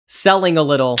Selling a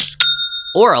little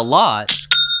or a lot,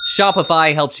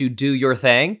 Shopify helps you do your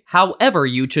thing, however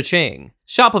you cha-ching.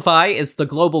 Shopify is the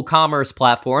global commerce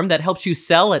platform that helps you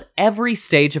sell at every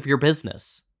stage of your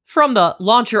business. From the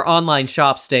launch your online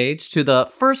shop stage to the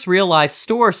first real-life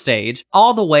store stage,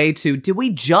 all the way to do we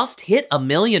just hit 1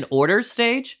 million orders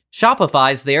stage,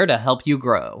 Shopify's there to help you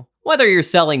grow. Whether you're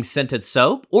selling scented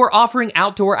soap or offering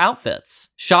outdoor outfits,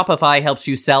 Shopify helps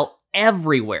you sell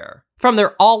everywhere. From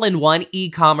their all-in-one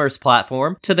e-commerce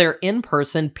platform to their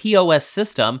in-person POS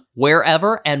system,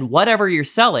 wherever and whatever you're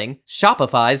selling,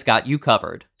 Shopify's got you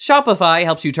covered. Shopify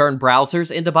helps you turn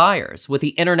browsers into buyers with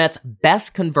the internet's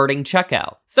best converting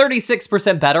checkout,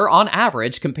 36% better on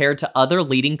average compared to other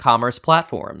leading commerce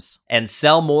platforms. And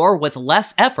sell more with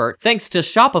less effort thanks to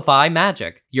Shopify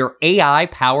Magic, your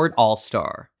AI-powered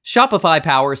all-star. Shopify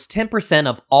powers 10%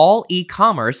 of all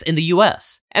e-commerce in the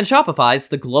US, and Shopify's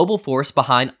the global force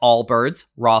behind Allbirds,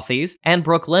 Rothy's, and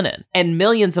Brooklinen, and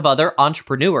millions of other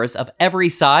entrepreneurs of every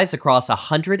size across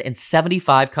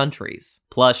 175 countries.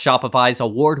 Plus, Shopify's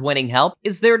award-winning help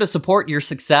is there to support your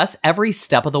success every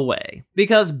step of the way.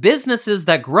 Because businesses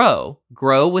that grow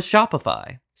with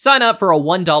Shopify. Sign up for a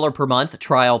 $1 per month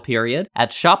trial period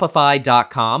at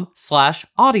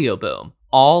shopify.com/audioboom,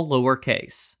 all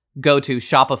lowercase. Go to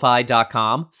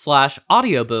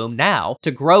shopify.com/audioboom now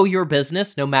to grow your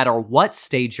business no matter what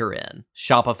stage you're in.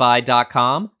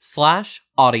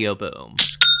 Shopify.com/audioboom.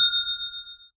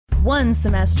 1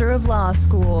 semester of law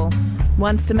school.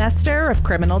 1 semester of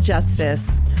criminal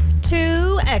justice.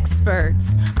 2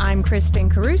 experts. I'm Kristen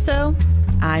Caruso.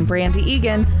 I'm Brandy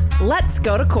Egan. Let's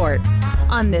go to court.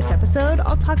 On this episode,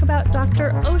 I'll talk about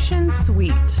Dr. Ossian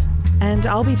Sweet. And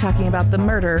I'll be talking about the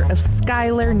murder of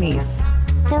Skylar Neese.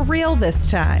 For real this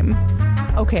time.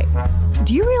 Okay,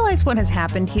 do you realize what has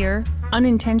happened here?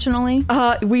 Unintentionally?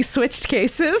 We switched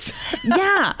cases.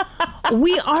 Yeah,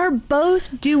 we are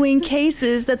both doing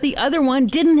cases that the other one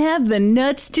didn't have the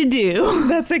nuts to do.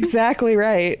 That's exactly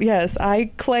right. Yes,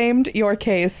 I claimed your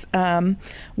case when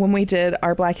we did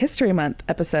our Black History Month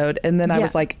episode. And then I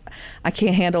was like, I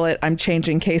can't handle it. I'm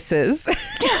changing cases.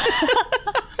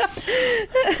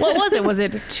 What was it? Was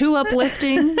it too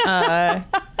uplifting?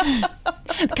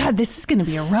 God, this is going to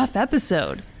be a rough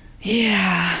episode.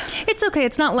 Yeah. It's okay.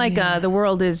 It's not like the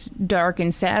world is dark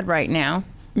and sad right now.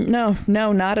 No,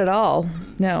 not at all.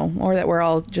 No, or that we're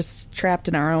all just trapped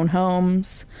in our own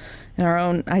homes, in our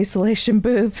own isolation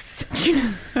booths.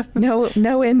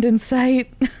 No end in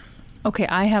sight. Okay,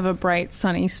 I have a bright,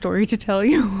 sunny story to tell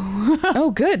you.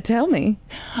 Oh, good. Tell me.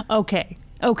 Okay.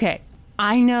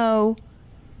 I know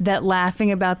that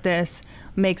laughing about this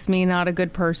makes me not a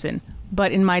good person,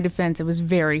 but in my defense, it was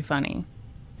very funny.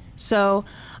 So,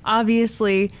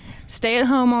 obviously,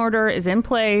 stay-at-home order is in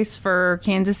place for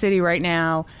Kansas City right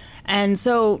now. And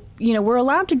so, we're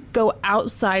allowed to go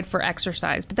outside for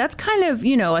exercise. But that's kind of,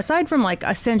 aside from like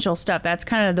essential stuff, that's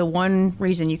kind of the one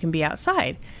reason you can be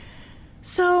outside.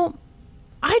 So,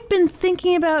 I'd been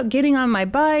thinking about getting on my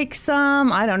bike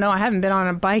some. I don't know. I haven't been on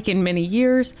a bike in many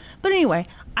years. But anyway,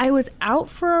 I was out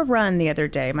for a run the other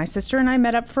day. My sister and I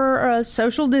met up for a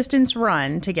social distance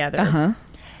run together. Uh-huh.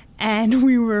 And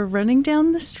we were running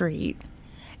down the street.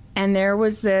 And there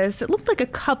was it looked like a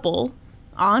couple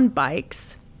on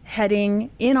bikes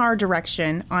heading in our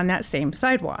direction on that same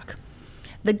sidewalk.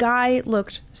 The guy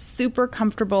looked super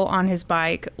comfortable on his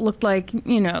bike. Looked like,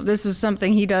 this was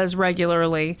something he does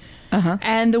regularly. Uh-huh.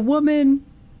 And the woman,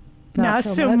 not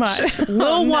so much.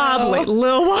 Little wobbly.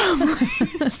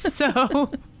 So,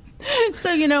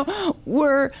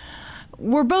 we're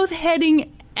both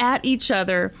heading at each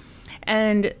other.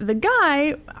 And the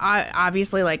guy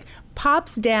obviously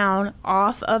pops down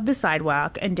off of the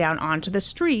sidewalk and down onto the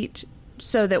street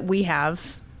so that we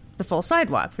have the full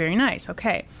sidewalk. Very nice.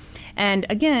 Okay. And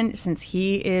again, since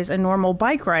he is a normal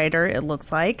bike rider, it looks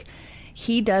like,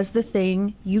 he does the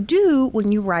thing you do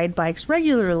when you ride bikes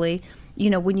regularly.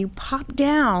 When you pop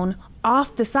down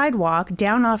off the sidewalk,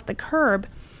 down off the curb,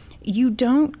 you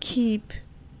don't keep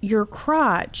your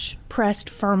crotch pressed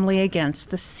firmly against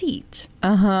the seat.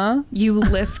 Uh-huh. You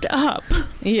lift up.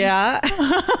 Yeah.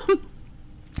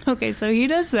 Okay, so he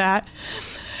does that.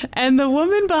 And the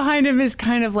woman behind him is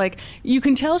kind of like, you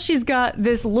can tell she's got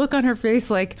this look on her face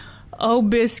like, oh,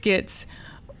 biscuits,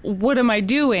 what am I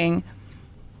doing?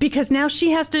 Because now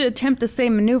she has to attempt the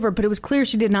same maneuver, but it was clear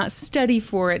she did not study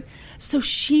for it. So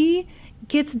she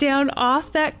gets down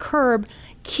off that curb,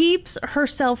 keeps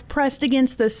herself pressed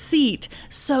against the seat,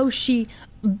 so she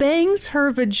bangs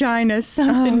her vagina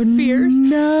something fierce.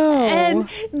 No. And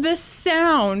the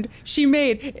sound she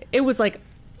made, it was like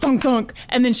thunk thunk,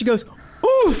 and then she goes,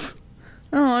 oof.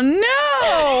 Oh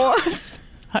no.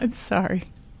 I'm sorry.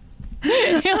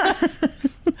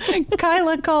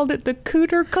 Kyla called it the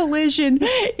cooter collision.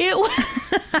 It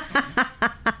was.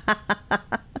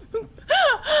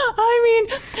 I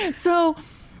mean, so,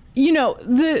 you know,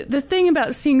 the thing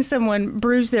about seeing someone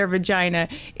bruise their vagina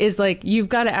is like, you've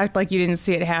got to act like you didn't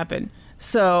see it happen.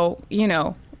 So, you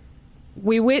know,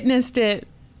 we witnessed it,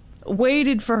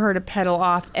 waited for her to pedal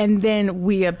off, and then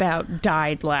we about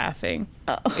died laughing.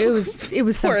 It was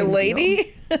Poor something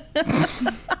lady.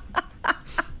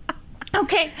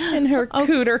 Okay. And her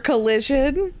cooter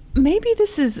collision. Maybe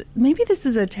this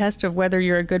is a test of whether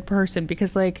you're a good person,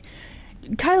 because like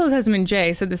Kylo's husband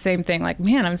Jay said the same thing. Like,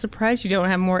 man, I'm surprised you don't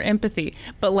have more empathy.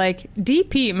 But like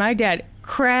DP, my dad,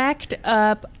 cracked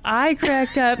up. I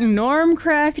cracked up. Norm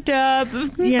cracked up.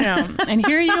 You know, and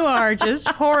here you are, just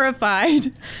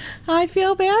horrified. I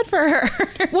feel bad for her.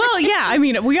 Well, yeah. I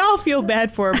mean, we all feel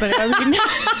bad for her, but I mean.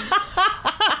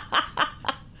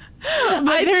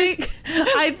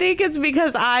 I think it's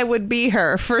because I would be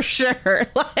her for sure.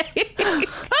 Like,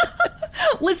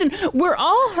 listen, we're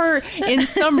all her in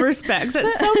some respects. At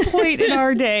some point in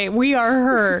our day, we are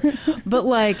her. But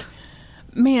like,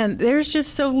 man, there's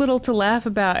just so little to laugh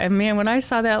about. And man, when I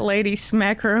saw that lady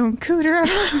smack her own cooter,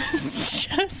 I was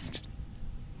just,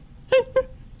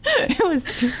 it was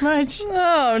too much.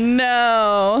 oh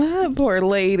no, poor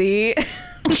lady.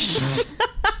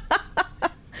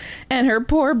 And her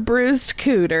poor bruised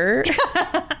cooter.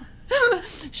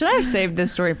 Should I have saved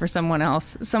this story for someone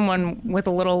else? Someone with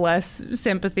a little less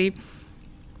sympathy?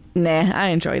 Nah, I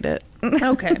enjoyed it.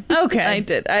 Okay. I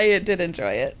did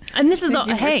enjoy it. And this is Thank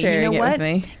you for hey, you sharing know it what? with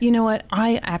me. You know what?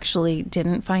 I actually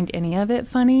didn't find any of it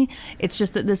funny. It's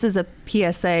just that this is a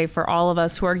PSA for all of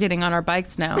us who are getting on our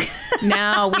bikes now.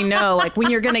 Now we know, like, when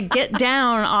you're going to get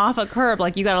down off a curb,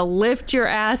 like, you got to lift your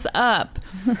ass up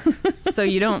so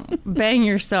you don't bang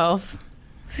yourself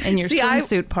in your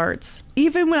swimsuit parts.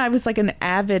 Even when I was like an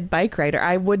avid bike rider,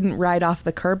 I wouldn't ride off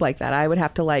the curb like that. I would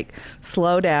have to like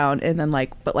slow down and then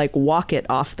like walk it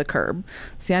off the curb.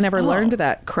 See, I never learned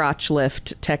that crotch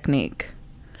lift technique.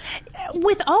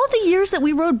 With all the years that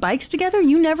we rode bikes together,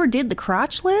 you never did the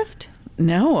crotch lift?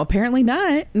 No, apparently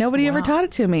not. Nobody ever Wow. taught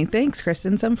it to me. Thanks,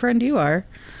 Kristen. Some friend you are.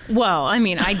 Well, I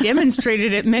mean, I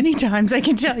demonstrated it many times, I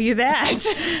can tell you that.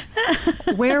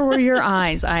 Where were your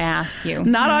eyes, I ask you?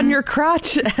 Not on your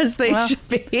crotch as they should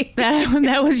be.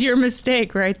 That was your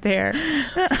mistake right there.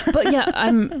 But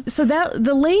yeah, so that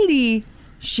the lady,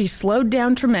 she slowed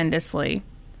down tremendously.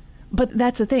 But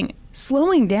that's the thing.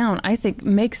 Slowing down, I think,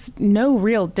 makes no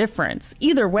real difference.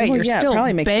 Either way, you're still it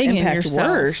probably makes the banging impact yourself.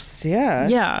 worse. Yeah.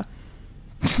 Yeah.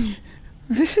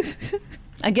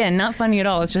 Again, not funny at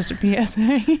all. It's just a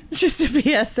PSA. Just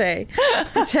a PSA.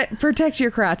 Protect your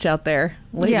crotch out there,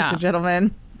 ladies Yeah. and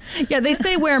gentlemen. Yeah, they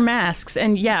say wear masks.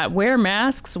 And yeah, wear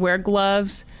masks, wear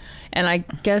gloves. And I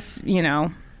guess, you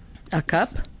know, A cup?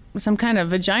 some kind of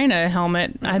vagina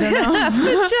helmet. I don't know.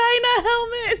 Vagina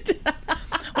helmet.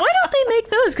 Why don't they make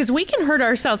those? Because we can hurt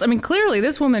ourselves. I mean, clearly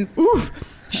this woman,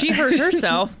 she hurt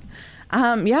herself.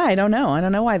 Yeah, I don't know. I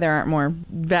don't know why there aren't more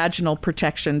vaginal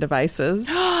protection devices.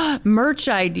 Merch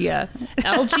idea.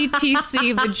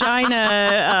 LGTC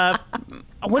vagina,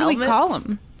 what do we call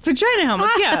them? Vagina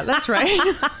helmets. Yeah, that's right.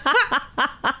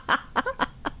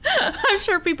 I'm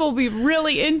sure people will be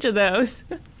really into those.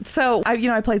 So, I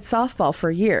played softball for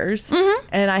years,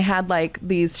 and I had like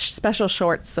these special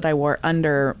shorts that I wore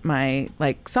under my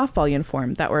like softball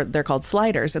uniform they're called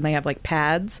sliders, and they have like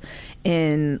pads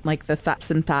in like the thumbs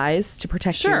and thighs to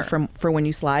protect you for when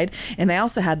you slide. And they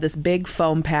also had this big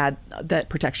foam pad that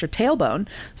protects your tailbone.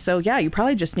 So yeah, you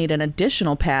probably just need an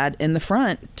additional pad in the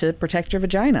front to protect your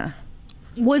vagina.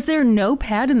 Was there no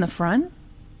pad in the front?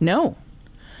 No.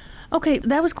 Okay,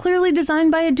 that was clearly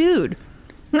designed by a dude.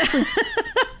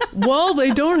 Well, they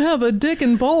don't have a dick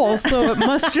and balls, so it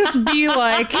must just be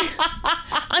like...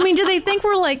 I mean, do they think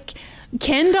we're like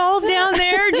Ken dolls down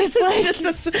there? Just like...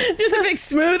 just a big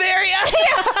smooth area.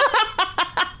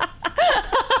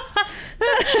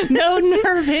 No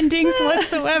nerve endings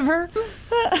whatsoever.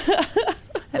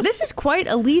 This is quite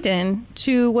a lead-in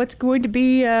to what's going to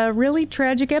be a really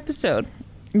tragic episode.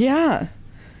 Yeah.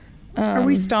 Are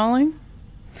we stalling?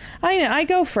 I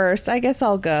go first. I guess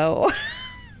I'll go.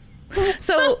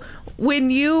 So when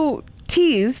you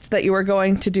teased that you were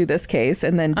going to do this case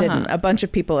and then didn't, a bunch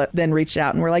of people then reached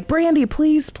out and were like, Brandy,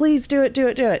 please do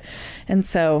it. And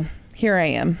so here I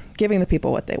am, giving the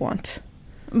people what they want.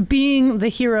 Being the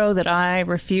hero that I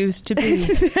refuse to be.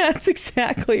 That's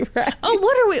exactly right. Oh,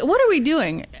 what are we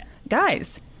doing?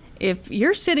 Guys, if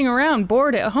you're sitting around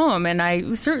bored at home, and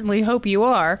I certainly hope you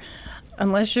are,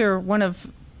 unless you're one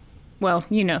of Well,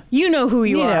 you know who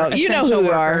you are. You know who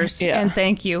you are. Workers, Yeah. And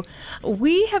thank you.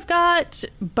 We have got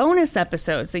bonus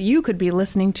episodes that you could be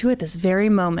listening to at this very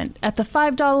moment. At the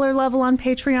 $5 level on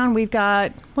Patreon, we've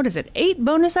got, 8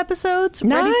 bonus episodes?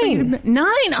 9.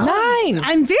 Nine. Oh, 9.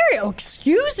 I'm very,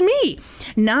 excuse me.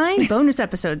 9 bonus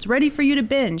episodes ready for you to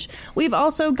binge. We've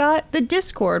also got the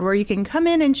Discord where you can come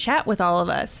in and chat with all of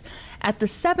us. At the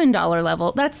 $7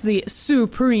 level, that's the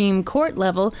Supreme Court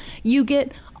level, you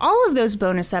get all of those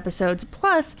bonus episodes,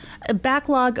 plus a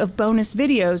backlog of bonus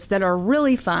videos that are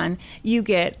really fun. You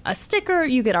get a sticker,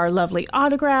 you get our lovely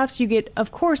autographs, you get,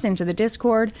 of course, into the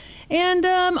Discord, and,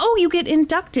 you get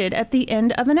inducted at the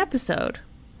end of an episode.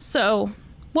 So,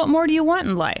 what more do you want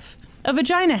in life? A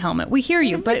vagina helmet. We hear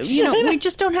you, but, we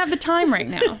just don't have the time right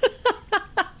now.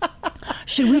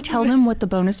 Should we tell them what the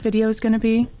bonus video is going to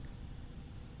be?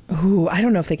 Ooh, I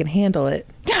don't know if they can handle it.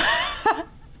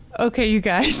 Okay, you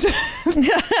guys.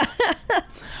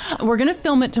 We're going to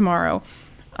film it tomorrow.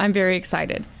 I'm very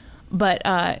excited. But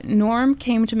Norm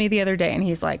came to me the other day and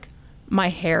he's like, my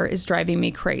hair is driving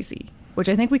me crazy, which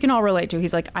I think we can all relate to.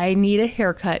 He's like, I need a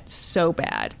haircut so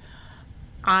bad.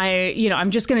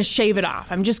 I'm just going to shave it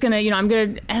off. I'm just going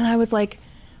to, and I was like,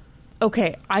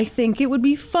 okay, I think it would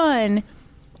be fun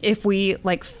if we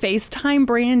FaceTime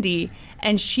Brandy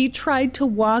and she tried to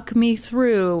walk me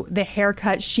through the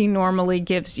haircut she normally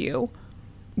gives you.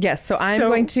 Yes, so I'm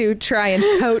going to try and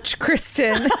coach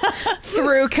Kristen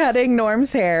through cutting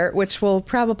Norm's hair, which will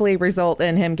probably result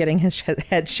in him getting his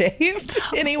head shaved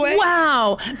anyway.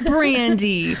 Wow,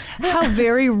 Brandy, how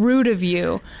very rude of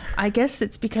you. I guess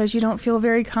it's because you don't feel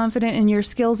very confident in your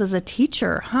skills as a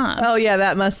teacher, huh? Oh, yeah,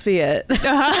 that must be it.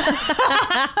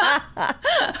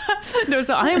 No,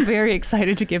 so I am very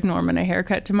excited to give Norman a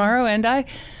haircut tomorrow, and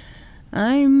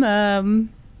I'm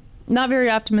not very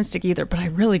optimistic either, but I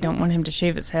really don't want him to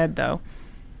shave his head, though.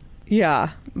 Yeah.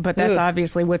 But that's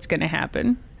obviously what's going to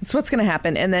happen. It's what's going to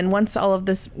happen. And then once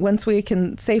we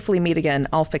can safely meet again,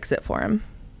 I'll fix it for him.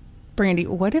 Brandy,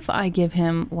 what if I give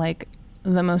him,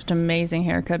 the most amazing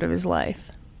haircut of his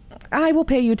life? I will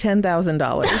pay you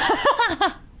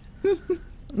 $10,000.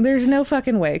 There's no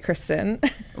fucking way, Kristen.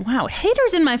 Wow,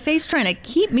 haters in my face trying to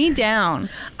keep me down.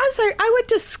 I'm sorry, I went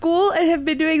to school and have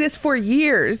been doing this for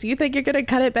years. You think you're going to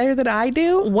cut it better than I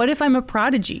do? What if I'm a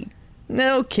prodigy?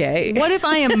 Okay. What if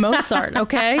I am Mozart,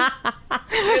 okay?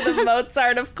 You're the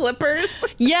Mozart of clippers?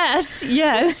 Yes.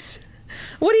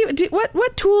 What do you do?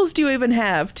 What tools do you even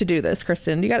have to do this,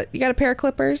 Kristen? You got a pair of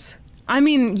clippers? I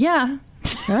mean, yeah.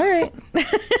 All right.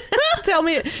 Give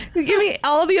me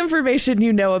all the information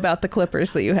you know about the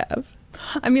clippers that you have.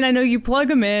 I mean, I know you plug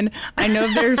them in. I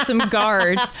know there's some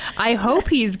guards. I hope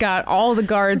he's got all the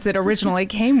guards that originally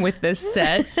came with this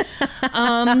set.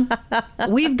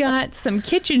 We've got some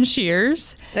kitchen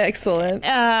shears. Excellent.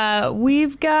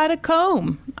 We've got a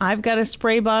comb. I've got a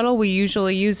spray bottle. We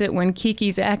usually use it when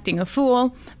Kiki's acting a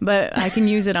fool, but I can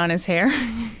use it on his hair.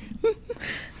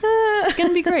 It's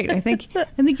gonna be great. I think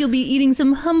you'll be eating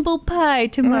some humble pie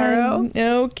tomorrow.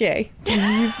 Okay.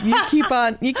 You keep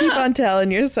on telling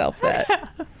yourself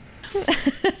that.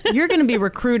 You're gonna be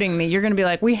recruiting me. You're gonna be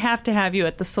like, we have to have you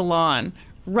at the salon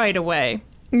right away.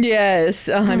 Yes,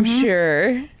 I'm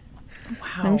sure.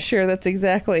 Wow. I'm sure that's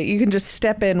exactly. You can just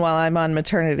step in while I'm on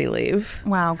maternity leave.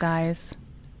 Wow, guys.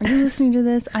 Are you listening to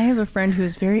this? I have a friend who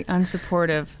is very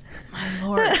unsupportive. My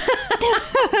Lord.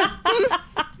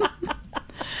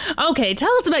 Okay,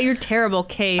 tell us about your terrible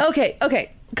case. Okay.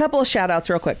 A couple of shout outs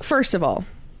real quick. First of all,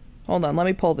 hold on, let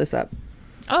me pull this up.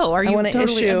 Oh, are you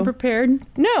totally unprepared?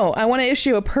 No, I want to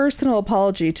issue a personal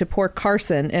apology to poor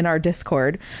Carson in our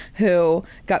Discord, who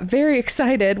got very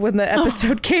excited when the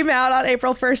episode came out on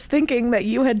April 1st, thinking that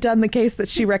you had done the case that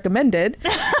she recommended,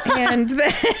 and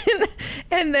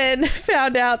then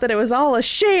found out that it was all a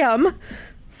sham.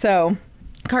 So,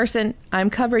 Carson, I'm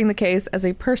covering the case as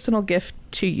a personal gift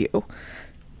to you.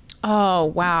 Oh,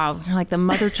 wow. You're like the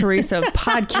Mother Teresa of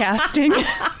podcasting.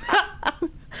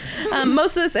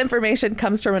 Most of this information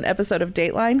comes from an episode of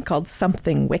Dateline called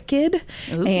Something Wicked.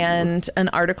 Ooh. And an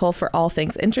article for All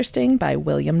Things Interesting by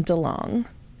William DeLong.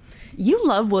 You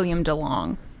love William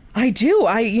DeLong. I do.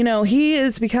 He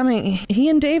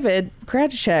and David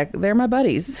Krajicek, they're my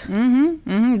buddies.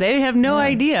 Mm-hmm. They have no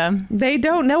idea. They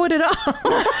don't know it at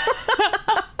all.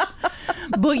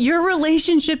 But your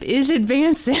relationship is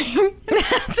advancing.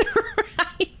 That's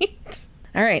right.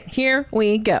 All right, here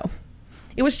we go.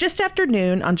 It was just after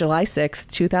noon on July 6th,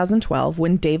 2012,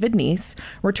 when David Neese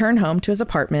returned home to his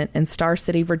apartment in Star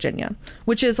City, Virginia,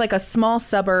 which is like a small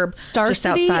suburb just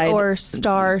outside. Or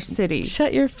Star City?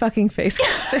 Shut your fucking face,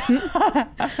 Kristen.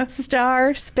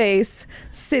 Star, space,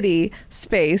 city,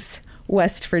 space,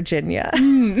 West Virginia.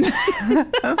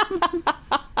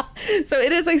 So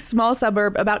it is a small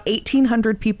suburb, about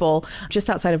 1,800 people, just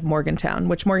outside of Morgantown,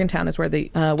 which Morgantown is where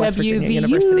the West Virginia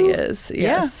University is.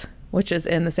 Yes. Yeah. Which is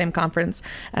in the same conference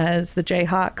as the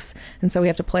Jayhawks. And so we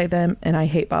have to play them, and I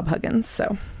hate Bob Huggins.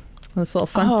 So that's a little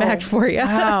fun fact for you.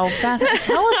 Wow.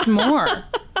 Tell us more.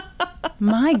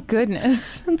 My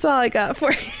goodness. That's all I got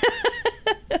for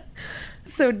you.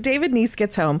 So David Neese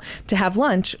gets home to have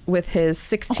lunch with his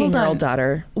 16-year-old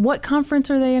daughter. What conference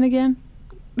are they in again?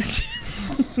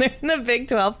 They're in the Big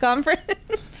 12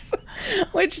 conference,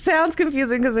 which sounds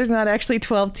confusing because there's not actually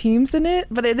 12 teams in it,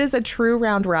 but it is a true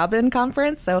round robin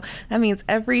conference. So that means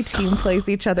every team plays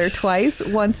each other twice,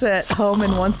 once at home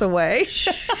and once away.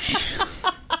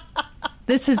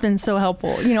 This has been so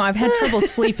helpful. You know, I've had trouble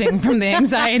sleeping from the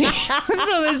anxiety.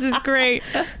 So this is great.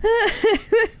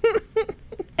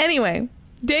 Anyway,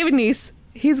 David Neese,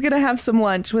 he's going to have some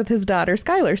lunch with his daughter,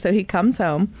 Skylar. So he comes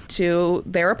home to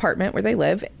their apartment where they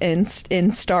live in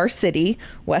Star City,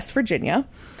 West Virginia,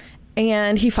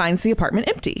 and he finds the apartment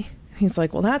empty. He's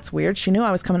like, well, that's weird. She knew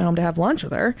I was coming home to have lunch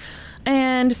with her.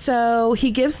 And so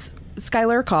he gives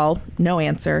Skylar a call, no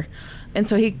answer. And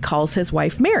so he calls his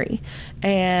wife, Mary,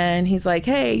 and he's like,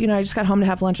 hey, you know, I just got home to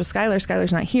have lunch with Skylar.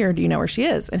 Skylar's not here. Do you know where she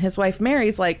is? And his wife,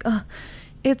 Mary's like,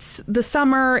 it's the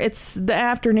summer. It's the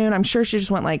afternoon. I'm sure she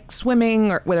just went like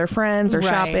swimming or with her friends or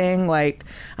shopping. Like,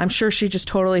 I'm sure she just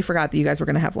totally forgot that you guys were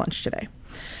going to have lunch today.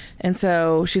 And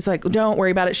so she's like, don't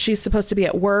worry about it. She's supposed to be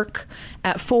at work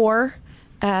at 4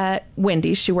 at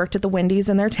Wendy's. She worked at the Wendy's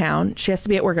in their town. She has to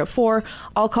be at work at 4.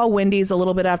 I'll call Wendy's a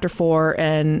little bit after 4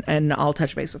 and I'll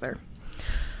touch base with her.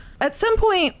 At some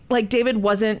point, like, David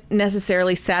wasn't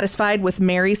necessarily satisfied with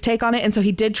Mary's take on it, and so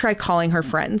he did try calling her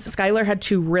friends. Skylar had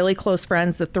 2 really close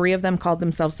friends. The 3 of them called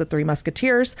themselves the 3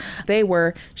 Musketeers. They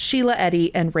were Sheila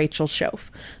Eddy and Rachel Schoaf.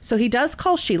 So he does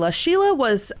call Sheila. Sheila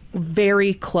was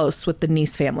very close with the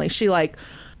Neese family. She, like,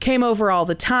 came over all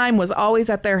the time, was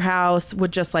always at their house,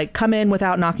 would just, like, come in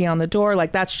without knocking on the door.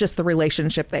 Like, that's just the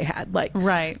relationship they had. Like,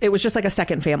 right. It was just like a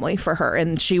second family for her,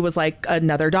 and she was like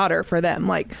another daughter for them.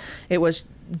 Like, it was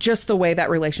just the way that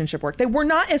relationship worked. They were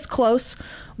not as close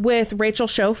with Rachel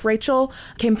Schoaf. Rachel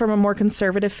came from a more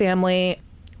conservative family,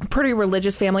 pretty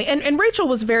religious family. And Rachel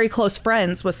was very close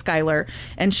friends with Skylar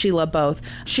and Sheila both.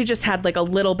 She just had like a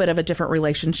little bit of a different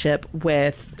relationship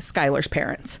with Skylar's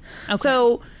parents. Okay.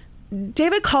 So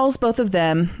David calls both of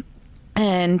them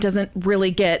and doesn't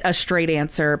really get a straight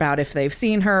answer about if they've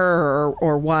seen her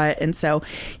or what. And so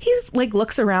he's like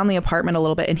looks around the apartment a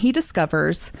little bit, and he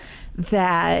discovers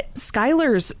that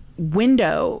Skylar's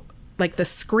window, like the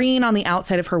screen on the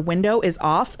outside of her window, is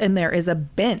off, and there is a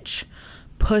bench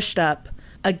pushed up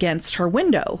against her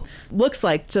window. Looks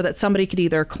like so that somebody could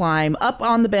either climb up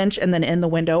on the bench and then in the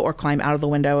window, or climb out of the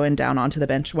window and down onto the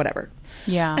bench, whatever.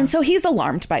 Yeah. And so he's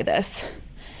alarmed by this.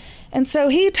 And so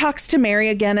he talks to Mary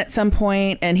again at some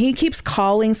point, and he keeps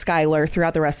calling Skylar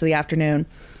throughout the rest of the afternoon,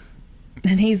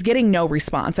 and he's getting no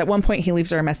response. At one point, he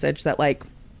leaves her a message that, like,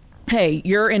 hey,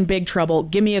 you're in big trouble.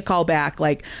 Give me a call back.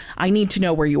 Like, I need to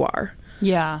know where you are.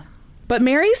 Yeah. But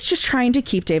Mary's just trying to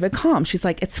keep David calm. She's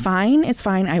like, it's fine. It's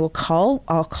fine. I'll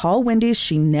call Wendy's.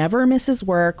 She never misses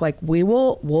work. Like,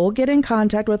 we'll get in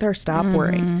contact with her. Stop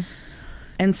worrying.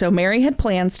 And so Mary had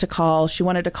plans to call. She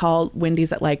wanted to call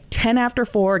Wendy's at like 10 after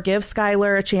 4, give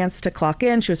Skylar a chance to clock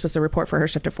in. She was supposed to report for her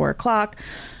shift at 4 o'clock.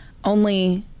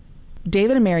 Only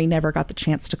David and Mary never got the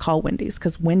chance to call Wendy's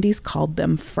because Wendy's called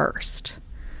them first.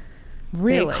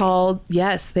 Really?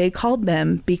 They called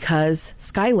them because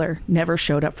Skylar never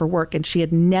showed up for work, and she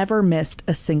had never missed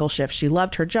a single shift. She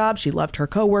loved her job. She loved her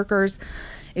coworkers.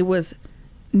 It was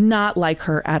not like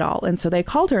her at all. And so they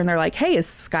called her, and they're like, hey, is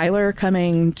Skylar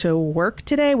coming to work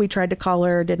today? We tried to call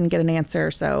her, didn't get an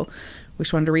answer, so we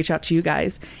just wanted to reach out to you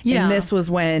guys. Yeah. And this was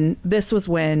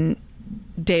when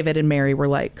David and Mary were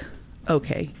like,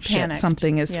 okay, panicked. Shit,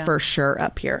 something is for sure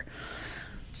up here.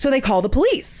 So they call the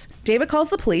police. David calls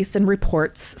the police and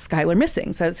reports Skylar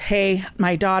missing. Says, hey,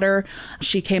 my daughter,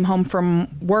 she came home from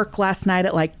work last night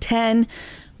at like 10,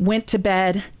 went to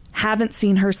bed, haven't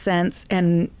seen her since,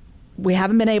 and we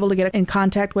haven't been able to get in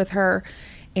contact with her.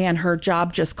 And her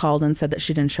job just called and said that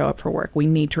she didn't show up for work. We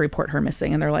need to report her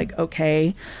missing. And they're like,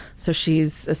 okay, so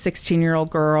she's a 16-year-old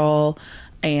girl,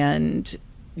 and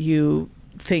you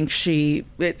think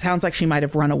it sounds like she might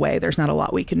have run away. There's not a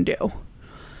lot we can do.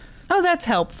 Oh, that's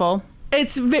helpful.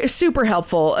 It's super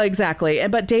helpful. Exactly.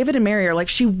 But David and Mary are like,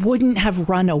 she wouldn't have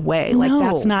run away. Like,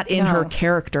 that's not in her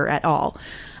character at all.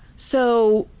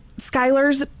 So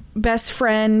Skylar's best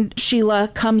friend, Sheila,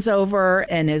 comes over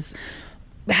and is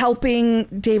helping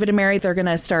David and Mary. They're going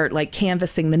to start like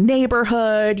canvassing the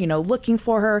neighborhood, looking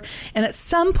for her. And at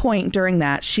some point during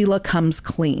that, Sheila comes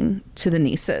clean to the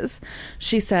Neeses.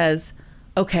 She says,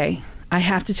 okay, I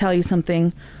have to tell you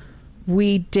something.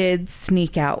 We did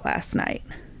sneak out last night.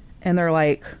 And they're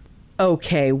like,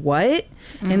 okay, what?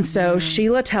 Mm-hmm. And so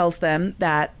Sheila tells them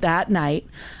that night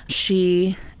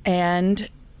she and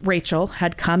Rachel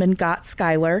had come and got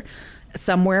Skylar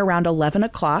somewhere around 11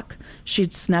 o'clock.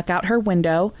 She'd snuck out her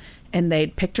window and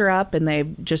they'd picked her up and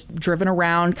they've just driven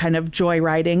around kind of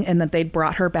joyriding, and that they'd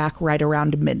brought her back right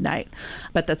around midnight.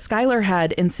 But that Skylar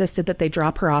had insisted that they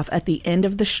drop her off at the end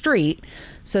of the street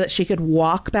so that she could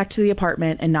walk back to the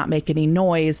apartment and not make any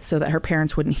noise so that her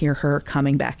parents wouldn't hear her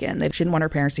coming back in. She didn't want her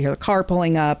parents to hear the car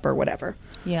pulling up or whatever.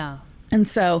 Yeah. And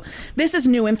so this is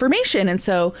new information. And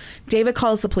so David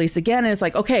calls the police again and is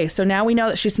like, okay, so now we know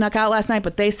that she snuck out last night,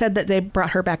 but they said that they brought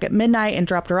her back at midnight and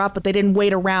dropped her off, but they didn't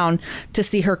wait around to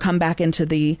see her come back into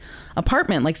the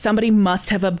apartment. Like, somebody must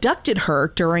have abducted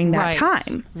her during that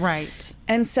time. Right.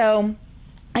 And so,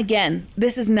 again,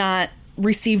 this is not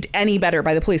received any better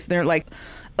by the police. They're like,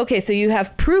 okay, so you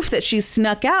have proof that she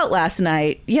snuck out last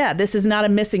night. Yeah, this is not a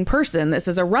missing person. This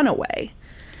is a runaway.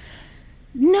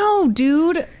 No,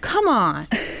 dude, come on.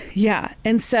 Yeah.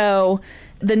 And so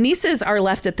the Neeses are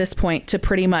left at this point to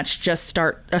pretty much just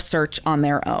start a search on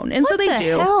their own. And what so they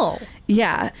do. Hell?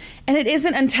 Yeah. And it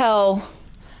isn't until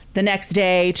the next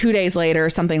day, 2 days later,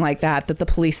 something like that, that the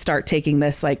police start taking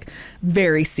this like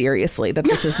very seriously, that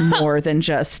this is more than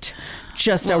just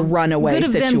a runaway good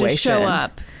of situation. Them to show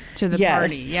up to the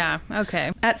party. Yeah.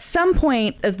 Okay. At some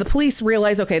point, as the police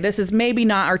realize, okay, this is maybe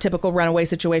not our typical runaway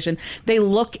situation, they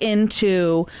look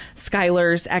into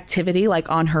Skylar's activity,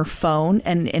 like on her phone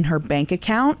and in her bank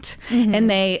account, and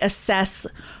they assess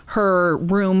her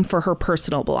room for her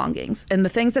personal belongings. And the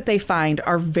things that they find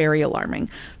are very alarming.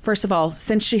 First of all,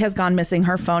 since she has gone missing,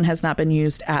 her phone has not been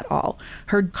used at all.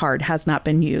 Her card has not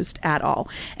been used at all.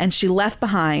 And she left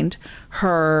behind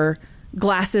her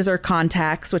glasses or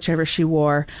contacts, whichever she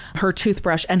wore, her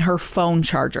toothbrush, and her phone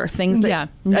charger. Things that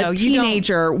a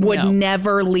teenager would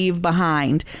never leave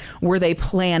behind were they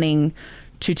planning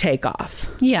to take off.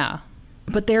 Yeah.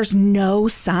 But there's no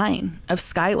sign of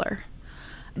Skylar.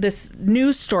 This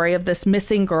news story of this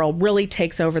missing girl really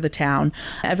takes over the town.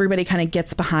 Everybody kind of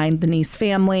gets behind the Neese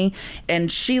family, and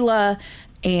Sheila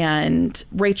and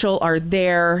Rachel are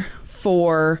there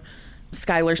for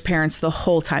Skylar's parents the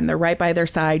whole time. They're right by their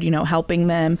side, helping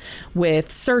them with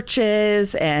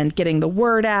searches and getting the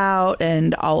word out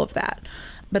and all of that.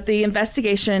 But the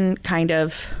investigation kind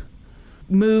of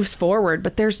moves forward,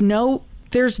 but there's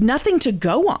nothing to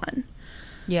go on.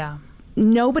 Yeah.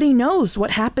 Nobody knows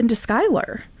what happened to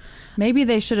Skylar. Maybe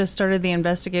they should have started the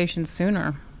investigation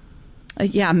sooner.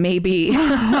 Yeah, maybe.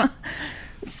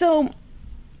 So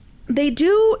they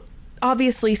do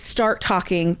obviously start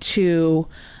talking to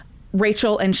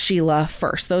Rachel and Sheila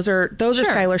first. Those are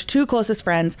Skylar's two closest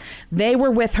friends. They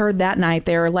were with her that night.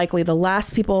 They were likely the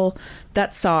last people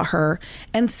that saw her.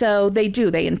 And so they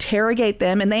interrogate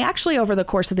them, and they actually, over the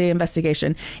course of the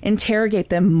investigation, interrogate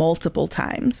them multiple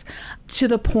times, to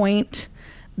the point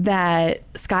that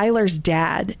Skylar's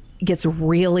dad gets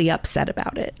really upset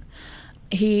about it.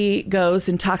 He goes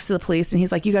and talks to the police, and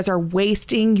he's like, you guys are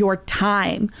wasting your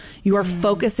time. You are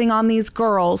focusing on these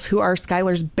girls who are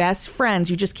Skylar's best friends.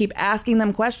 You just keep asking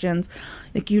them questions.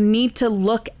 Like, you need to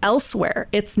look elsewhere.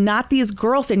 It's not these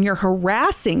girls, and you're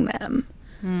harassing them.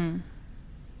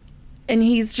 And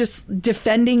he's just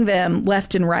defending them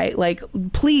left and right. Like,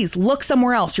 please look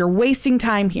somewhere else. You're wasting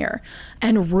time here.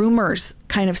 And rumors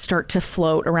kind of start to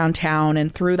float around town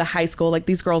and through the high school. Like,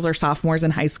 these girls are sophomores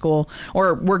in high school,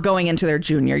 or were going into their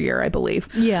junior year, I believe.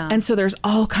 Yeah. And so there's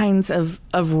all kinds of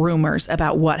rumors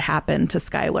about what happened to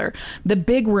Skylar. The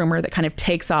big rumor that kind of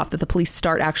takes off, that the police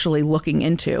start actually looking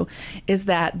into, is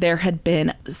that there had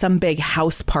been some big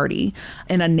house party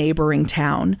in a neighboring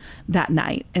town that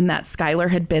night, and that Skylar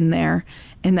had been there,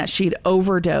 and that she'd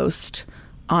overdosed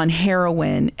on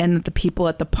heroin, and that the people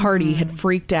at the party had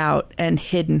freaked out and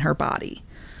hidden her body.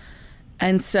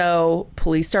 And so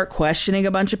police start questioning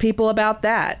a bunch of people about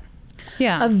that.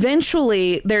 Yeah.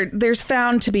 Eventually, there's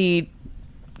found to be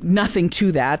nothing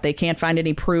to that. They can't find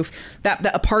any proof that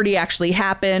a party actually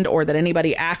happened, or that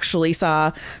anybody actually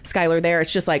saw Skylar there.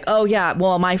 It's just like, oh yeah,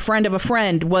 well, my friend of a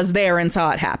friend was there and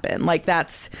saw it happen. Like,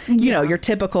 that's, your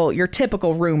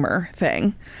typical rumor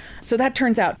thing. So that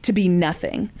turns out to be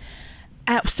nothing.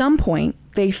 At some point,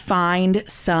 they find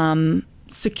some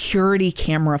security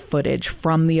camera footage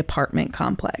from the apartment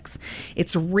complex.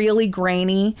 It's really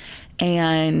grainy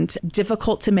and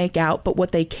difficult to make out, but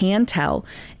what they can tell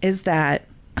is that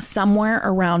somewhere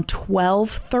around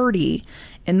 12:30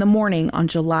 in the morning on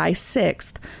July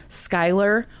 6th,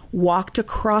 Skylar walked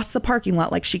across the parking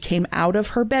lot like she came out of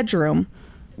her bedroom,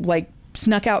 like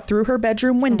snuck out through her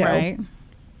bedroom window, Right.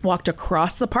 walked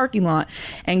across the parking lot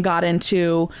and got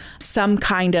into some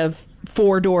kind of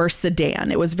 4-door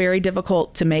sedan. It was very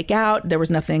difficult to make out. There was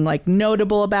nothing like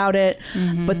notable about it,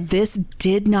 but this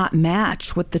did not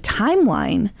match with the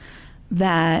timeline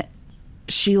that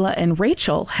Sheila and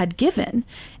Rachel had given.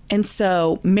 And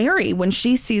so Mary, when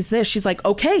she sees this, she's like,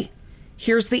 okay,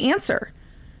 here's the answer.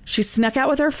 She snuck out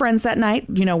with her friends that night,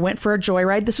 went for a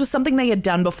joyride. This was something they had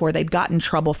done before. They'd gotten in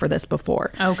trouble for this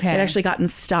before. Okay. They'd actually gotten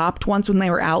stopped once when they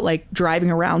were out, like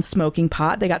driving around smoking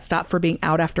pot. They got stopped for being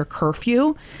out after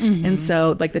curfew. And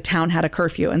so like the town had a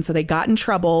curfew. And so they got in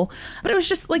trouble. But it was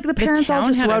just like the parents all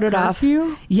just wrote it off.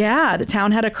 Yeah, the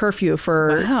town had a curfew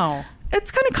for... Wow. It's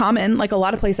kind of common. Like a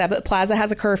lot of places have it. Plaza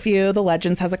has a curfew. The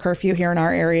Legends has a curfew here in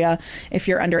our area. If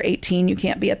you're under 18, you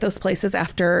can't be at those places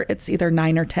after it's either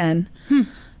 9 or 10.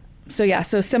 So yeah,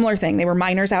 so similar thing. They were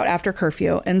minors out after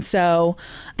curfew. And so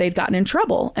they'd gotten in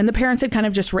trouble. And the parents had kind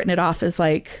of just written it off as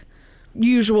like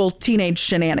usual teenage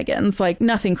shenanigans, like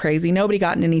nothing crazy. Nobody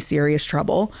got in any serious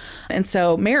trouble. And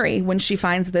so Mary, when she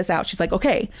finds this out, she's like,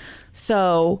 okay,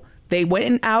 so... They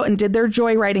went out and did their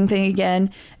joyriding thing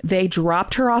again. They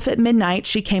dropped her off at midnight.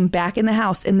 She came back in the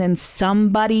house, and then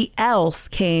somebody else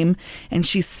came and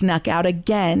she snuck out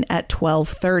again at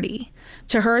 12:30.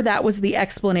 To her, that was the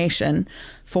explanation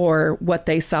for what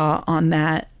they saw on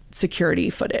that security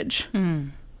footage.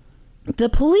 The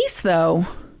police, though,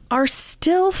 are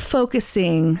still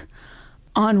focusing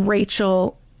on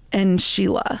Rachel and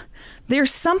Sheila.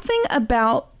 There's something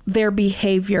about their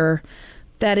behavior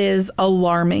that is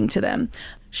alarming to them.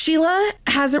 Sheila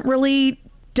hasn't really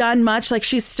done much. Like,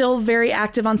 she's still very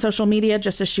active on social media,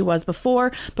 just as she was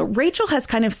before. But Rachel has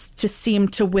kind of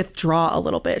seemed to withdraw a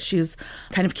little bit. She's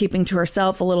kind of keeping to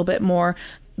herself a little bit more.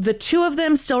 The two of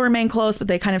them still remain close, but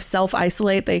they kind of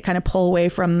self-isolate. They kind of pull away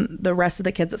from the rest of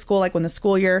the kids at school, like when the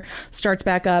school year starts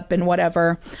back up and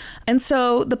whatever. And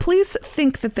so the police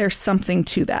think that there's something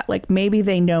to that. Like, maybe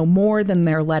they know more than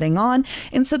they're letting on.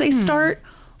 And so they start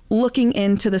looking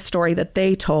into the story that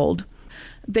they told.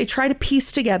 They try to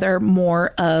piece together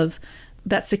more of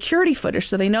that security footage.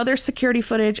 So they know there's security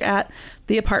footage at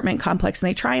the apartment complex, and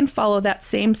they try and follow that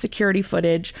same security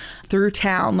footage through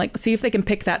town, like see if they can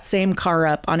pick that same car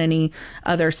up on any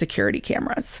other security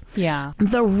cameras. Yeah.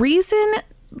 The reason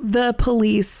the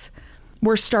police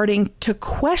were starting to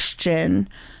question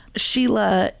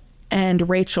Sheila and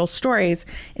Rachel's stories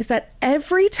is that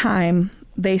every time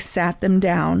they sat them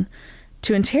down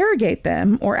to interrogate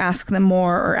them or ask them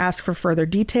more or ask for further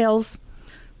details,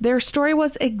 their story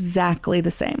was exactly the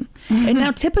same. And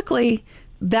now typically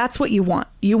that's what you want.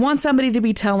 You want somebody to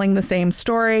be telling the same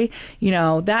story. You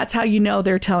know, that's how you know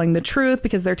they're telling the truth,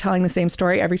 because they're telling the same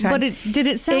story every time. But did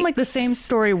it sound like the same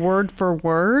story word for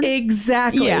word?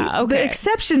 Exactly. Yeah, okay. The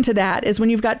exception to that is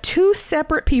when you've got two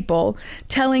separate people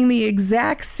telling the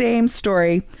exact same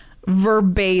story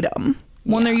verbatim.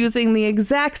 When they're using the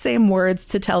exact same words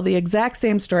to tell the exact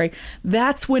same story,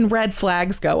 that's when red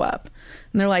flags go up.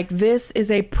 And they're like, this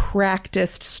is a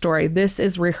practiced story. This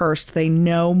is rehearsed. They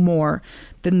know more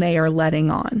than they are letting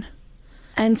on.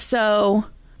 And so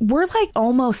we're like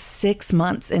almost 6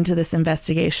 months into this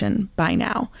investigation by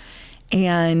now.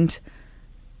 And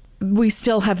we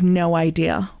still have no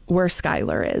idea where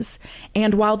Skylar is.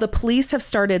 And while the police have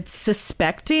started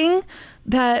suspecting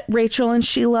that Rachel and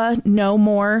Sheila know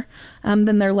more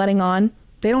than they're letting on,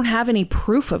 they don't have any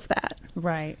proof of that.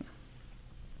 Right.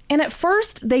 And at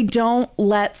first, they don't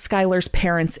let Skylar's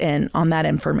parents in on that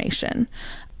information.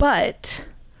 But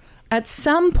at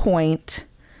some point,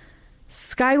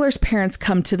 Skylar's parents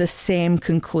come to the same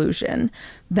conclusion,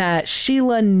 that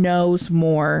Sheila knows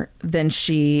more than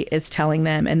she is telling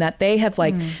them, and that they have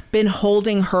been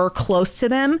holding her close to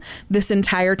them this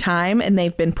entire time, and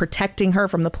they've been protecting her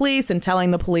from the police and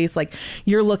telling the police, like,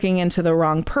 you're looking into the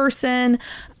wrong person.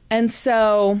 And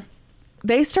so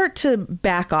they start to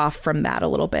back off from that a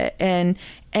little bit, and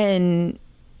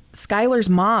Skylar's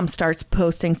mom starts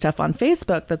posting stuff on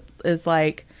Facebook that is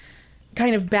like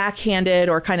kind of backhanded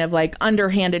or kind of like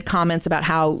underhanded comments about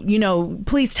how, you know,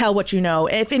 please tell what you know.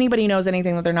 If anybody knows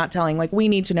anything that they're not telling, like, we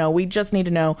need to know. We just need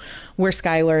to know where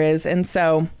Skylar is. And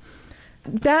so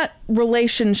that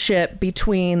relationship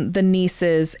between the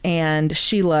Neeses and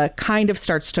Sheila kind of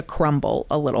starts to crumble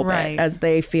a little bit as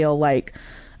they feel like,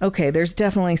 okay, there's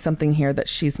definitely something here that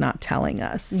she's not telling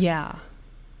us. Yeah.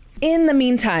 In the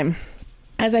meantime,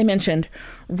 as I mentioned,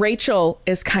 Rachel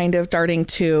is kind of starting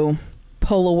to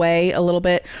pull away a little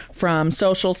bit from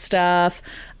social stuff.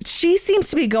 She seems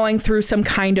to be going through some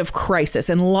kind of crisis,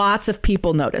 and lots of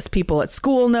people notice. People at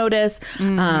school notice,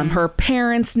 her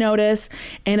parents notice,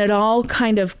 and it all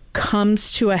kind of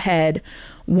comes to a head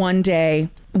one day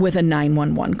with a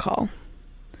 911 call.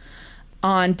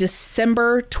 On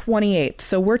December 28th,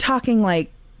 so we're talking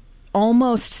like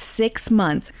almost 6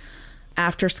 months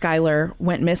after Skylar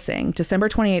went missing, December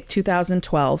 28th,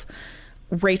 2012,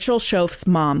 Rachel Schoaf's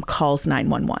mom calls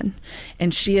 911,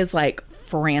 and she is like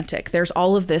frantic. There's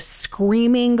all of this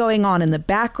screaming going on in the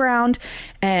background,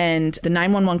 and the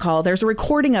 911 call, there's a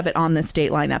recording of it on this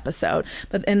Dateline episode,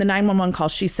 but in the 911 call,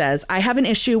 she says, "I have an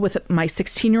issue with my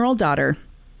 16-year-old daughter.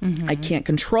 I can't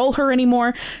control her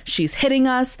anymore. She's hitting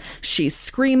us. She's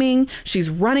screaming. She's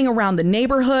running around the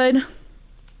neighborhood."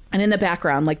 And in the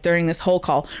background, like during this whole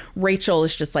call, Rachel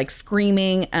is just like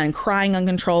screaming and crying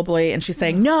uncontrollably. And she's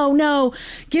saying, no,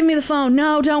 give me the phone.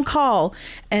 No, don't call.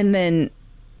 And then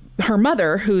her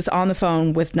mother, who's on the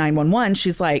phone with 911,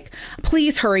 she's like,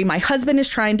 "Please hurry. My husband is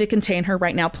trying to contain her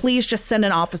right now. Please just send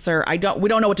an officer. We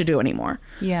don't know what to do anymore."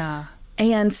 Yeah.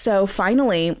 And so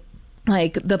finally,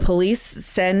 like the police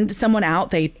send someone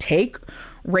out. They take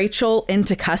Rachel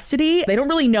into custody. They don't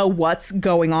really know what's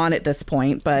going on at this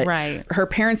point, but her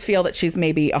parents feel that she's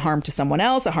maybe a harm to someone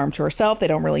else, a harm to herself. They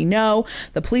don't really know.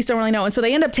 The police don't really know. And so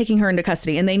they end up taking her into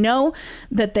custody, and they know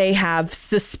that they have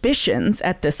suspicions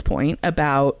at this point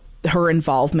about her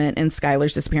involvement in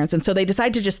Skylar's disappearance. And so they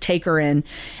decide to just take her in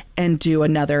and do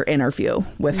another interview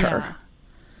with her.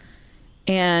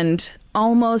 And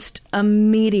almost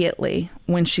immediately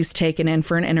when she's taken in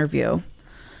for an interview,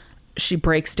 she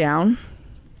breaks down,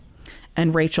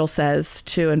 and Rachel says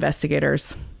to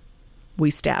investigators, "We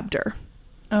stabbed her."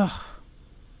 Ugh.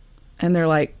 And they're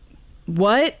like,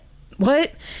 "What?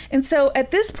 What?" And so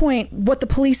at this point, what the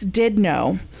police did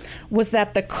know was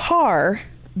that the car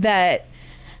that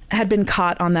had been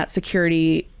caught on that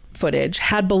security footage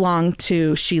had belonged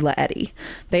to Sheila Eddy.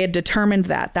 They had determined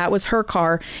that that was her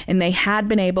car, and they had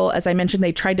been able, as I mentioned,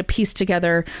 they tried to piece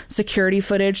together security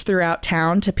footage throughout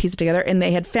town to piece it together, and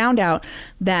they had found out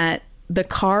that the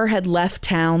car had left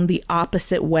town the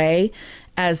opposite way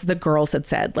as the girls had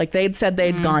said. Like they'd said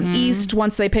they'd gone east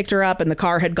once they picked her up, and the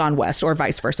car had gone west, or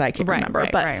vice versa. I can't remember,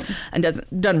 but and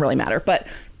doesn't really matter. But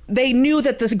they knew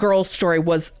that this girl's story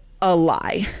was a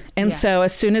lie. And so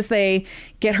as soon as they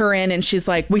get her in and she's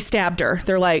like, "We stabbed her,"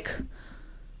 they're like,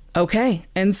 "Okay."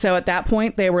 And so at that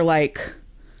point they were like,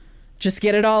 "Just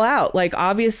get it all out. Like,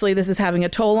 obviously this is having a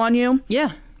toll on you.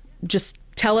 Yeah. Just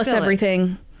tell us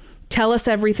everything. Tell us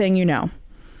everything you know."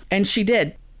 And she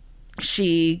did.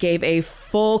 She gave a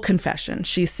full confession.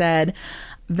 She said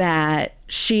that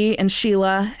she and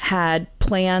Sheila had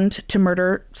planned to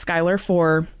murder Skylar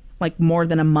for like more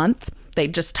than a month. They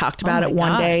just talked about it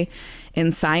one day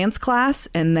in science class,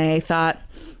 and they thought,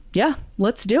 "Yeah,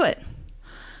 let's do it."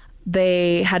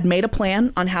 They had made a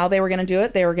plan on how they were going to do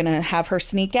it. They were going to have her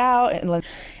sneak out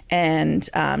and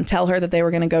tell her that they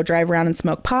were going to go drive around and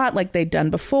smoke pot like they'd done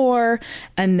before.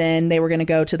 And then they were going to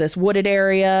go to this wooded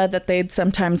area that they'd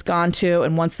sometimes gone to.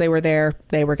 And once they were there,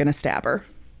 they were going to stab her.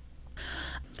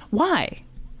 Why?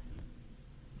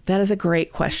 That is a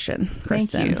great question,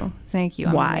 Kristen. Thank you.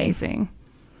 Why? Amazing.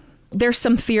 There's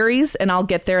some theories, and I'll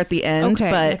get there at the end.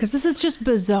 Okay, but because this is just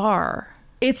bizarre.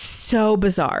 It's so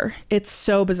bizarre. It's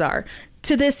so bizarre.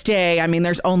 To this day, I mean,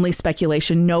 there's only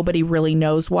speculation. Nobody really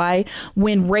knows why.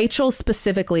 When Rachel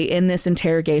specifically in this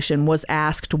interrogation was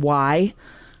asked why,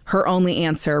 her only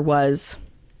answer was,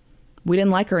 "We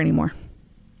didn't like her anymore."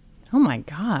 Oh my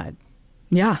God.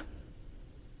 Yeah.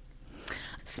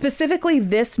 Specifically,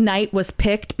 this night was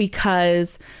picked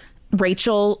because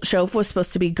Rachel Schoaf was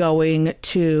supposed to be going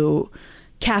to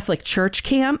Catholic church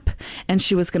camp, and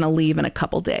she was going to leave in a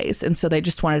couple days. And so they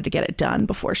just wanted to get it done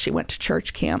before she went to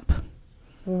church camp.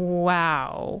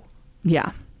 Wow.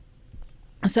 Yeah.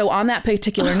 So on that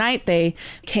particular night, they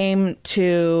came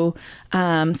to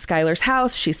Skylar's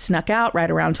house. She snuck out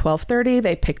right around 12:30.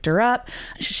 They picked her up.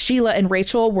 Sheila and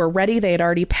Rachel were ready. They had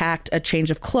already packed a change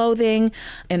of clothing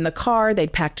in the car.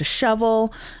 They'd packed a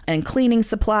shovel and cleaning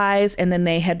supplies. And then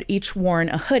they had each worn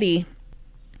a hoodie.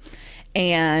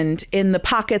 And in the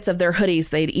pockets of their hoodies,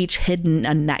 they'd each hidden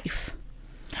a knife.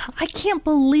 I can't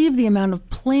believe the amount of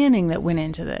planning that went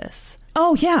into this.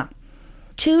 Oh, yeah.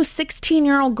 2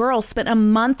 16-year-old girls spent a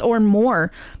month or more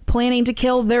planning to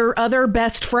kill their other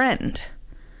best friend.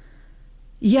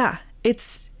 Yeah,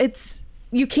 it's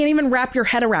you can't even wrap your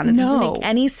head around it. It doesn't make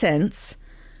any sense.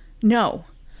 No.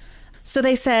 So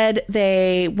they said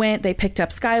they picked up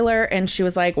Skylar, and she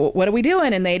was like, well, what are we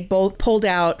doing? And they both pulled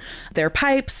out their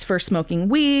pipes for smoking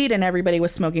weed, and everybody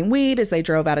was smoking weed as they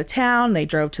drove out of town. They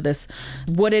drove to this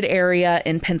wooded area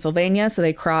in Pennsylvania. So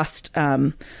they crossed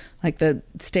like the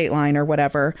state line or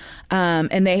whatever.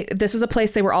 And this was a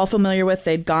place they were all familiar with.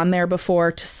 They'd gone there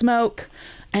before to smoke.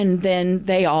 And then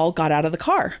they all got out of the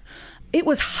car. It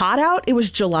was hot out. It was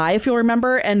July, if you'll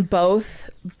remember. And both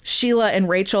Sheila and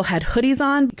Rachel had hoodies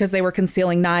on because they were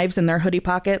concealing knives in their hoodie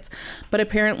pockets. But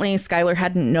apparently Skylar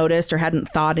hadn't noticed or hadn't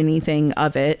thought anything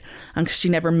of it because she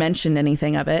never mentioned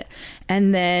anything of it.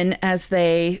 And then as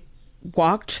they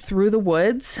walked through the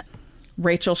woods,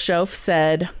 Rachel Schoaf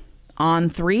said, on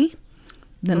 3.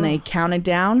 Then they counted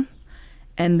down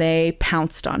and they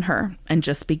pounced on her and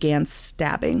just began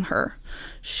stabbing her.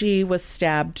 She was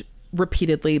stabbed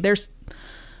repeatedly. There's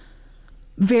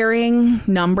varying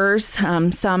numbers.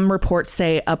 Some reports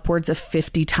say upwards of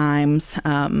 50 times.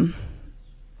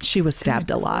 She was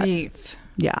stabbed a lot.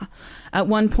 Yeah. At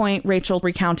one point, Rachel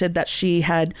recounted that she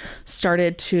had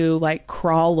started to like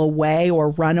crawl away or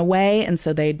run away. And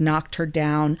so they'd knocked her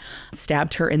down,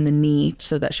 stabbed her in the knee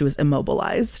so that she was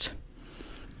immobilized.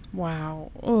 Wow.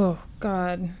 Oh,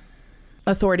 God.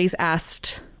 Authorities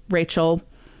asked Rachel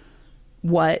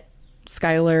what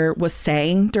Skylar was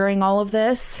saying during all of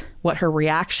this, what her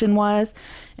reaction was.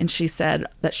 And she said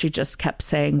that she just kept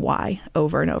saying why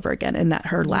over and over again, and that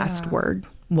her last word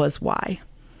was why.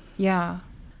 Yeah.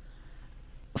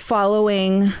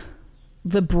 Following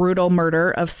the brutal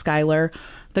murder of Skylar,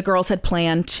 the girls had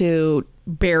planned to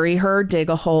bury her, dig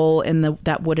a hole in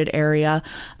that wooded area,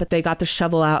 but they got the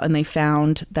shovel out and they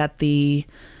found that the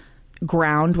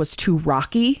ground was too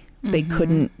rocky. They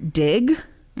couldn't dig.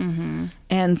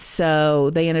 And so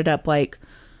they ended up like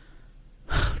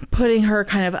putting her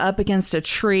kind of up against a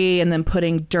tree and then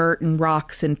putting dirt and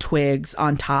rocks and twigs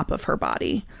on top of her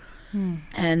body.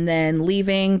 And then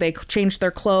leaving, they changed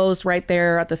their clothes right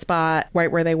there at the spot,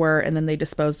 right where they were, and then they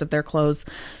disposed of their clothes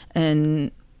and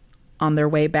on their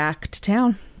way back to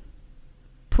town.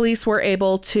 Police were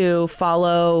able to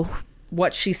follow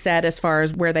what she said as far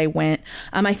as where they went.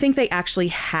 I think they actually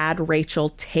had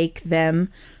Rachel take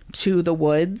them to the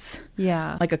woods.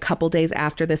 Yeah. Like a couple days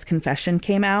after this confession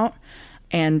came out,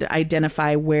 and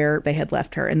identify where they had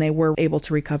left her. And they were able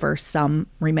to recover some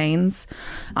remains.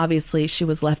 Obviously, she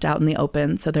was left out in the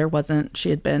open, so she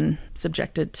had been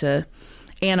subjected to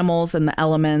animals and the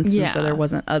elements. Yeah. And so there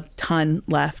wasn't a ton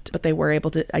left, but they were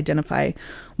able to identify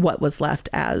what was left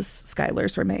as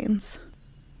Skylar's remains.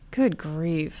 Good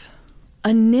grief.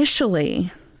 Initially,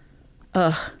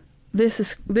 this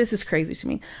is crazy to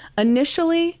me.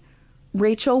 Initially,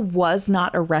 Rachel was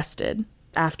not arrested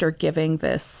after giving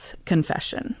this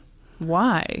confession.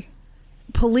 Why?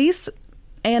 Police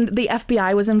and the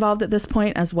FBI was involved at this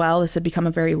point as well. This had become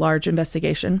a very large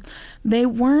investigation. They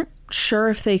weren't sure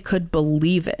if they could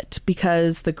believe it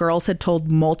because the girls had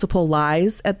told multiple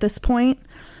lies at this point.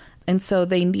 And so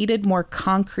they needed more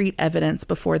concrete evidence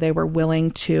before they were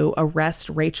willing to arrest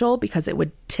Rachel because it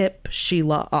would tip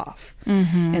Sheila off.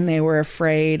 And they were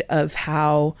afraid of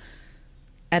how,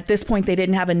 at this point, they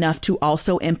didn't have enough to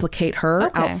also implicate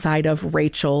her outside of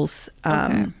Rachel's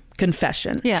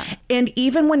confession. Yeah. And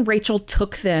even when Rachel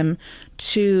took them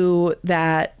to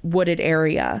that wooded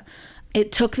area,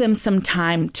 it took them some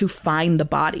time to find the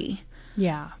body.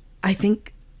 Yeah. I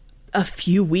think a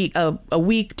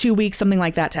week, 2 weeks, something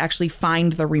like that, to actually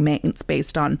find the remains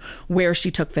based on where she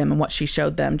took them and what she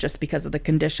showed them, just because of the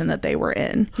condition that they were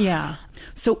in. Yeah.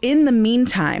 So in the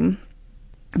meantime,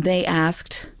 they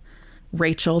asked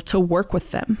Rachel to work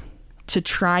with them to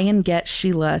try and get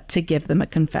Sheila to give them a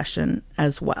confession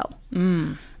as well.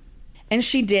 And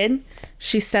she did.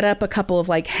 She set up a couple of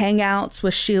like hangouts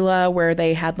with Sheila where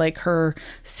they had like her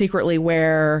secretly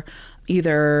wear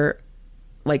either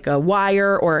like a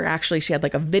wire, or actually she had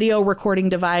like a video recording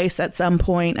device at some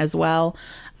point as well.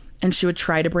 And she would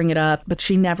try to bring it up, but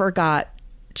she never got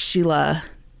Sheila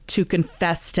to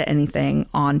confess to anything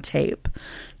on tape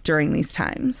during these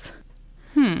times.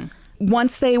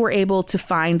 Once they were able to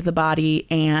find the body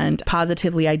and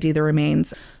positively ID the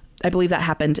remains, I believe that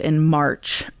happened in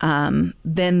March,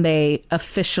 then they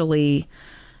officially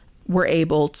were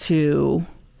able to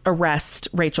arrest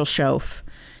Rachel Schoaf,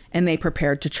 and they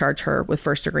prepared to charge her with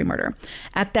first-degree murder.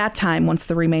 At that time, once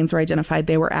the remains were identified,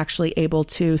 they were actually able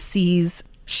to seize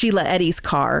Sheila Eddy's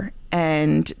car,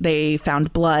 and they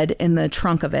found blood in the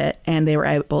trunk of it, and they were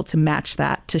able to match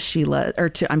that to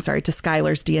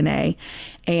Skylar's DNA.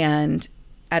 And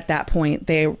at that point,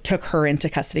 they took her into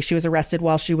custody. She was arrested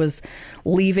while she was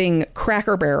leaving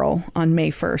Cracker Barrel on May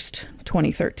 1st,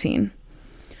 2013.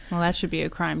 Well, that should be a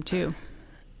crime, too.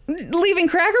 Leaving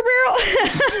Cracker Barrel?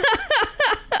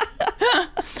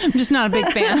 I'm just not a big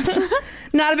fan.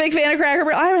 Not a big fan of Cracker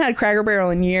Barrel. I haven't had Cracker Barrel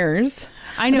in years.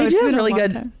 I know. They It's do been have really a long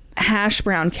good time. hash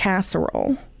brown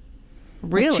casserole.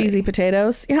 Really? Like cheesy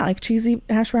potatoes. Yeah, like cheesy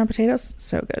hash brown potatoes.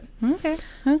 So good.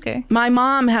 Okay. My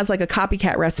mom has like a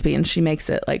copycat recipe and she makes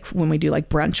it like when we do like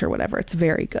brunch or whatever. It's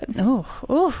very good. Oh.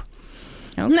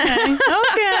 Okay.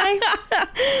 Okay.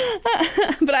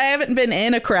 But I haven't been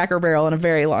in a Cracker Barrel in a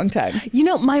very long time. You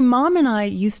know, my mom and I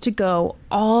used to go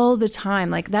all the time.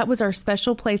 Like, that was our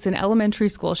special place in elementary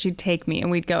school. She'd take me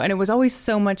and we'd go. And it was always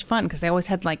so much fun because they always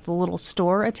had like the little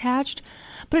store attached.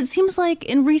 But it seems like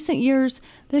in recent years,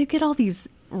 they get all these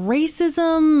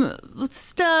racism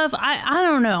stuff. I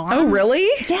don't know. Oh, really?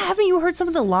 Yeah. Haven't you heard some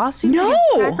of the lawsuits No. against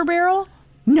Cracker Barrel?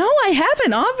 No, I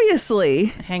haven't, obviously.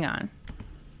 Hang on.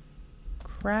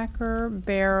 Cracker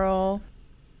Barrel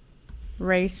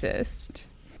racist.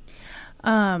 So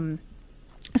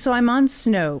I'm on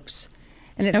Snopes,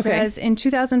 and it says, in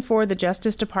 2004, the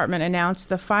Justice Department announced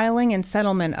the filing and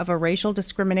settlement of a racial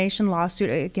discrimination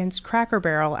lawsuit against Cracker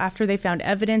Barrel after they found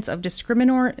evidence of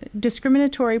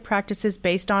discriminatory practices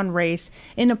based on race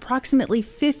in approximately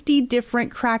 50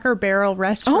 different Cracker Barrel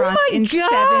restaurants in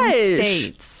 7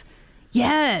 states.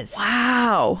 Yes.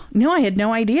 Wow. No, I had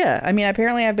no idea. I mean,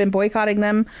 apparently I've been boycotting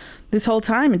them this whole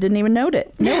time and didn't even know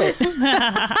it.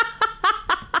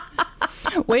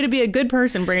 Way to be a good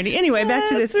person, Brandy. Anyway, back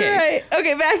to this case. Right.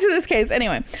 Okay, back to this case.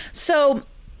 Anyway, so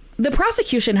the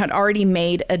prosecution had already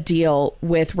made a deal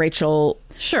with Rachel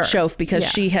Schoaf because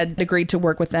she had agreed to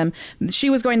work with them. She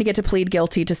was going to get to plead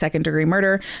guilty to second-degree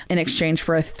murder in exchange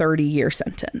for a 30-year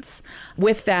sentence.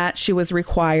 With that, she was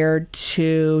required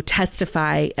to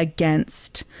testify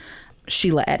against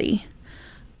Sheila Eddy.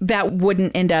 That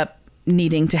wouldn't end up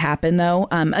needing to happen, though.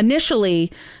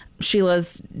 Initially,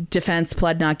 Sheila's defense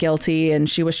pled not guilty and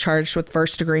she was charged with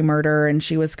first-degree murder, and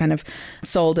she was kind of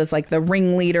sold as like the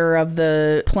ringleader of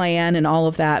the plan and all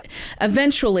of that.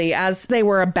 Eventually, as they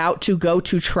were about to go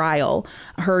to trial,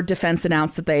 her defense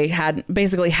announced that they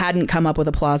hadn't come up with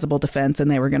a plausible defense and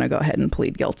they were going to go ahead and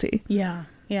plead guilty. Yeah.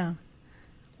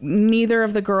 Neither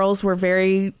of the girls were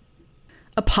very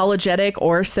apologetic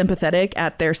or sympathetic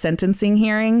at their sentencing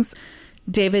hearings.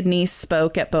 David Neese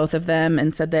spoke at both of them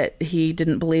and said that he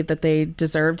didn't believe that they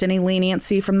deserved any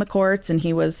leniency from the courts, and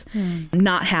he was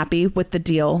not happy with the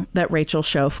deal that Rachel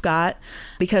Schoaf got,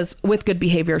 because with good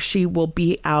behavior, she will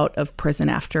be out of prison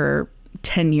after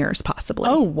 10 years, possibly.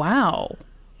 Oh, wow.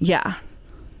 Yeah.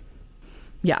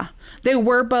 They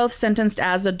were both sentenced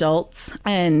as adults,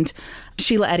 and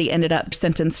Sheila Eddy ended up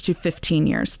sentenced to 15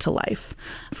 years to life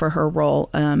for her role.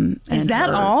 Is that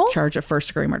her all? Charge of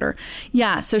first-degree murder.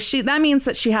 Yeah, so that means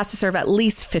that she has to serve at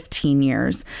least 15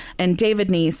 years. And David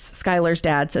Neese, Skylar's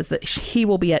dad, says that he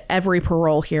will be at every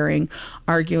parole hearing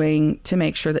arguing to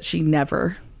make sure that she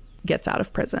never gets out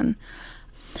of prison.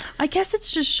 I guess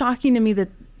it's just shocking to me that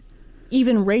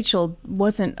even Rachel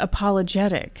wasn't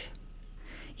apologetic.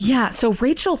 Yeah, so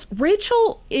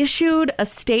Rachel issued a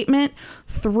statement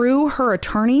through her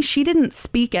attorney. She didn't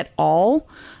speak at all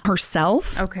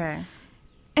herself. Okay.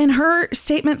 And her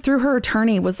statement through her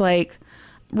attorney was like,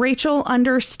 Rachel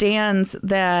understands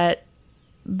that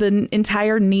the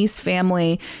entire Neese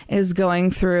family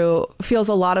feels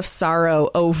a lot of sorrow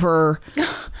over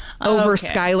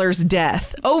Skylar's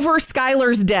death. Over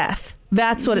Skylar's death.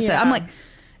 That's what it said. I'm like,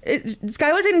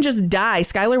 Skylar didn't just die.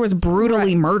 Skylar was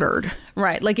brutally murdered.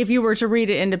 Right. Like if you were to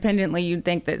read it independently, you'd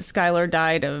think that Skylar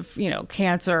died of,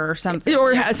 cancer or something.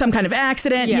 Or some kind of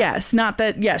accident. Yeah. Yes. Not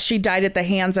that, yes, she died at the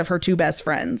hands of her two best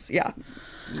friends.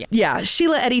 Yeah.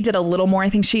 Sheila Eddy did a little more. I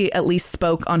think she at least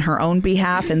spoke on her own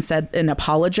behalf and said and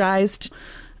apologized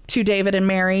to David and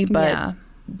Mary. But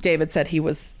David said he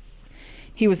was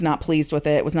not pleased with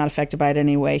it, was not affected by it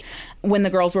anyway. When the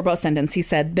girls were both sentenced, he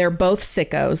said, they're both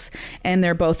sickos and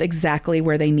they're both exactly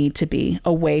where they need to be,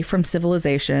 away from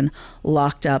civilization,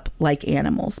 locked up like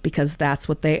animals, because that's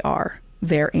what they are.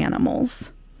 They're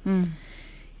animals.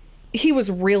 He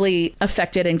was really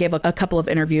affected and gave a couple of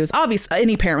interviews. Obviously,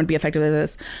 any parent would be affected by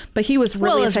this, but he was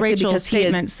really affected Rachel's because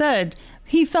statement said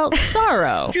he felt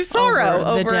sorrow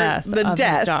over the death of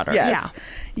his daughter.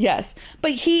 Yes.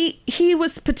 But he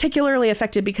was particularly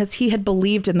affected because he had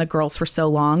believed in the girls for so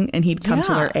long, and he'd come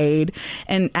to their aid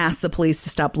and asked the police to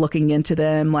stop looking into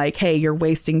them, like, hey, you're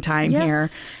wasting time here.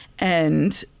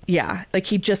 And like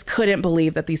he just couldn't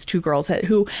believe that these two girls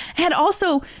who had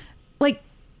also, like,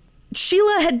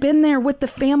 Sheila had been there with the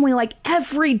family like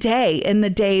every day in the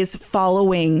days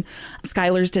following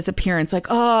Skylar's disappearance. Like,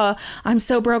 oh, I'm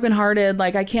so brokenhearted.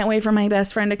 Like, I can't wait for my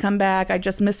best friend to come back. I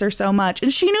just miss her so much.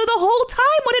 And she knew the whole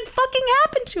time what had fucking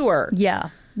happened to her. Yeah.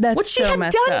 That's what she so had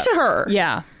messed done up. to her.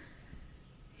 Yeah.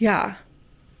 Yeah.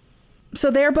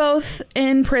 So they're both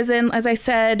in prison. As I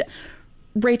said,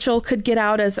 Rachel could get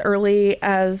out as early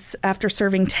as after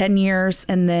serving 10 years,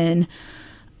 and then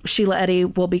Sheila Eddy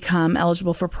will become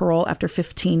eligible for parole after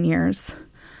 15 years.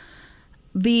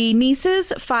 The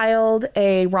Neeses filed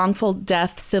a wrongful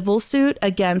death civil suit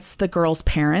against the girls'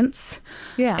 parents.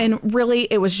 Yeah. And really,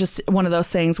 it was just one of those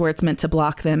things where it's meant to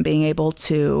block them being able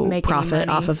to make profit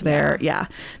off of their... Yeah.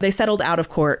 They settled out of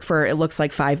court for, it looks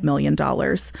like, $5 million.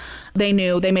 They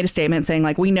made a statement saying,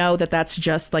 like, we know that that's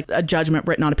just like a judgment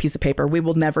written on a piece of paper. We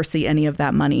will never see any of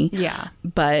that money. Yeah.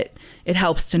 But it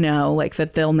helps to know, like,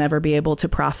 that they'll never be able to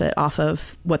profit off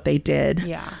of what they did.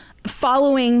 Yeah.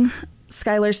 Following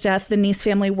Skylar's death, the Neese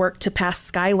family worked to pass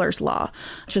Skylar's Law,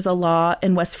 which is a law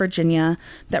in West Virginia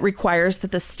that requires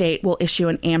that the state will issue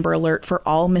an Amber Alert for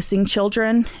all missing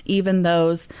children, even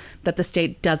those that the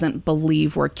state doesn't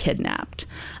believe were kidnapped.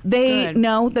 They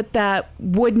know that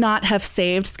would not have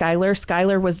saved Skylar.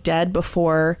 Skylar was dead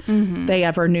before they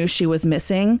ever knew she was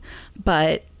missing,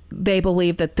 but they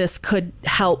believe that this could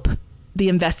help the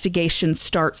investigation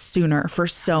start sooner for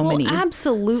so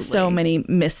many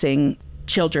missing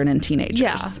children and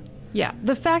teenagers. Yeah.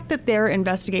 The fact that their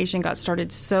investigation got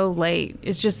started so late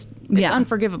is just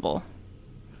unforgivable.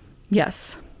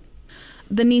 Yes.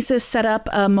 The Neeses set up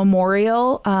a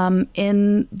memorial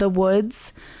in the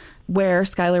woods where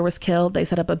Skylar was killed. They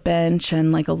set up a bench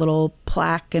and like a little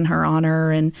plaque in her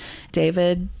honor, and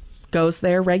David goes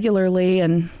there regularly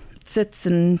and sits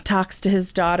and talks to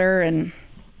his daughter, and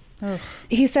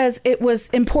he says it was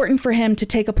important for him to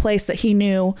take a place that he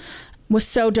knew was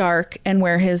so dark and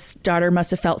where his daughter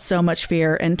must have felt so much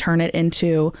fear and turn it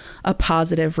into a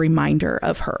positive reminder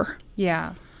of her.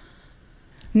 Yeah.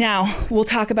 Now, we'll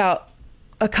talk about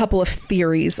a couple of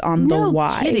theories on the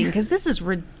why. No kidding, because this is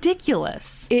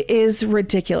ridiculous. It is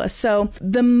ridiculous. So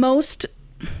the most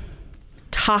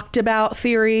talked about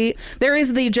theory, there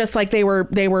is the just like they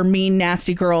were mean,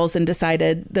 nasty girls and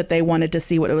decided that they wanted to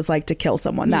see what it was like to kill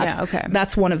someone.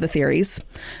 That's one of the theories.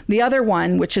 The other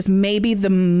one, which is maybe the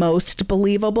most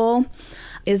believable,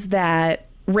 is that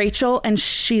Rachel and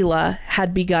Sheila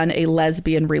had begun a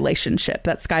lesbian relationship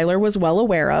that Skylar was well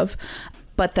aware of,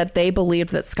 but that they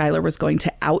believed that Skylar was going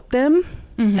to out them.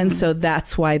 And so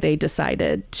that's why they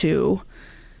decided to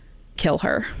kill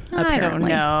her,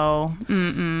 apparently. I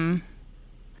don't know.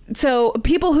 So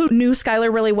people who knew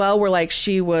Skylar really well were like,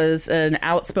 she was an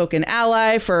outspoken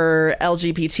ally for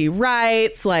LGBT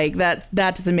rights. Like that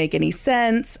doesn't make any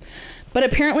sense. But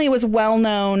apparently it was well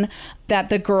known that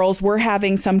the girls were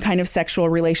having some kind of sexual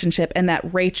relationship, and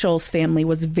that Rachel's family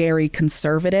was very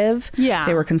conservative. Yeah.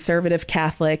 They were conservative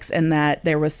Catholics, and that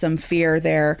there was some fear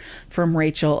there from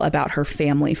Rachel about her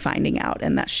family finding out,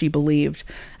 and that she believed,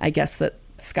 I guess, that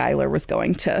Skylar was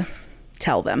going to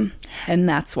tell them, and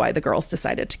that's why the girls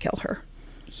decided to kill her.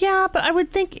 Yeah, but I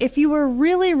would think if you were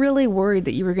really, really worried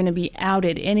that you were going to be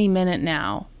outed any minute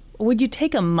now, would you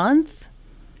take a month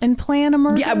and plan a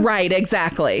murder? Yeah, right,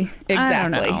 exactly. I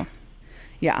don't know.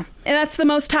 Yeah, and that's the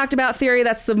most talked about theory.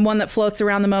 That's the one that floats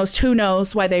around the most. Who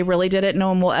knows why they really did it? No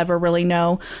one will ever really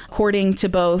know. According to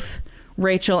both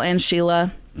Rachel and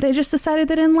Sheila, they just decided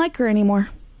they didn't like her anymore.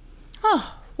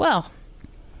 Oh, well.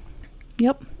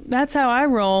 Yep. That's how I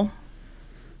roll.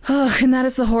 Oh, and that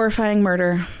is the horrifying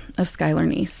murder of Skylar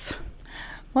Neese.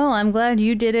 Well, I'm glad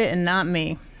you did it and not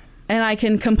me. And I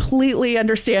can completely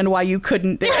understand why you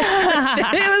couldn't do it.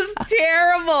 It was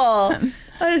terrible.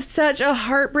 It was such a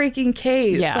heartbreaking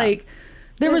case. Yeah. Like,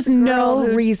 there was no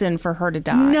reason for her to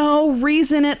die. No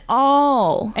reason at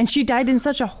all. And she died in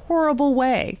such a horrible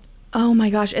way. Oh my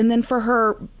gosh. And then for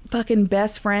her fucking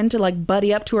best friend to like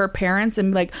buddy up to her parents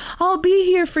and be like, I'll be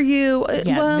here for you.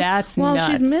 Yeah, that's nuts.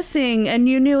 She's missing, and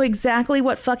you knew exactly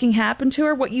what fucking happened to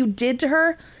her, what you did to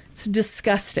her. It's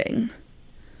disgusting.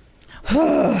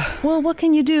 Well, what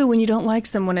can you do when you don't like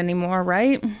someone anymore,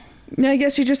 right? I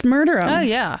guess you just murder them. Oh,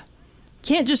 yeah.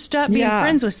 Can't just stop being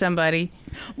friends with somebody.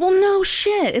 Well, no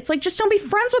shit. It's like, just don't be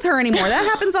friends with her anymore. That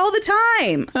happens all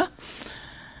the time.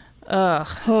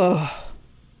 Ugh.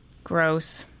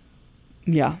 Gross.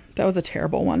 Yeah, that was a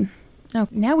terrible one. Oh,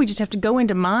 now we just have to go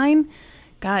into mine?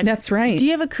 God. That's right. Do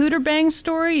you have a cooter bang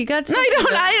story? You got something?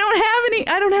 I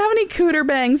don't have any cooter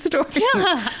bang stories.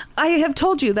 Yeah. I have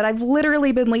told you that I've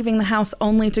literally been leaving the house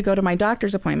only to go to my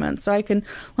doctor's appointment. So let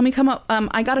me come up.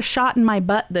 I got a shot in my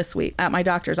butt this week at my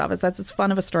doctor's office. That's as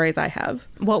fun of a story as I have.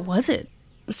 What was it?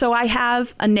 So I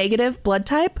have a negative blood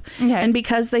type. Okay. And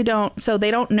because they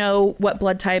don't know what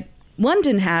blood type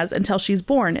London has until she's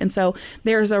born. And so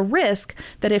there's a risk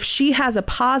that if she has a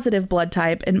positive blood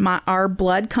type and our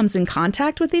blood comes in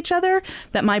contact with each other,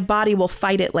 that my body will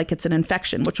fight it like it's an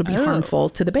infection, which would be harmful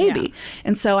to the baby. Yeah.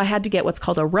 And so I had to get what's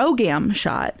called a RhoGAM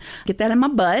shot, get that in my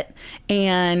butt.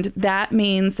 And that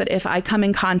means that if I come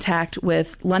in contact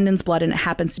with London's blood and it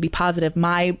happens to be positive,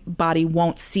 my body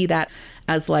won't see that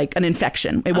as like an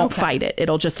infection. It won't fight it.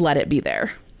 It'll just let it be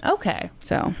there. Okay.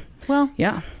 So, well,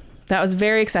 yeah, that was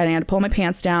very exciting. I had to pull my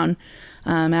pants down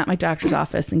at my doctor's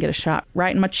office and get a shot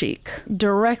right in my cheek.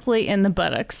 Directly in the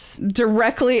buttocks.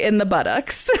 Directly in the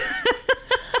buttocks.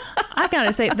 I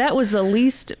gotta say, that was the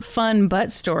least fun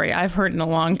butt story I've heard in a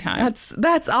long time.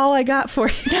 That's all I got for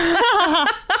you.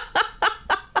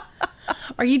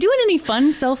 Are you doing any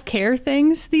fun self-care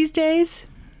things these days?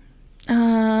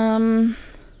 I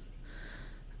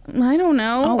don't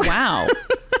know. Oh, wow.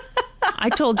 I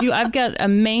told you I've got a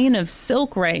mane of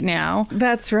silk right now.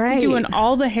 That's right. Doing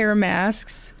all the hair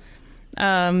masks.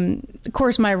 Of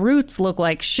course, my roots look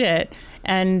like shit,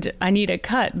 and I need a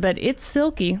cut, but it's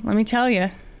silky, let me tell you.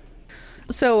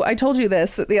 So I told you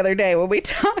this the other day when we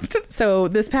talked. So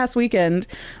this past weekend,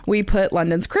 we put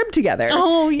London's crib together.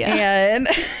 Oh, yeah. And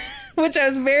which I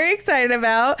was very excited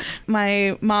about.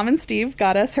 My mom and Steve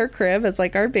got us her crib as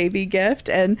like our baby gift,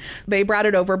 and they brought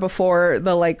it over before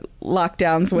the like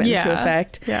lockdowns went into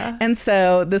effect. Yeah. And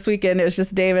so this weekend it was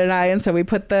just David and I, and so we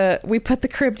put the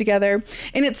crib together,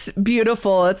 and it's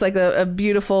beautiful. It's like a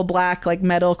beautiful black like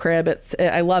metal crib.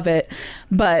 I love it,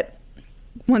 but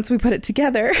once we put it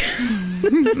together,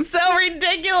 this is so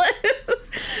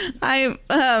ridiculous. I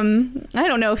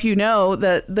don't know if you know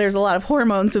that there's a lot of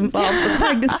hormones involved with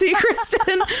pregnancy,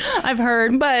 Kristen. I've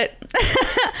heard. But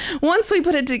once we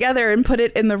put it together and put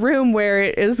it in the room where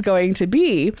it is going to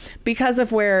be, because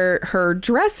of where her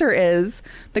dresser is,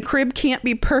 the crib can't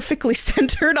be perfectly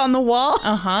centered on the wall.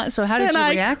 Uh-huh. So how did you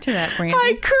react to that, Brandy?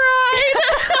 I cried.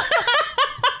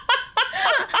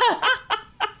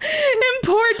 And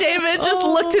poor David just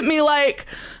looked at me like,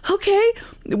 okay,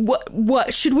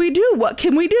 what should we do? What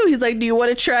can we do? He's like, do you want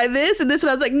to try this and this? And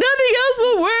I was like, nothing else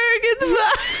will work. It's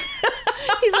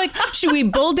fine. He's like, should we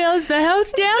bulldoze the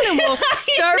house down and we'll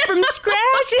start from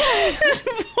scratch?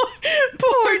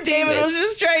 poor David was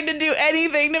just trying to do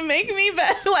anything to make me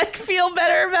feel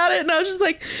better about it. And I was just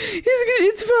like,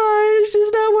 it's fine. It's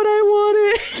just not what I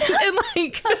wanted. And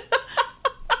like...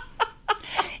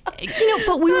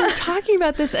 But we were talking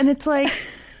about this, and it's like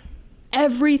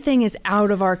everything is out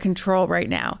of our control right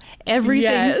now.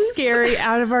 Everything's scary,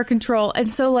 out of our control.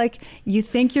 And so, like, you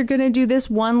think you're going to do this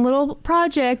one little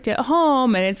project at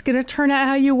home, and it's going to turn out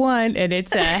how you want, and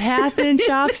it's a ½ inch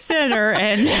off center.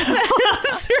 And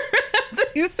that's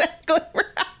exactly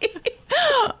right.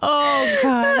 Oh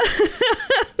God!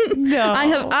 No,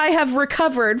 I have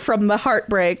recovered from the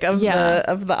heartbreak of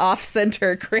the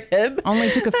off-center crib. Only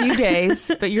took a few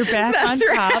days, but you're back on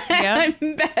top. Right.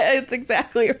 Yeah, it's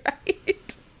exactly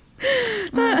right.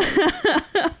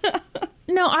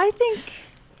 No, I think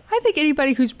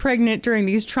anybody who's pregnant during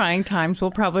these trying times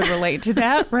will probably relate to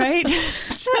that, right?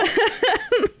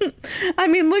 I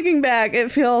mean, looking back,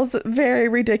 it feels very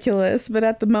ridiculous, but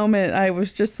at the moment, I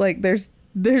was just like, there's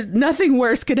nothing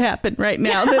worse could happen right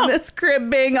now than this crib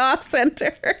being off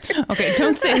center. Okay,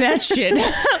 don't say that shit.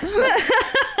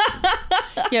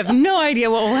 You have no idea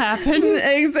what will happen.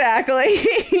 Exactly.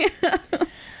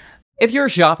 If you're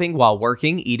shopping while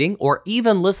working, eating, or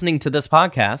even listening to this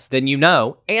podcast, then you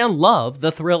know and love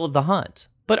the thrill of the hunt.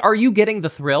 But are you getting the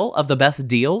thrill of the best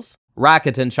deals?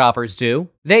 Rakuten shoppers do.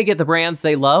 They get the brands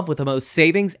they love with the most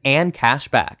savings and cash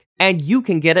back. And you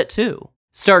can get it too.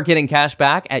 Start getting cash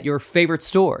back at your favorite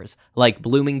stores like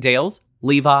Bloomingdale's,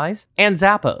 Levi's, and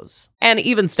Zappos. And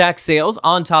even stack sales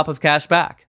on top of cash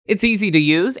back. It's easy to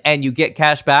use and you get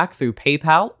cash back through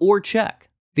PayPal or check.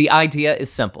 The idea is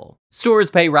simple.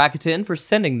 Stores pay Rakuten for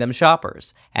sending them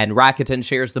shoppers, and Rakuten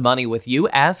shares the money with you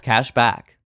as cash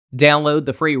back. Download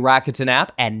the free Rakuten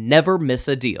app and never miss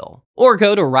a deal. Or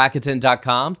go to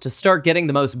Rakuten.com to start getting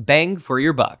the most bang for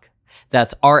your buck.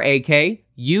 That's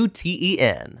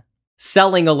Rakuten.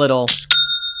 Selling a little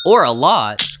or a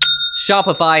lot,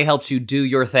 Shopify helps you do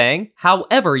your thing,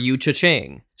 however you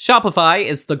cha-ching. Shopify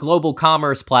is the global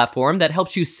commerce platform that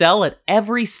helps you sell at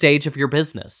every stage of your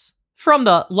business. From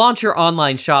the launch your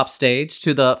online shop stage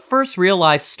to the first real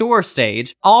life store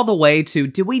stage, all the way to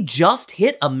did we just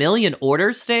hit 1 million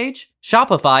orders stage?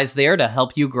 Shopify's there to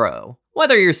help you grow.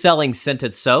 Whether you're selling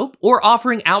scented soap or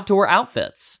offering outdoor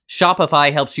outfits,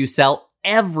 Shopify helps you sell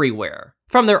everywhere.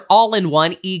 From their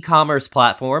all-in-one e-commerce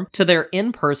platform to their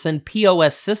in-person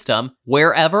POS system,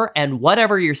 wherever and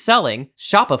whatever you're selling,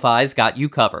 Shopify's got you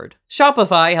covered.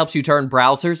 Shopify helps you turn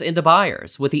browsers into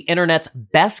buyers with the internet's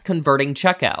best converting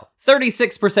checkout,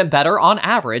 36% better on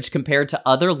average compared to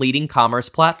other leading commerce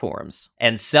platforms.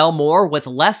 And sell more with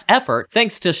less effort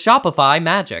thanks to Shopify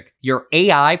Magic, your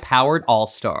AI-powered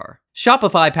all-star.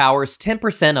 Shopify powers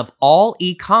 10% of all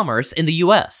e-commerce in the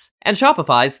US, and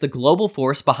Shopify's the global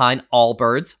force behind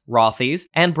Allbirds, Rothy's,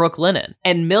 and Brooklinen,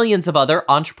 and millions of other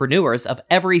entrepreneurs of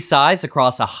every size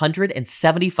across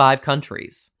 175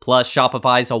 countries. Plus,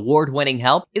 Shopify's award-winning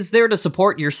help is there to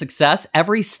support your success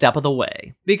every step of the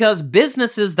way. Because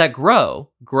businesses that grow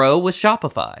with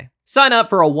Shopify. Sign up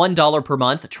for a $1 per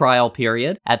month trial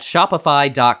period at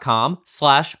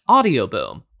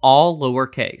shopify.com/audioboom, all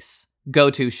lowercase.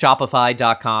 Go to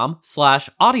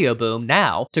shopify.com/audioboom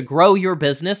now to grow your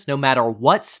business no matter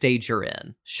what stage you're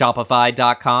in.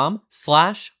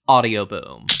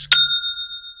 Shopify.com/audioboom.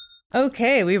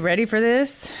 Okay, we ready for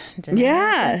this?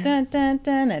 Yeah.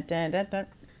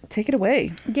 Take it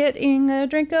away. Getting a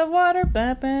drink of water.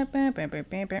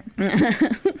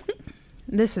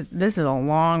 This is a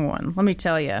long one, let me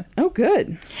tell you. Oh,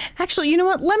 good. Actually, you know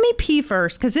what? Let me pee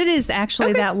first, because it is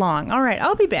actually that long. All right,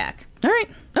 I'll be back. All right.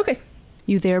 Okay.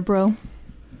 You there, bro?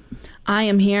 I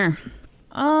am here.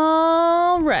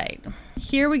 All right.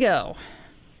 Here we go.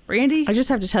 Randy? I just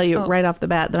have to tell you right off the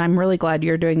bat that I'm really glad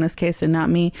you're doing this case and not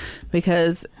me,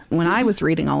 because when I was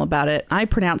reading all about it, I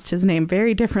pronounced his name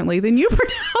very differently than you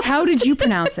pronounced. How did you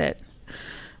pronounce it?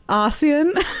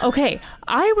 Ossian. Okay,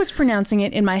 I was pronouncing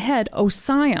it in my head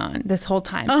Ossian this whole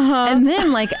time. And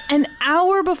then like an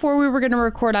hour before we were going to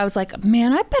record, I was like,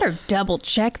 man, I better double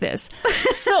check this.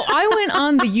 So I went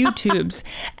on the YouTubes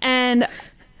and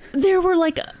there were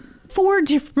like 4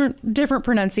 different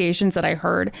pronunciations that I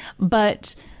heard,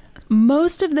 but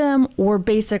most of them were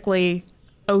basically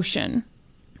ocean.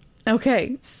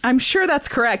 Okay, I'm sure that's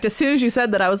correct. As soon as you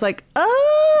said that, I was like,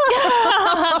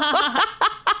 oh.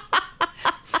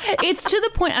 It's to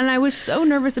the point, and I was so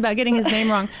nervous about getting his name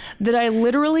wrong, that I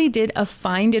literally did a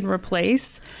find and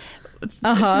replace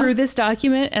through this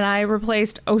document, and I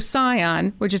replaced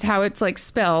Ossian, which is how it's like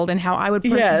spelled and how I would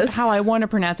how I want to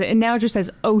pronounce it, and now it just says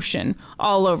ocean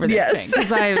all over this thing, because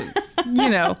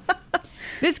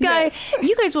this guy,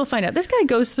 you guys will find out, this guy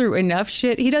goes through enough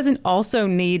shit. He doesn't also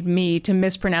need me to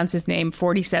mispronounce his name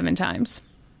 47 times.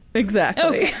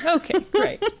 Exactly. Okay,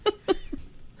 great.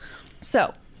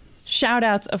 So, shout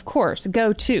outs, of course,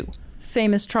 go to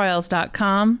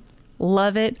famoustrials.com.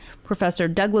 Love it. Professor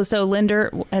Douglas O.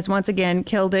 Linder has once again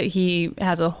killed it. He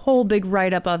has a whole big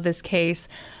write-up of this case.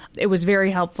 It was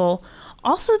very helpful.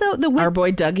 Also, though, our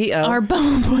boy Dougie O. Our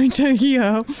boy Dougie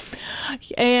O.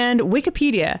 And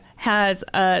Wikipedia has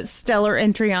a stellar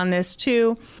entry on this,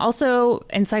 too. Also,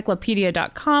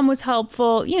 encyclopedia.com was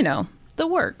helpful. You know, the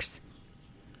works.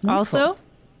 Wonderful. Also,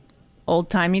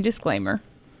 old-timey disclaimer.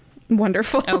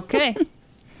 Wonderful. Okay,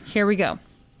 here we go.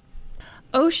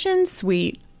 Ocean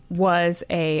Sweet was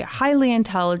a highly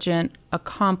intelligent,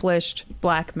 accomplished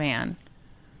black man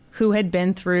who had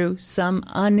been through some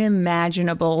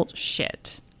unimaginable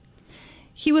shit.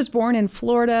 He was born in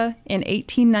Florida in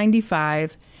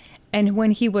 1895, and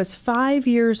when he was 5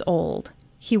 years old,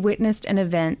 he witnessed an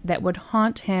event that would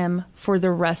haunt him for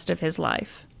the rest of his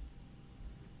life.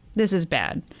 This is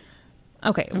bad.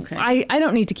 Okay. I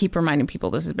don't need to keep reminding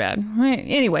people this is bad.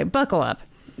 Anyway, buckle up.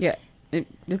 Yeah,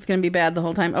 it's going to be bad the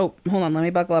whole time. Oh, hold on. Let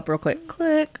me buckle up real quick.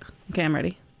 Click. Okay, I'm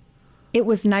ready. It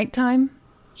was nighttime.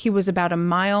 He was about a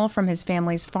mile from his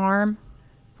family's farm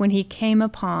when he came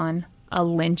upon a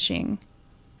lynching.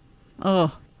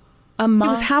 Oh. He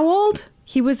was how old?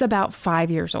 He was about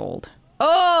 5 years old.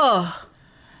 Oh.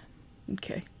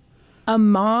 Okay. A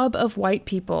mob of white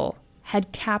people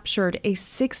had captured a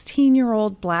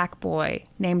 16-year-old black boy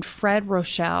named Fred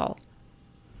Rochelle.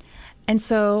 And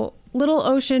so little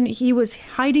Ocean, he was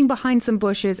hiding behind some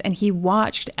bushes and he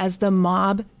watched as the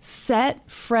mob set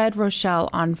Fred Rochelle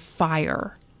on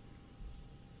fire.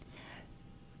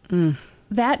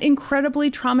 That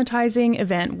incredibly traumatizing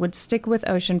event would stick with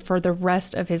Ocean for the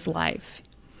rest of his life.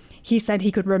 He said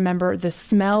he could remember the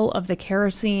smell of the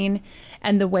kerosene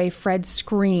and the way Fred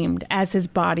screamed as his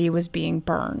body was being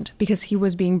burned, because he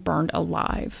was being burned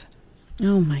alive.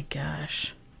 Oh my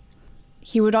gosh.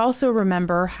 He would also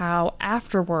remember how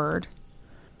afterward,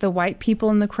 the white people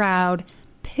in the crowd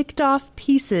picked off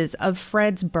pieces of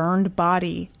Fred's burned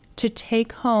body to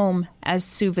take home as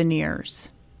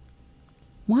souvenirs.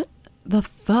 What the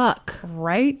fuck?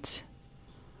 Right?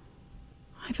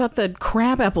 I thought the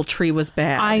crabapple tree was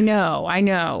bad. I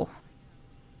know.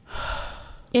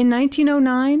 In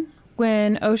 1909,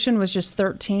 when Ossian was just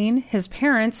 13, his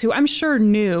parents, who I'm sure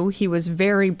knew he was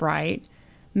very bright,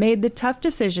 made the tough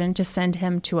decision to send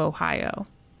him to Ohio.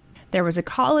 There was a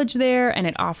college there, and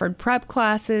it offered prep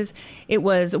classes. It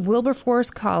was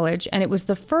Wilberforce College, and it was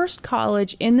the first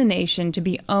college in the nation to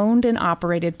be owned and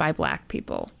operated by Black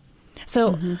people.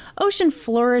 So Ossian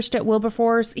flourished at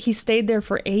Wilberforce. He stayed there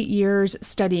for 8 years,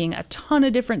 studying a ton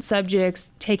of different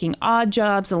subjects, taking odd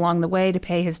jobs along the way to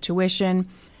pay his tuition.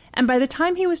 And by the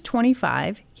time he was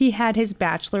 25, he had his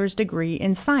bachelor's degree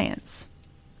in science.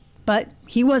 But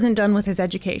he wasn't done with his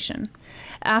education.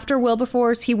 After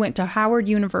Wilberforce, he went to Howard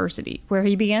University, where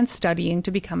he began studying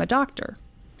to become a doctor.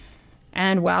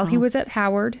 And while he was at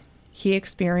Howard, he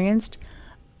experienced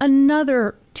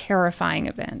another terrifying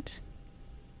event.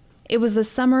 It was the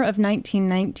summer of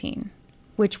 1919,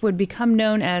 which would become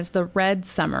known as the Red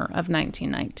Summer of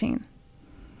 1919.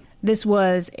 This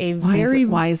was a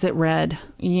Why is it red?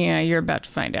 Yeah, you're about to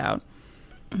find out.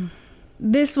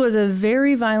 This was a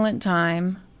very violent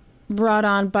time brought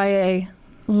on by a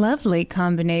lovely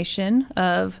combination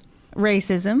of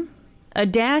racism, a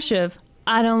dash of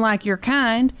I don't like your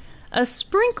kind, a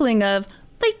sprinkling of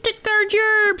they took our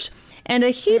gerbs, and a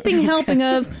heaping helping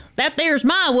of that there's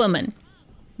my woman.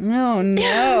 Oh,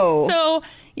 no. So,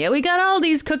 yeah, we got all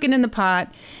these cooking in the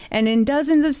pot, and in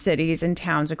dozens of cities and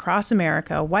towns across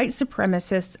America, white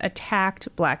supremacists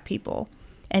attacked Black people,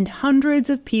 and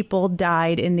hundreds of people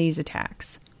died in these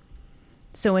attacks.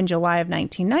 So in July of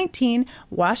 1919,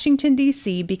 Washington,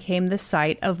 D.C. became the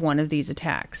site of one of these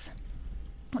attacks.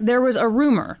 There was a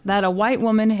rumor that a white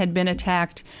woman had been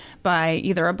attacked by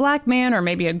either a Black man or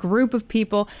maybe a group of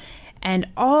people, and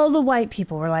all the white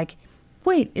people were like,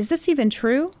 wait, is this even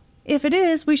true? If it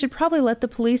is, we should probably let the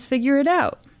police figure it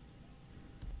out.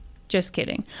 Just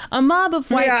kidding. A mob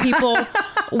of white people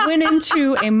went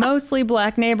into a mostly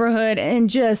Black neighborhood and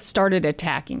just started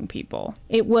attacking people.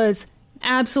 It was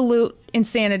absolute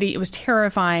insanity. It was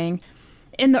terrifying.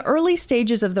 In the early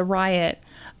stages of the riot,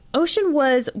 Ossian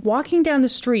was walking down the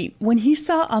street when he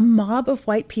saw a mob of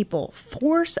white people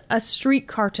force a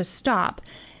streetcar to stop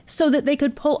so that they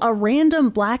could pull a random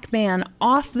Black man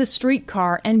off the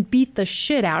streetcar and beat the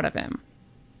shit out of him.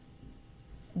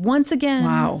 Once again,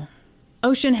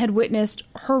 Ossian had witnessed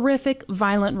horrific,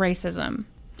 violent racism.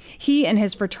 He and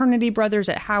his fraternity brothers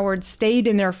at Howard stayed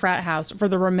in their frat house for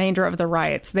the remainder of the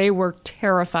riots. They were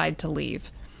terrified to leave.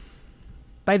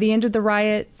 By the end of the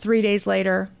riot, 3 days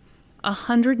later,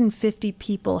 150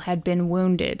 people had been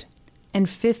wounded, and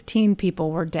 15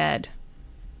 people were dead.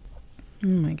 Oh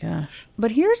my gosh.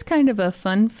 But here's kind of a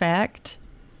fun fact.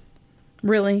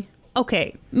 Really?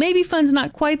 Okay, maybe fun's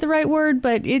not quite the right word,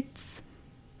 but it's...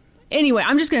 Anyway,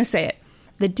 I'm just going to say it.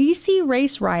 The D.C.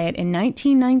 race riot in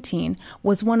 1919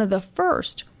 was one of the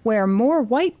first where more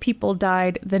white people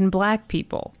died than Black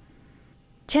people.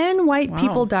 10 white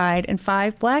people died and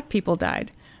 5 Black people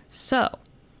died. So,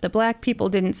 the Black people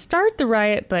didn't start the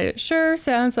riot, but it sure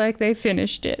sounds like they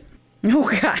finished it. Oh,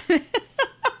 God.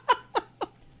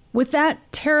 With that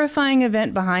terrifying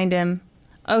event behind him,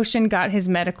 Ossian got his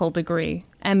medical degree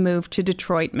and moved to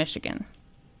Detroit, Michigan.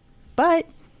 But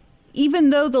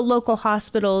even though the local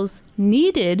hospitals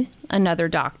needed another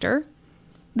doctor,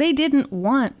 they didn't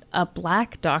want a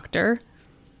Black doctor.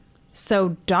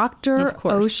 So Dr.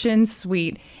 Ossian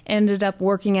Sweet ended up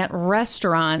working at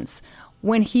restaurants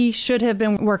when he should have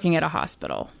been working at a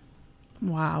hospital.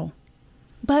 Wow.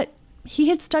 But he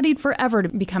had studied forever to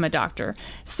become a doctor,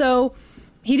 so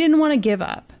he didn't want to give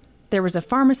up. There was a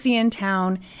pharmacy in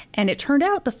town, and it turned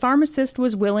out the pharmacist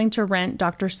was willing to rent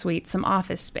Dr. Sweet some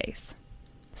office space.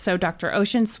 So Dr.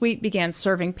 Ossian Sweet began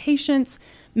serving patients,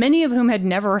 many of whom had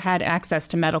never had access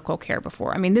to medical care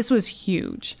before. I mean, this was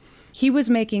huge. He was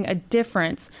making a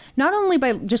difference, not only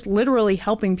by just literally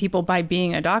helping people by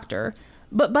being a doctor,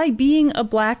 but by being a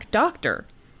Black doctor.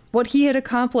 What he had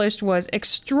accomplished was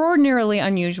extraordinarily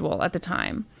unusual at the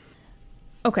time.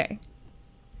 Okay,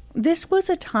 this was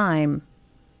a time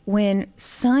when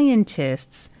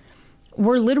scientists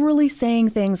were literally saying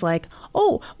things like,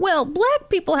 oh, well, Black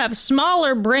people have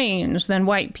smaller brains than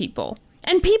white people.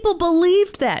 And people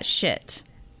believed that shit.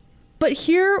 But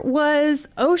here was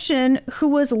Ossian, who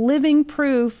was living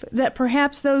proof that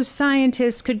perhaps those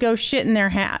scientists could go shit in their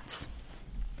hats.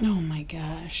 Oh, my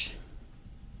gosh.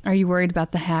 Are you worried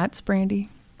about the hats, Brandy?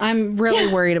 I'm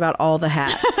really worried about all the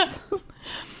hats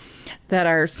that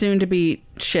are soon to be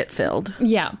shit-filled.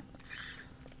 Yeah.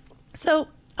 So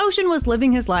Ossian was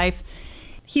living his life.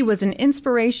 He was an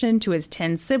inspiration to his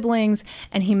 10 siblings,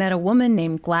 and he met a woman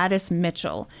named Gladys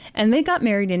Mitchell, and they got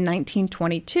married in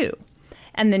 1922.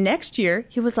 And the next year,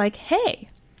 he was like, hey,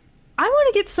 I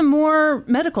want to get some more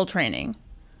medical training.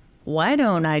 why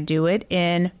don't I do it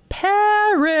in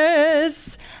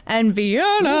Paris and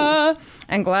Vienna?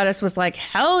 And Gladys was like,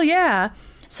 hell yeah.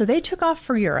 So they took off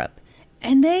for Europe,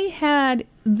 and they had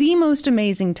the most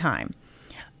amazing time.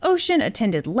 Ossian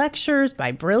attended lectures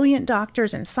by brilliant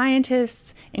doctors and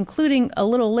scientists, including a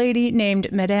little lady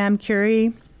named Madame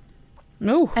Curie.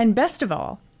 No. And best of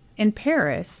all, in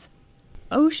Paris,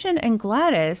 Ossian and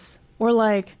Gladys were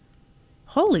like,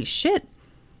 holy shit,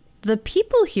 the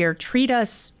people here treat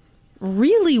us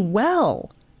really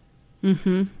well.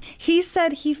 Mm-hmm. He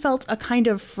said he felt a kind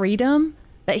of freedom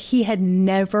that he had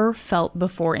never felt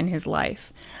before in his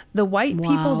life. The white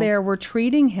people there were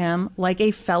treating him like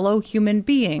a fellow human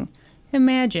being.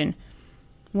 Imagine.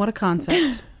 What a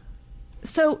concept.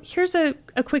 So here's a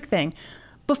quick thing.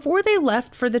 Before they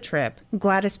left for the trip,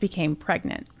 Gladys became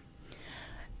pregnant.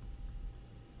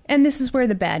 And this is where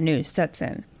the bad news sets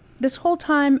in. This whole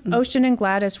time, Ossian and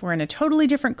Gladys were in a totally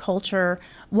different culture,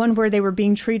 one where they were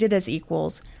being treated as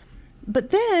equals. But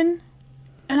then,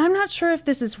 and I'm not sure if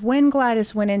this is when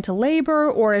Gladys went into labor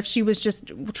or if she was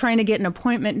just trying to get an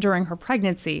appointment during her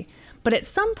pregnancy, but at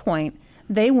some point,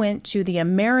 they went to the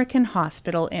American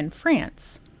hospital in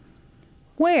France,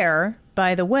 where,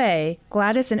 by the way,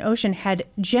 Gladys and Ossian had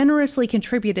generously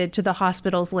contributed to the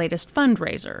hospital's latest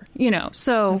fundraiser.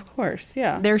 So Of course,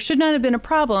 yeah. there should not have been a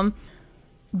problem,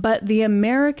 but the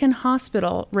American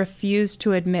hospital refused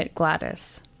to admit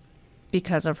Gladys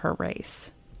because of her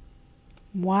race.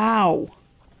 Wow.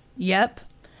 Yep.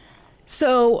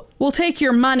 So, We'll take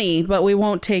your money, but we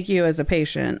won't take you as a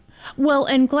patient. well,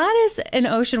 and Gladys and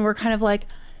Ossian were kind of like,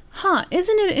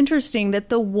 isn't it interesting that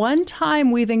the one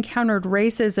time we've encountered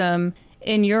racism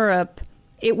in Europe,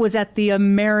 it was at the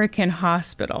American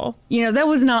hospital. That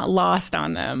was not lost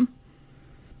on them.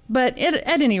 But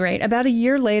at any rate, about a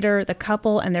year later, the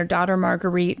couple and their daughter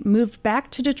Marguerite moved back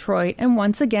to Detroit, and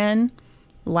once again,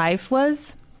 life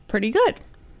was pretty good.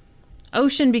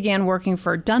 Ossian began working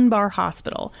for Dunbar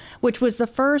Hospital, which was the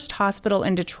first hospital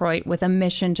in Detroit with a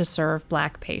mission to serve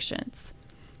Black patients.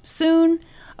 Soon,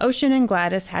 Ossian and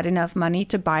Gladys had enough money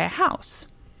to buy a house.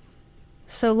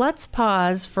 So let's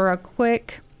pause for a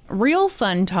quick, real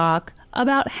fun talk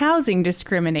about housing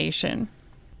discrimination.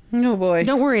 Oh, boy.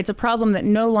 Don't worry, it's a problem that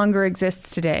no longer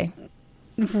exists today.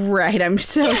 Right, I'm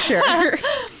so sure.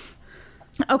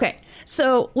 Okay,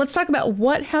 so let's talk about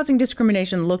what housing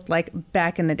discrimination looked like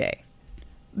back in the day.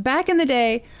 Back in the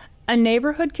day, a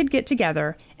neighborhood could get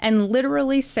together and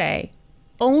literally say,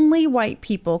 only white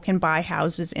people can buy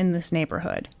houses in this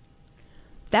neighborhood.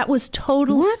 That was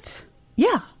totally... What?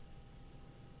 Yeah.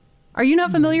 Are you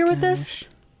not familiar with this?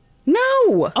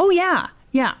 No! Oh, yeah.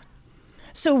 Yeah.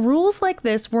 So rules like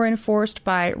this were enforced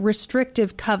by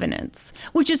restrictive covenants,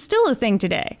 which is still a thing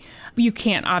today. You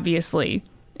can't obviously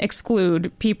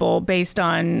exclude people based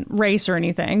on race or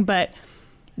anything, but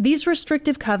these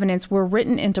restrictive covenants were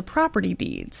written into property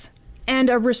deeds. And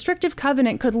a restrictive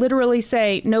covenant could literally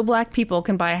say, no Black people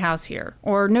can buy a house here,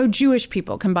 or no Jewish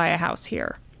people can buy a house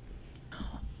here.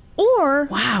 Or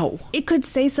Wow. it could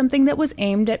say something that was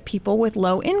aimed at people with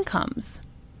low incomes.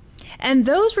 And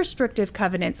those restrictive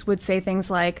covenants would say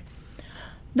things like,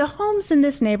 the homes in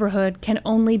this neighborhood can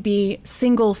only be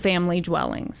single-family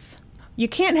dwellings. You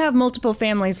can't have multiple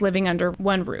families living under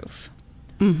one roof.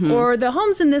 Mm-hmm. Or the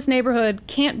homes in this neighborhood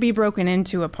can't be broken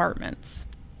into apartments.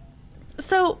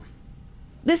 So,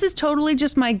 this is totally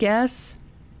just my guess.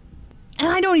 And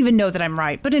I don't even know that I'm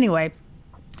right. But anyway,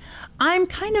 I'm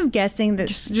kind of guessing that...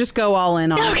 Just go all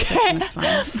in on it. That's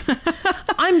fine.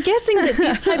 I'm guessing that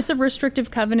these types of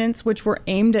restrictive covenants, which were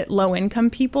aimed at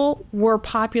low-income people, were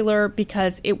popular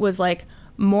because it was, like,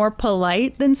 more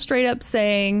polite than straight up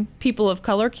saying people of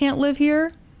color can't live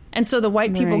here. And so the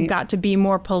white people got to be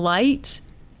more polite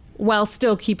while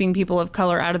still keeping people of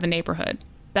color out of the neighborhood.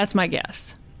 That's my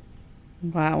guess.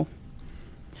 Wow.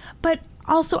 But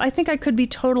also, I think I could be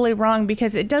totally wrong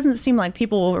because it doesn't seem like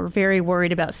people were very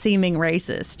worried about seeming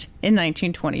racist in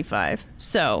 1925.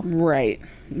 So... Right.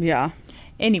 Yeah.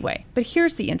 Anyway, but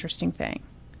here's the interesting thing.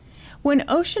 When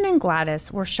Ossian and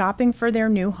Gladys were shopping for their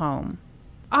new home,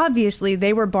 obviously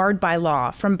they were barred by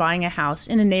law from buying a house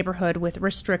in a neighborhood with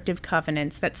restrictive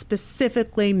covenants that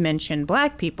specifically mentioned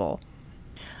Black people.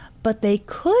 But they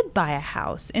could buy a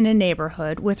house in a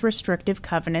neighborhood with restrictive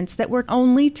covenants that were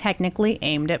only technically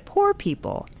aimed at poor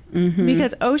people. Mm-hmm.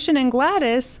 Because Ossian and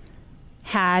Gladys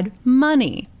had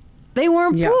money. They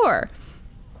weren't poor.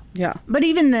 Yeah. But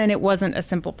even then, it wasn't a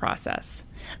simple process.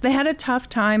 They had a tough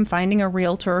time finding a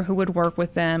realtor who would work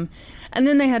with them, and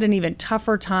then they had an even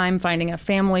tougher time finding a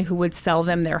family who would sell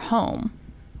them their home.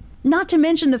 Not to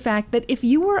mention the fact that if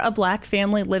you were a black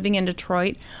family living in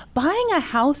Detroit, buying a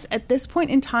house at this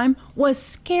point in time was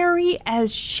scary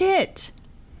as shit.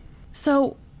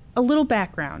 So, a little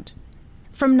background.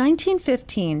 From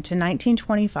 1915 to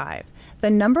 1925, the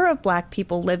number of black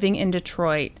people living in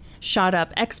Detroit shot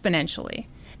up exponentially.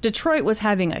 Detroit was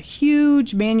having a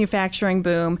huge manufacturing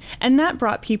boom, and that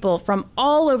brought people from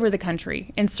all over the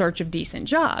country in search of decent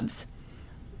jobs.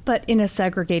 But in a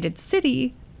segregated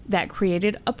city, that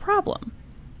created a problem.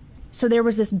 So there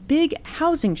was this big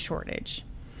housing shortage.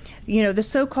 You know, the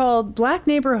so-called black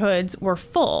neighborhoods were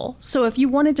full, so if you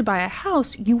wanted to buy a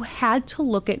house, you had to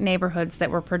look at neighborhoods that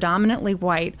were predominantly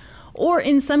white, or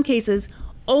in some cases,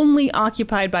 only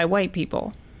occupied by white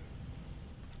people.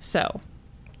 So.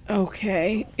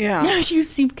 Okay, yeah. You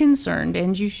seem concerned,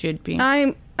 and you should be.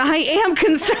 I am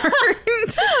concerned.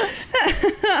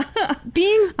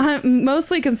 I'm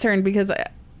mostly concerned because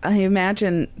I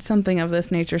imagine something of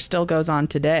this nature still goes on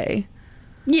today.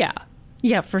 Yeah,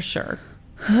 for sure.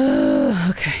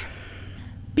 Okay.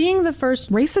 Being the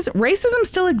first... Racism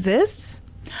still exists?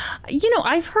 You know,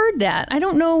 I've heard that. I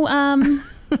don't know...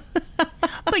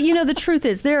 But, you know, the truth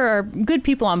is there are good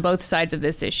people on both sides of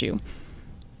this issue.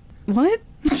 What?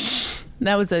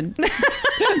 That was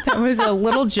a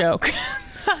little joke.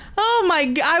 Oh my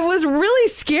God, I was really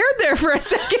scared there for a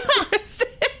second.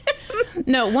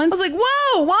 No, I was like,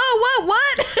 whoa,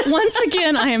 what? Once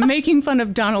again, I am making fun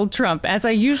of Donald Trump, as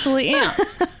I usually am.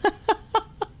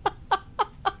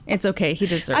 It's okay, he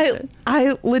deserves it.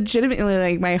 I legitimately,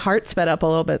 like, my heart sped up a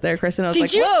little bit there, Kristen. I was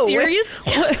like, whoa.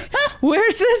 Seriously?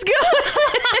 Where's this going?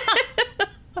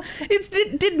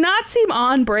 It did not seem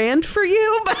on brand for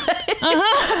you, but...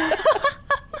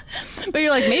 But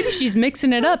you're like, maybe she's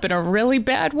mixing it up in a really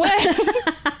bad way.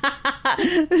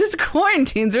 This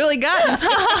quarantine's really gotten to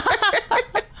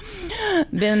her.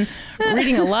 Been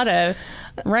reading a lot of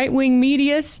right-wing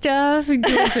media stuff,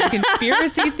 doing some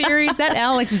conspiracy theories. That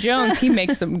Alex Jones, he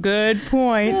makes some good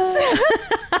points.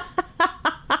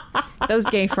 Those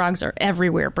gay frogs are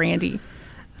everywhere, Brandy.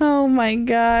 Oh my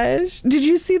gosh. Did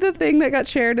you see the thing that got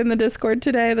shared in the Discord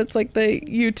today that's like the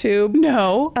YouTube?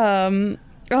 No.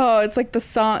 It's like the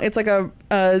song. It's like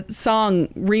a song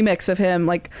remix of him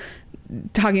like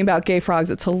talking about gay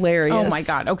frogs. It's hilarious. Oh my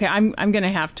God. Okay, I'm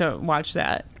gonna have to watch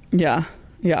that. Yeah.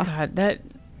 God, that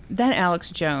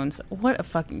Alex Jones, what a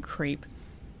fucking creep.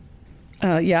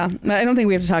 Yeah. I don't think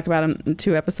we have to talk about him in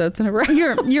 2 episodes in a row.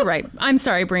 You're right. I'm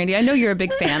sorry, Brandy. I know you're a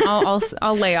big fan.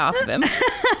 I'll lay off of him.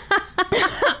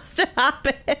 Stop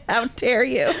it. How dare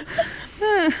you?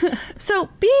 So,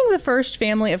 being the first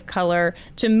family of color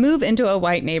to move into a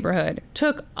white neighborhood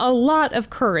took a lot of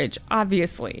courage,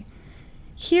 obviously.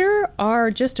 Here are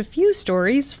just a few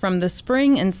stories from the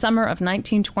spring and summer of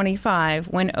 1925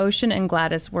 when Ossian and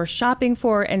Gladys were shopping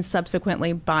for and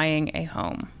subsequently buying a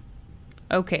home.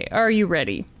 Okay, are you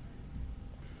ready?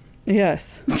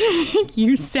 Yes.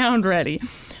 You sound ready.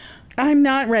 I'm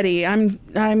not ready. I'm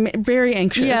very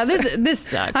anxious. Yeah, this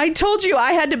sucks. I told you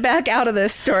I had to back out of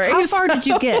this story. How far did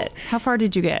you get?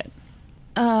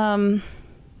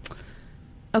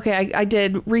 Okay, I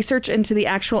did research into the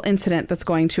actual incident that's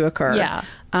going to occur. Yeah.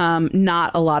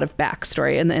 Not a lot of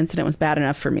backstory, and the incident was bad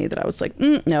enough for me that I was like,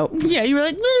 nope. Yeah, you were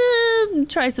like,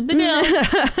 try something else.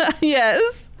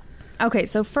 Yes. Okay,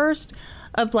 so first,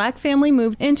 a black family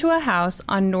moved into a house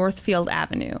on Northfield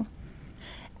Avenue,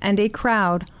 and a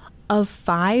crowd of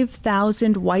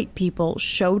 5,000 white people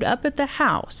showed up at the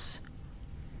house.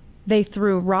 They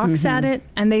threw rocks at it,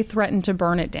 and they threatened to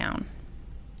burn it down.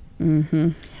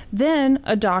 Then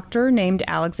a doctor named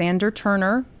Alexander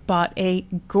Turner bought a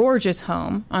gorgeous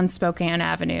home on Spokane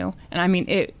Avenue, and I mean,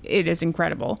 it is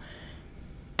incredible.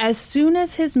 As soon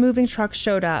as his moving truck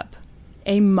showed up,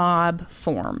 a mob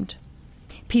formed.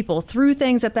 People threw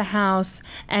things at the house,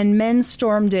 and men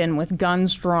stormed in with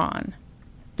guns drawn.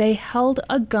 They held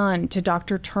a gun to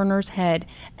Dr. Turner's head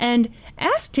and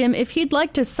asked him if he'd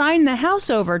like to sign the house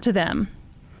over to them.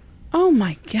 Oh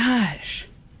my gosh.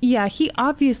 Yeah, he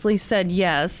obviously said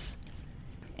yes.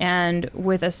 And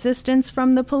with assistance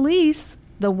from the police,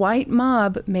 the white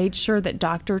mob made sure that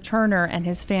Dr. Turner and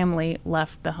his family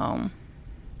left the home.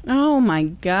 Oh my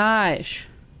gosh.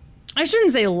 I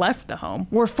shouldn't say left the home.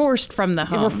 Were forced from the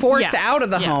home. Were forced out of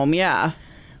the home, yeah.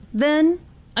 Then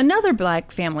another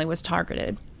black family was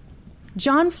targeted.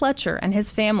 John Fletcher and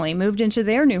his family moved into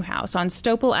their new house on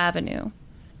Stopel Avenue.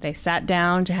 They sat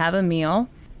down to have a meal,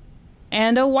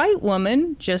 and a white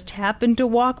woman just happened to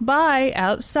walk by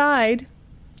outside.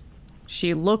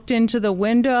 She looked into the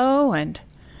window, and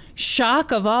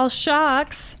shock of all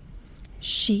shocks,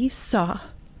 she saw...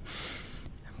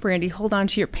 Brandy, hold on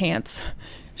to your pants.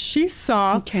 she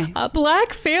saw Okay. a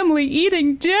black family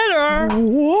eating dinner.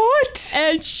 What?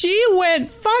 And she went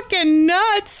fucking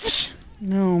nuts.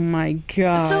 Oh my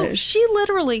gosh. So she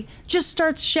literally just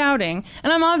starts shouting,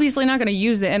 and I'm obviously not going to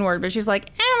use the N-word, but she's like,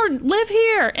 N-word, live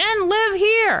here, and live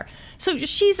here. So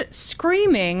she's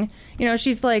screaming,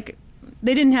 she's like,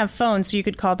 they didn't have phones, so you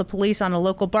could call the police on a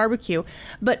local barbecue,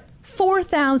 but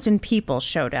 4,000 people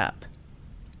showed up.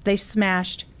 They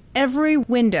smashed every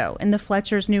window in the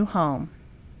Fletchers' new home.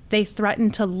 They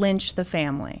threatened to lynch the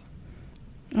family.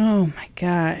 Oh my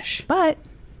gosh. But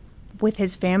with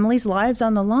his family's lives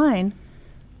on the line,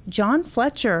 John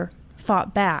Fletcher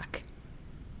fought back.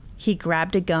 He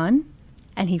grabbed a gun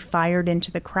and he fired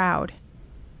into the crowd.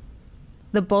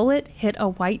 The bullet hit a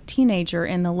white teenager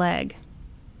in the leg.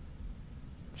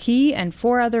 He and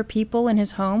 4 other people in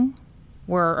his home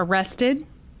were arrested,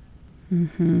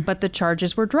 but the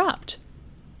charges were dropped.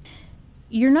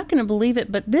 You're not going to believe it,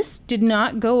 but this did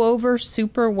not go over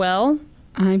super well.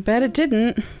 I bet it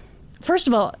didn't. First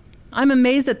of all, I'm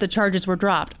amazed that the charges were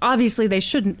dropped. Obviously, they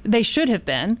should have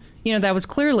been. That was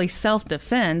clearly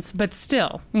self-defense, but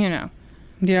still, Yeah.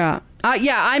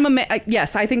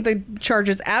 Yes, I think the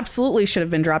charges absolutely should have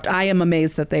been dropped. I am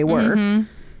amazed that they were.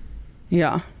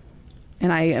 Yeah.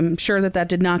 And I am sure that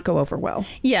did not go over well.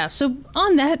 Yeah, so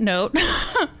on that note,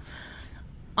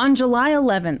 on July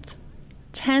 11th,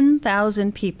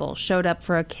 10,000 people showed up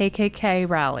for a KKK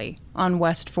rally on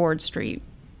West Ford Street.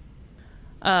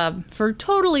 For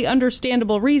totally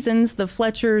understandable reasons, the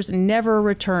Fletchers never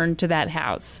returned to that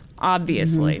house,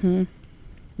 obviously.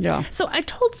 Yeah. So I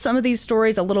told some of these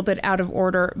stories a little bit out of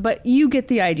order, but you get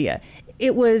the idea.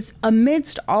 It was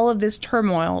amidst all of this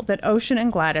turmoil that Ossian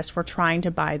and Gladys were trying to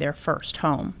buy their first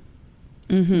home.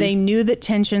 They knew that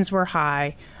tensions were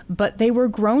high, but they were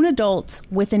grown adults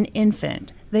with an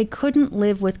infant. They couldn't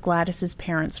live with Gladys's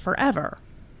parents forever.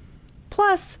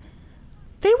 Plus,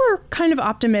 they were kind of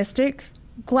optimistic.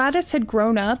 Gladys had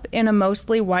grown up in a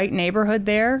mostly white neighborhood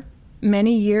there.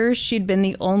 Many years she'd been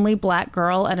the only black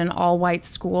girl at an all-white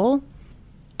school.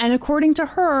 And according to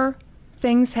her,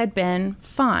 things had been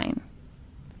fine.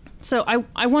 So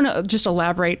I want to just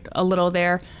elaborate a little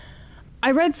there.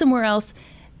 I read somewhere else,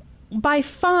 by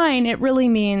fine, it really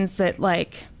means that,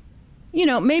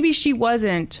 maybe she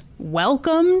wasn't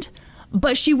welcomed,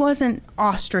 but she wasn't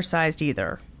ostracized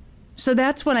either. So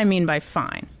that's what I mean by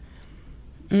fine.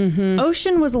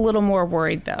 Ossian was a little more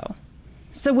worried, though.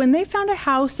 So when they found a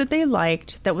house that they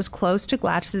liked that was close to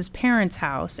Gladys's parents'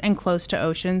 house and close to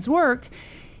Ossian's work,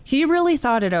 he really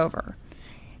thought it over.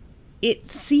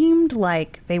 It seemed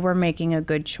like they were making a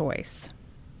good choice.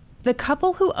 The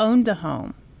couple who owned the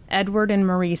home, Edward and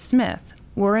Marie Smith,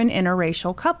 were an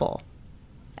interracial couple.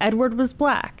 Edward was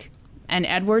black, and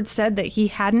Edward said that he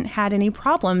hadn't had any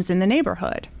problems in the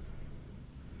neighborhood.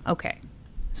 Okay,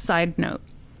 side note.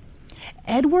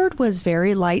 Edward was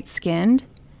very light-skinned,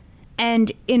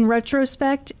 and in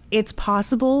retrospect, it's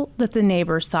possible that the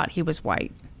neighbors thought he was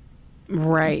white.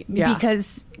 Right, yeah.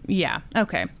 Because,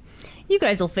 okay. You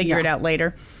guys will figure it out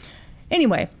later.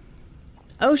 Anyway,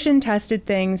 Ossian tested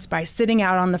things by sitting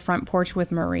out on the front porch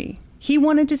with Marie. He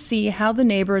wanted to see how the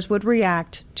neighbors would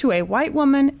react to a white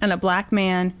woman and a black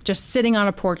man just sitting on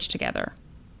a porch together.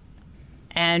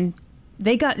 And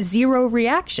they got zero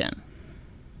reaction.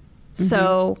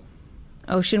 So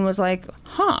Ossian was like,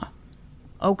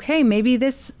 okay, maybe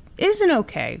this is an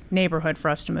okay neighborhood for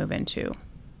us to move into.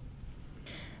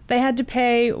 They had to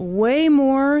pay way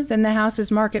more than the house's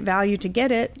market value to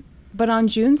get it, but on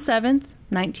June 7th,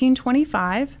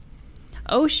 1925,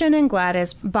 Ossian and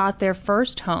Gladys bought their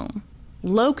first home,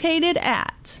 located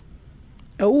at...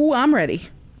 Oh, I'm ready.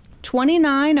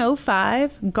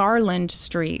 2905 Garland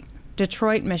Street,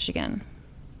 Detroit, Michigan.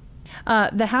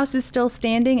 The house is still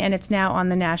standing, and it's now on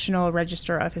the National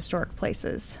Register of Historic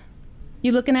Places.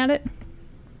 You looking at it?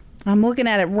 I'm looking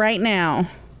at it right now.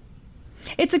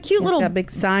 It's a cute little... Got a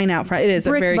big sign out front. It is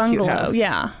a very bungalow, cute house.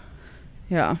 Yeah.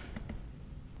 Yeah.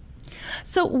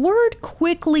 So word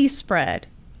quickly spread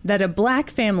that a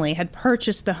black family had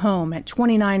purchased the home at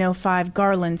 2905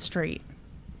 Garland Street.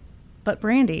 But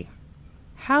Brandy,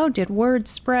 how did word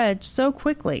spread so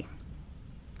quickly?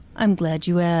 I'm glad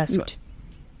you asked.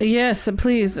 Yes,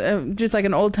 please. Just like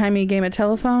an old-timey game of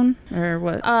telephone? Or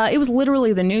what? It was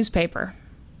literally the newspaper.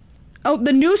 Oh,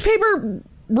 the newspaper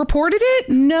reported it?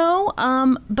 No,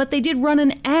 but they did run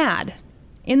an ad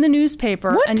in the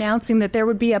newspaper What? announcing that there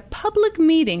would be a public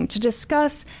meeting to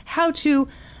discuss how to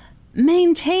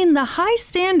maintain the high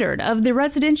standard of the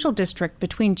residential district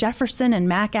between Jefferson and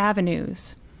Mack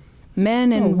Avenues.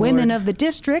 Men and women Lord. of the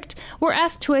district were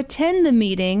asked to attend the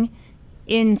meeting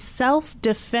in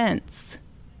self-defense.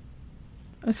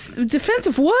 Defense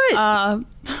of what?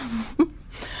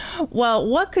 Well,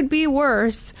 what could be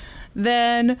worse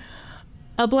than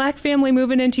a black family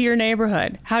moving into your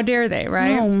neighborhood? How dare they,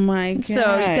 right? Oh, my gosh.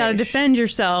 So you got to defend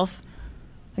yourself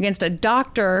against a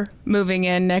doctor moving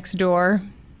in next door.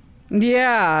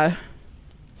 Yeah.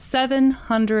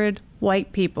 700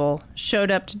 white people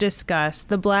showed up to discuss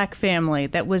the black family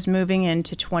that was moving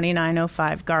into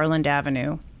 2905 Garland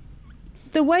Avenue.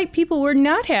 The white people were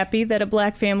not happy that a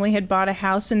black family had bought a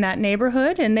house in that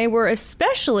neighborhood, and they were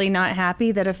especially not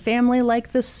happy that a family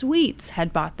like the Sweets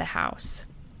had bought the house.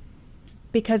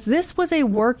 Because this was a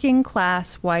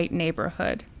working-class white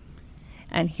neighborhood.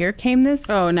 And here came this...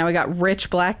 Oh, now we got rich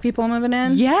black people moving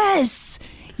in? Yes!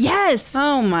 Yes!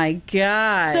 Oh, my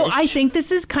gosh. So I think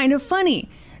this is kind of funny.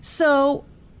 So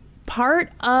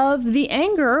part of the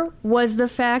anger was the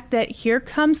fact that here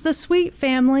comes the Sweet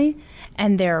family,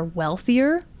 and they're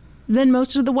wealthier than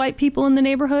most of the white people in the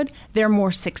neighborhood. They're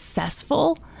more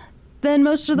successful than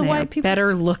most of the white people.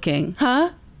 Better looking.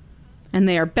 Huh? And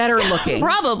they are better looking.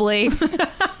 Probably.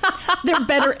 They're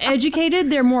better educated.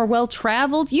 They're more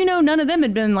well-traveled. You know, none of them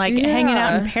had been, hanging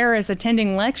out in Paris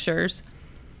attending lectures.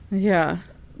 Yeah.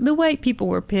 The white people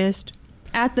were pissed.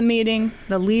 At the meeting,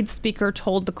 the lead speaker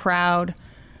told the crowd,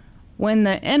 when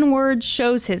the N-word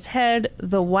shows his head,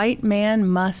 the white man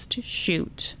must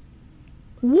shoot.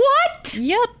 What?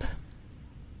 Yep.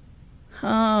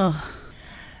 Oh.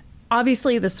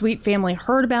 Obviously, the Sweet family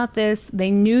heard about this. They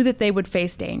knew that they would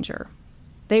face danger.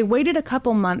 They waited a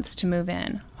couple months to move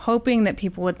in, hoping that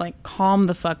people would, calm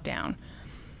the fuck down.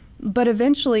 But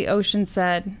eventually, Ossian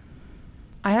said,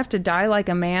 I have to die like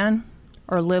a man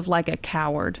or live like a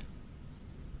coward.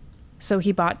 So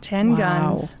he bought 10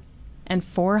 guns and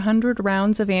 400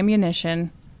 rounds of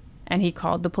ammunition, and he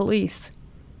called the police.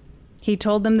 He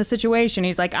told them the situation.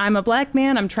 He's like, I'm a black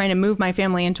man. I'm trying to move my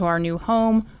family into our new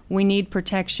home. We need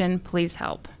protection. Please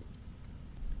help.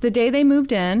 The day they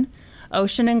moved in,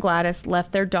 Ossian and Gladys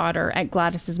left their daughter at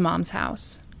Gladys's mom's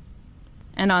house.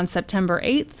 And on September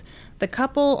 8th, the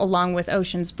couple, along with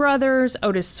Ossian's brothers,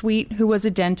 Otis Sweet, who was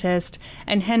a dentist,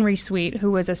 and Henry Sweet,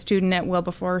 who was a student at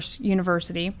Wilberforce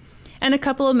University, and a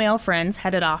couple of male friends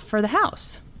headed off for the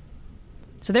house.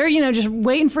 So they're, just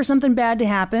waiting for something bad to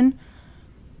happen.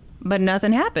 But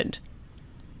nothing happened.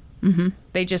 Mm-hmm.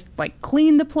 They just,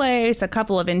 cleaned the place. A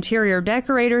couple of interior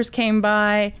decorators came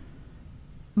by.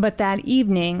 But that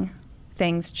evening,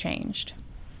 things changed.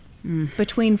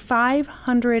 Between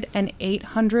 500 and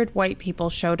 800 white people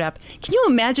showed up. Can you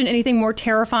imagine anything more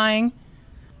terrifying?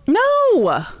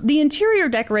 No! The interior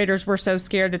decorators were so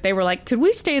scared that they were like, could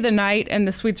we stay the night? And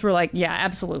the Sweets were like, yeah,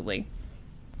 absolutely.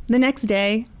 The next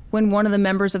day, when one of the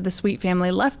members of the Sweet family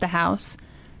left the house,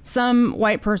 some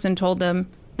white person told them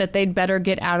that they'd better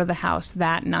get out of the house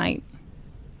that night.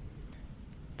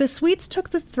 The Sweets took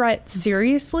the threat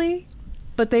seriously,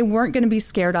 but they weren't going to be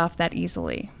scared off that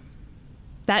easily.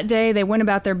 That day, they went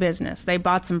about their business. They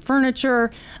bought some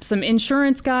furniture. Some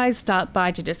insurance guys stopped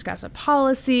by to discuss a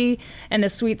policy. And the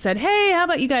Sweets said, hey, how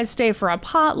about you guys stay for a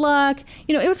potluck?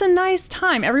 It was a nice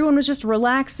time. Everyone was just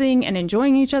relaxing and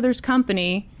enjoying each other's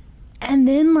company. And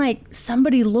then,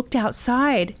 somebody looked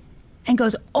outside and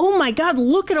goes, oh my God,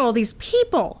 look at all these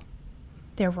people.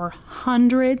 There were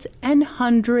hundreds and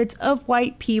hundreds of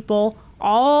white people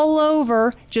all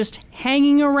over just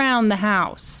hanging around the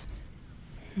house.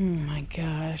 Oh my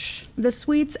gosh. The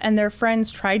Sweets and their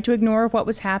friends tried to ignore what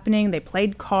was happening. They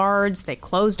played cards, they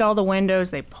closed all the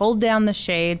windows, they pulled down the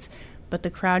shades, but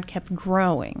the crowd kept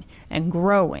growing and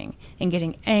growing and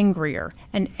getting angrier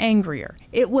and angrier.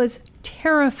 It was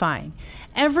terrifying.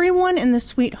 Everyone in the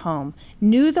Sweet home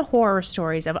knew the horror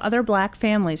stories of other black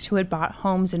families who had bought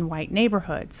homes in white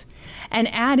neighborhoods.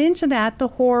 And add into that the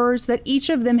horrors that each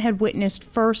of them had witnessed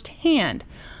firsthand.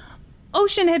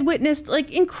 Ossian had witnessed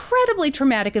incredibly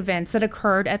traumatic events that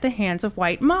occurred at the hands of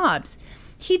white mobs.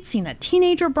 He'd seen a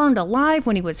teenager burned alive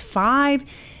when he was 5.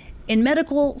 In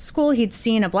medical school, he'd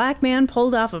seen a black man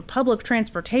pulled off of public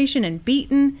transportation and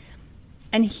beaten.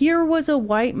 And here was a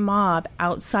white mob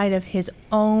outside of his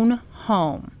own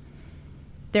home.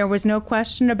 There was no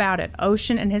question about it.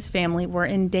 Ossian and his family were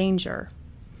in danger.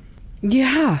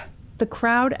 Yeah. The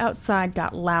crowd outside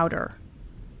got louder.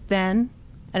 Then,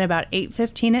 at about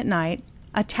 8:15 at night,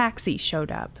 a taxi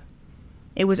showed up.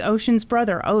 It was Ossian's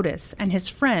brother, Otis, and his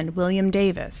friend, William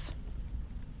Davis.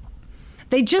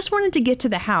 They just wanted to get to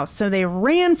the house, so they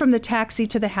ran from the taxi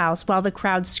to the house while the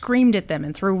crowd screamed at them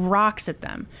and threw rocks at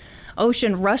them.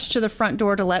 Ossian rushed to the front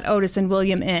door to let Otis and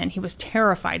William in. He was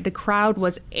terrified. The crowd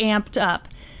was amped up.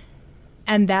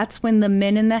 And that's when the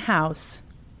men in the house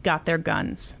got their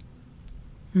guns.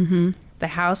 Mm-hmm. The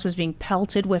house was being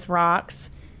pelted with rocks.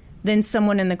 Then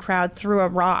someone in the crowd threw a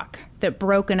rock that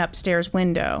broke an upstairs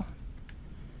window.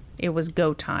 It was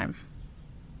go time.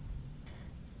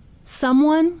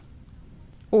 Someone,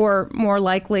 or more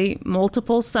likely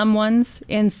multiple someones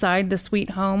inside the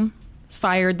sweet home,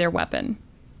 fired their weapon,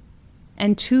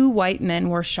 and 2 white men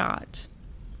were shot.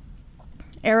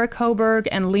 Eric Hoberg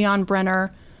and Leon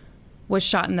Brenner was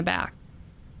shot in the back.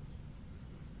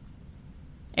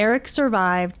 Eric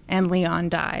survived and Leon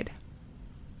died.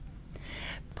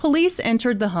 Police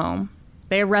entered the home.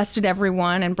 They arrested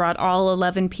everyone and brought all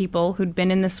 11 people who'd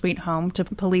been in the sweet home to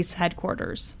police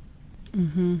headquarters.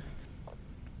 Mm-hmm.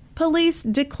 Police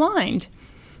declined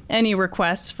any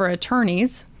requests for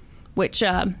attorneys, which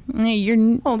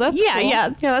you're... Oh, that's yeah, cool. Yeah,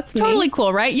 that's totally neat.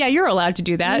 cool, right? Yeah, you're allowed to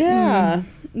do that. Yeah,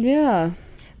 yeah.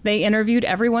 They interviewed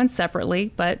everyone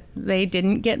separately, but they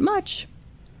didn't get much.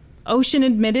 Ossian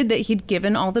admitted that he'd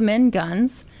given all the men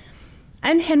guns,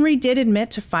 and Henry did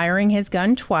admit to firing his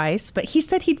gun twice, but he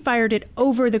said he'd fired it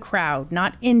over the crowd,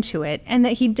 not into it, and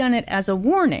that he'd done it as a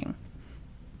warning.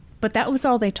 But that was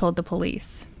all they told the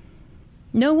police.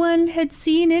 No one had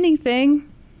seen anything.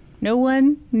 No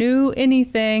one knew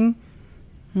anything.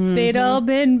 Mm-hmm. They'd all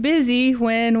been busy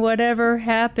when whatever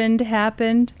happened.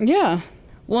 Yeah.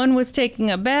 One was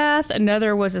taking a bath,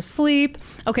 another was asleep.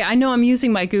 Okay, I know I'm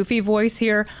using my goofy voice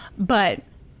here, but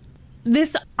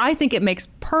this, I think it makes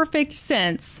perfect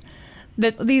sense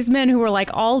that these men who were like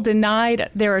all denied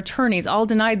their attorneys, all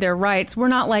denied their rights, were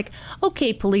not like,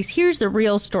 okay, police, here's the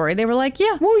real story. They were like,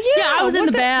 yeah, I was in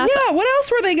the bath. Yeah, what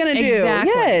else were they going to do?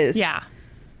 Exactly. Yes. Yeah.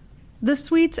 The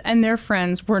Sweets and their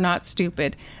friends were not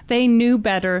stupid. They knew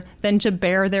better than to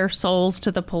bare their souls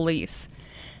to the police.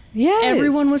 Yes.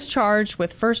 Everyone was charged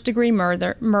with first-degree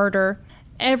murder.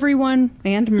 Everyone...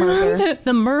 And murder.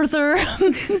 The murder.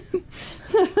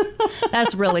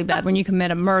 That's really bad when you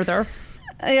commit a murder.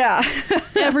 Yeah.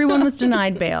 Everyone was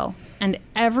denied bail, and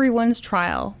everyone's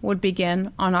trial would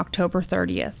begin on October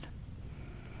 30th.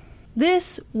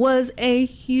 This was a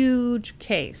huge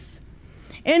case.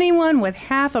 Anyone with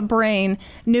half a brain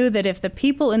knew that if the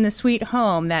people in the sweet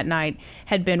home that night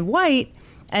had been white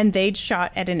and they'd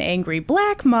shot at an angry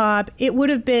black mob, it would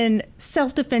have been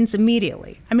self-defense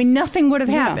immediately. I mean, nothing would have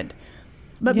happened.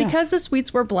 But because the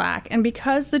Sweets were black, and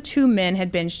because the 2 men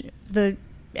had been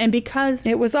and because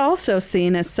it was also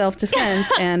seen as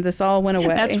self-defense, and this all went away.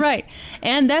 That's right.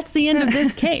 And that's the end of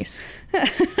this case.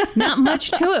 Not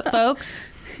much to it, folks.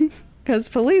 Because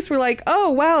police were like,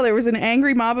 oh, wow, there was an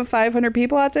angry mob of 500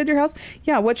 people outside your house.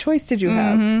 Yeah, what choice did you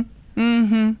have?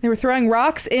 Mm-hmm. They were throwing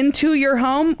rocks into your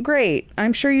home? Great.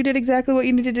 I'm sure you did exactly what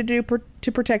you needed to do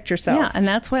to protect yourself. Yeah, and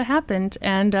that's what happened.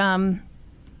 And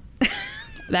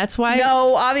that's why...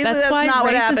 No, obviously that's not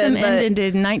what happened. Racism ended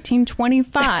in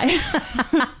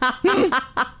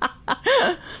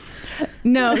 1925.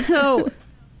 No, so...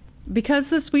 Because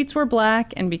the Sweets were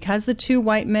black and because the 2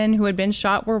 white men who had been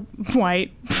shot were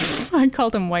white, I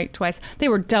called them white twice. They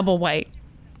were double white.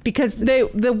 Because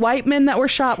the white men that were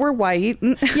shot were white.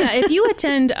 Yeah, if you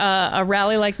attend a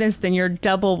rally like this, then you're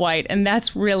double white, and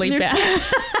that's really bad.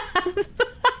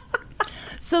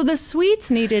 So the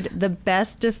Sweets needed the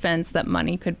best defense that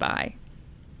money could buy.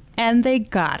 And they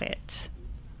got it.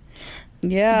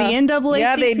 Yeah. The NAACP.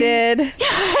 Yeah, they did.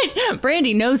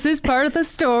 Brandy knows this part of the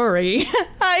story.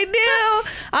 I do.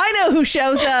 I know who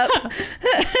shows up.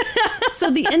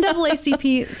 So the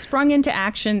NAACP sprung into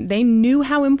action. They knew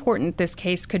how important this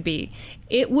case could be.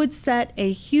 It would set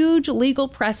a huge legal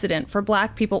precedent for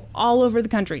black people all over the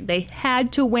country. They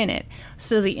had to win it.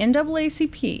 So the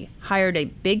NAACP hired a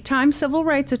big-time civil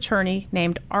rights attorney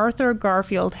named Arthur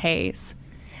Garfield Hayes.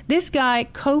 This guy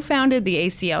co-founded the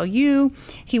ACLU.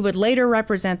 He would later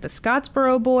represent the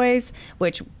Scottsboro Boys,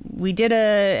 which we did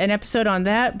an episode on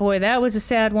that. Boy, that was a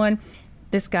sad one.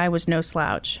 This guy was no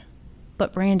slouch.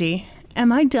 But Brandy,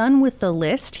 am I done with the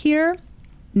list here?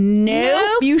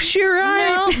 Nope. You sure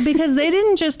aren't. No, because they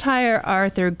didn't just hire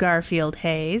Arthur Garfield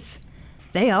Hayes.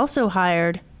 They also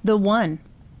hired the one,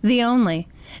 the only,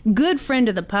 good friend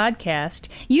of the podcast.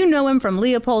 You know him from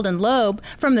Leopold and Loeb,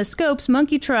 from the Scopes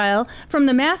Monkey Trial, from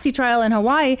the Massey Trial in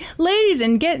Hawaii. Ladies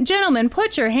and gentlemen,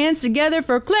 put your hands together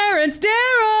for Clarence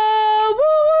Darrow! Woo!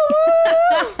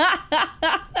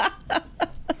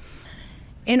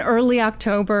 In early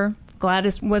October,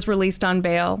 Gladys was released on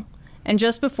bail, and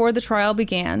just before the trial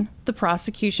began, the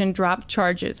prosecution dropped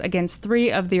charges against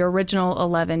 3 of the original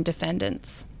 11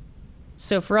 defendants.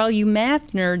 So for all you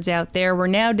math nerds out there, we're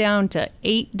now down to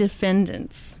 8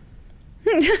 defendants.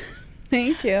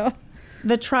 Thank you.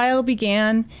 The trial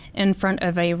began in front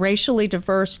of a racially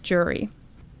diverse jury.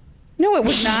 No, it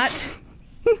was not.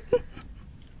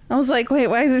 I was like, wait,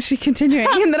 why is she continuing?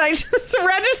 And then I just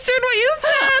registered what you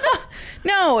said.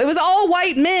 No, it was all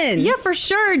white men. Yeah, for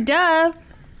sure. Duh.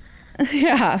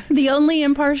 Yeah. The only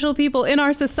impartial people in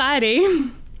our society.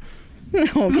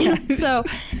 Oh, gosh. So,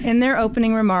 in their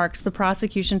opening remarks, the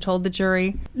prosecution told the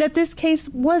jury that this case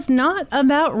was not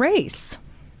about race.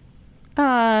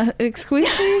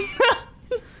 Excuse me?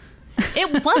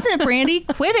 It wasn't, Brandy.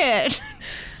 Quit it.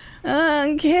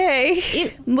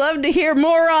 Okay. Love to hear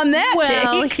more on that,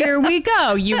 Well, Jake. here we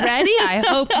go. You ready? I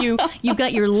hope you've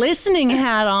got your listening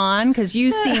hat on, because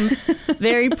you seem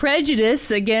very prejudiced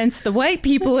against the white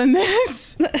people in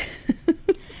this.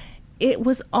 It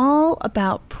was all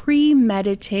about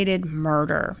premeditated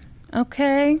murder,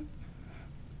 okay?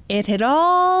 It had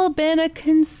all been a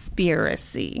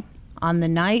conspiracy on the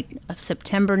night of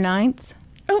September 9th.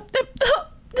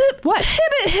 What?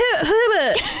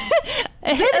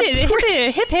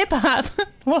 Hip hop.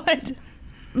 What?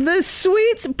 The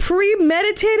Sweets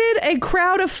premeditated a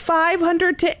crowd of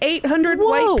 500 to 800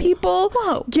 white people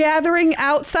gathering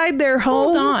outside their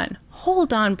home.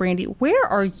 Hold on, Brandy. Where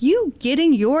are you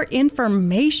getting your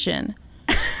information?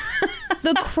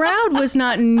 The crowd was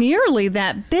not nearly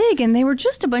that big, and they were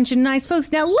just a bunch of nice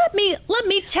folks. Now, let me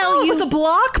tell you. It was a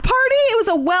block party? It was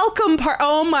a welcome party.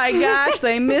 Oh, my gosh.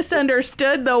 They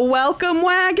misunderstood the welcome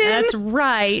wagon. That's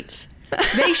right.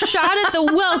 They shot at the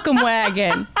welcome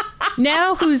wagon.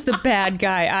 Now who's the bad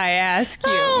guy, I ask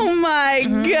you? Oh, my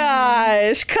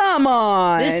gosh. Come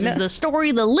on. This is the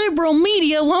story the liberal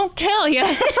media won't tell you.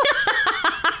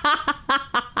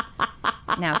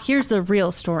 Now, here's the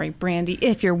real story, Brandy,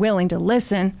 if you're willing to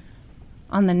listen.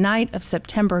 On the night of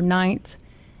September 9th,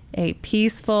 a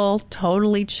peaceful,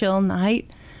 totally chill night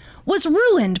was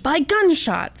ruined by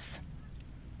gunshots.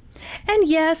 And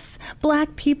yes,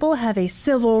 black people have a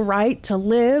civil right to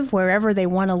live wherever they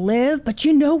want to live, but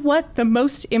you know what the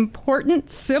most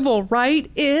important civil right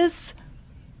is?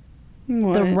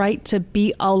 What? The right to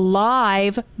be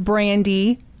alive,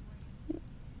 Brandy.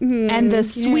 And the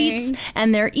Sweets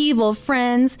and their evil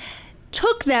friends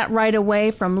took that right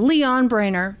away from Leon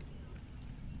Brainer.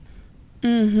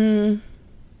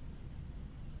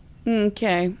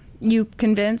 Okay. You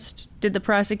convinced? Did the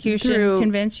prosecution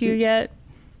convince you yet?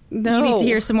 No. You need to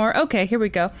hear some more? Okay, here we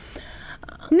go.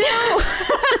 No.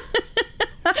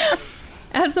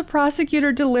 As the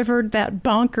prosecutor delivered that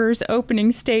bonkers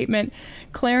opening statement,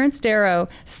 Clarence Darrow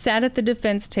sat at the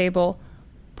defense table,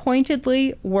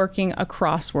 pointedly working a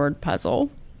crossword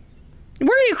puzzle.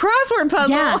 Working a crossword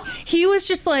puzzle? Yeah, he was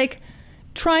just like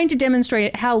trying to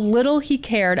demonstrate how little he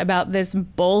cared about this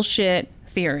bullshit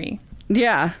theory.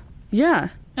 Yeah. Yeah.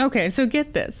 Okay, so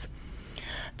get this.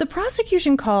 The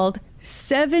prosecution called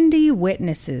 70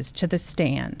 witnesses to the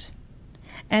stand,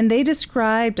 and they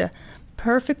described a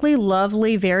perfectly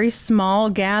lovely, very small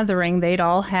gathering they'd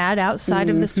all had outside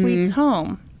of the Sweets'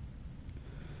 home.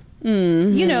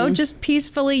 You know, just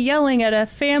peacefully yelling at a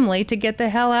family to get the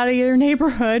hell out of your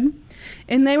neighborhood.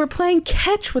 And they were playing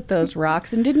catch with those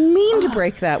rocks and didn't mean to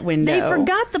break that window. They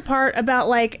forgot the part about,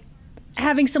 like,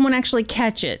 having someone actually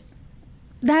catch it.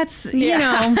 That's, you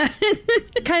know,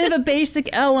 kind of a basic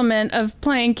element of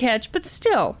playing catch, but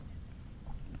still.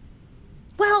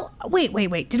 Well,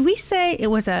 wait. Did we say it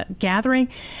was a gathering?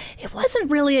 It wasn't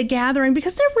really a gathering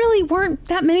because there really weren't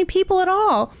that many people at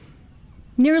all.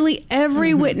 Nearly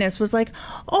every witness was like,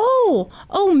 oh,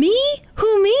 me?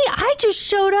 Who, me? I just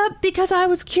showed up because I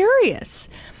was curious.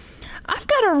 I've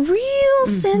got a real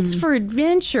sense for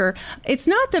adventure. It's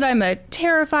not that I'm a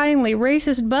terrifyingly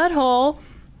racist butthole.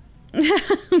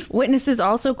 Witnesses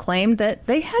also claimed that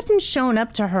they hadn't shown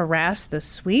up to harass the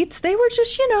Sweets. They were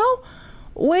just, you know,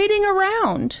 waiting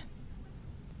around.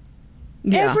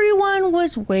 Yeah. Everyone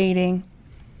was waiting.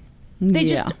 They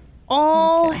just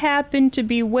all happened to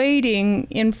be waiting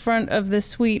in front of the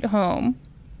Sweet home.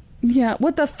 Yeah,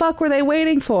 what the fuck were they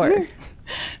waiting for?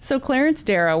 So Clarence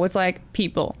Darrow was like,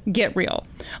 people, get real.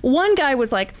 One guy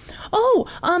was like,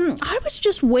 I was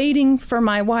just waiting for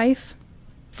my wife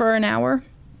for an hour.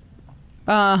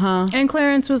 Uh-huh. And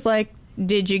Clarence was like,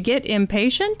 did you get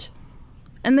impatient?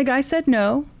 And the guy said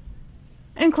no.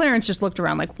 And Clarence just looked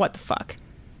around like, what the fuck?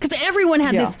 Because everyone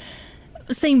had this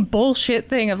same bullshit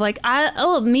thing of like,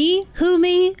 me? Who,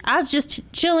 me? I was just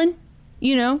chilling,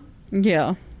 you know?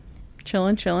 Yeah.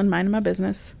 Chilling, minding my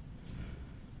business.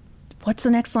 What's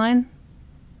the next line?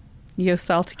 Yo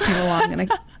salty came along and I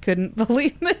couldn't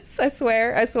believe this. I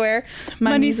swear.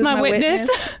 Money's my witness.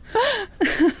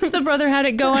 The brother had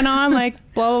it going on like,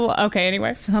 blah, blah, blah. Okay,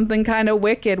 anyway. Something kind of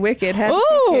wicked. Ooh,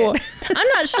 I'm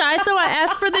not shy, so I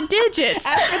asked for the digits.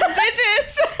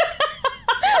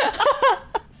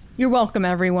 You're welcome,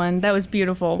 everyone. That was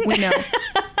beautiful. We know.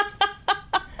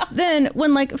 Then,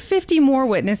 when like 50 more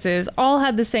witnesses all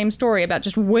had the same story about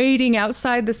just waiting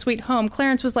outside the sweet home,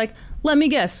 Clarence was like, let me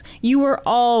guess, you were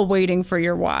all waiting for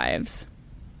your wives.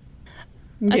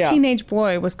 A teenage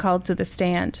boy was called to the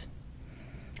stand.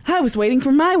 I was waiting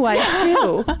for my wife,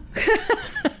 too.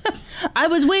 I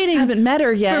was waiting. Haven't met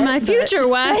her yet. For my future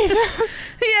wife.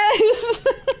 Yes.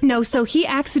 No, so he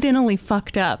accidentally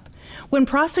fucked up. When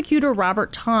prosecutor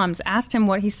Robert Toms asked him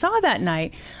what he saw that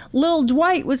night, Lil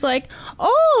Dwight was like,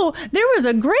 oh, there was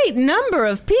a great number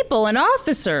of people and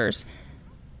officers.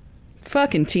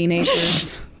 Fucking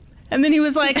teenagers. And then he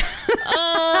was like,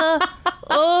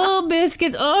 oh,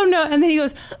 biscuits, oh no. And then he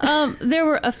goes, there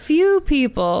were a few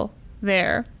people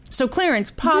there. So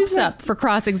Clarence pops up for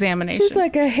cross-examination. Just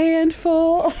like a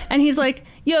handful. And he's like,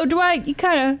 yo, Dwight, you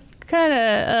kind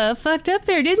of fucked up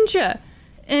there, didn't you?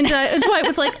 And Dwight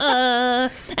was like,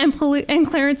 and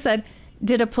Clarence said,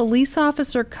 did a police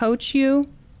officer coach you?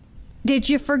 Did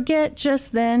you forget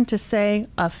just then to say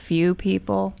a few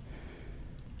people?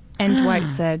 And Dwight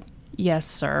said, yes,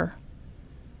 sir.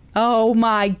 Oh,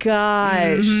 my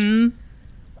gosh. Mm-hmm.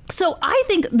 So I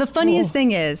think the funniest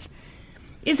thing is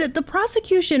that the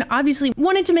prosecution obviously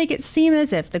wanted to make it seem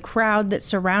as if the crowd that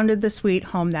surrounded the sweet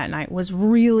home that night was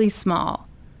really small.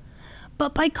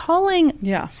 But by calling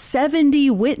 70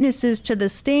 witnesses to the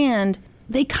stand,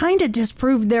 they kind of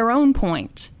disproved their own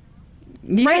point.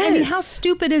 Yes. Right? I mean, how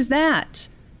stupid is that?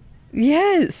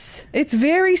 Yes. It's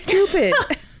very stupid.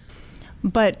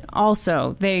 But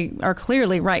also, they are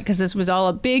clearly right, because this was all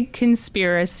a big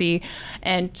conspiracy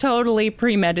and totally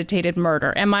premeditated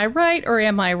murder. Am I right or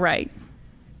am I right?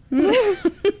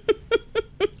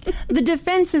 The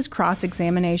defense's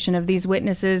cross-examination of these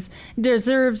witnesses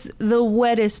deserves the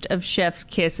wettest of chef's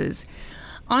kisses.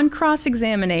 On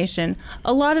cross-examination,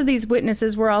 a lot of these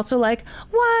witnesses were also like,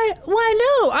 why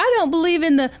no, I don't believe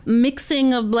in the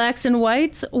mixing of blacks and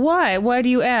whites. Why do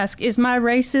you ask? Is my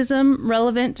racism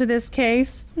relevant to this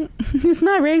case? Is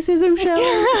my racism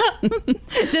showing?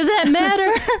 Does that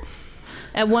matter?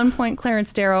 At one point,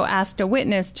 Clarence Darrow asked a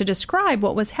witness to describe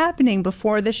what was happening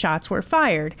before the shots were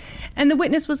fired. And the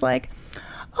witness was like,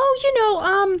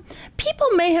 people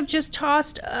may have just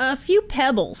tossed a few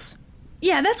pebbles.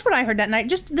 Yeah, that's what I heard that night.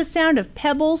 Just the sound of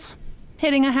pebbles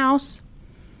hitting a house.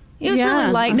 It was really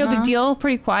light, no big deal,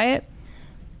 pretty quiet.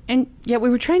 And yeah, we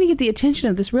were trying to get the attention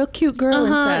of this real cute girl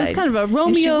inside. It was kind of a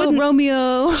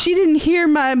Romeo. She didn't hear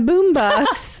my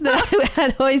boombox that I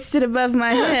had hoisted above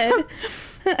my head.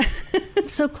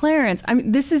 So Clarence, I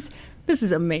mean, this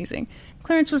is amazing.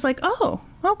 Clarence was like, oh,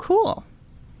 cool.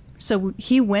 So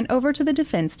he went over to the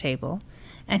defense table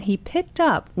and he picked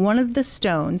up one of the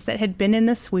stones that had been in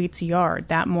the suite's yard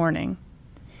that morning.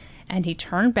 And he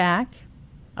turned back,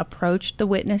 approached the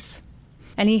witness,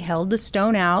 and he held the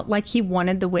stone out like he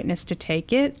wanted the witness to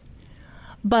take it.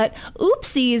 But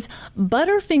oopsies,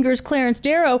 Butterfingers Clarence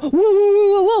Darrow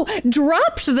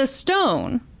dropped the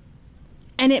stone.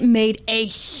 And it made a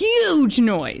huge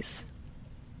noise.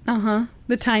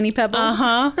 The tiny pebble.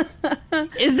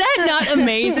 Is that not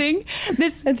amazing?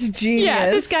 That's genius. Yeah,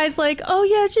 this guy's like, oh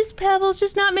yeah, it's just pebbles,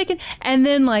 just not making. And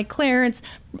then like Clarence,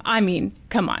 I mean,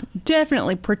 come on,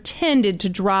 definitely pretended to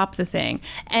drop the thing.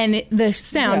 And the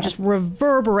sound just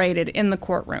reverberated in the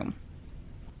courtroom.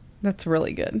 That's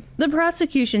really good. The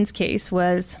prosecution's case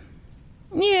was,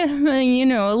 a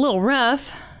little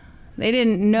rough. They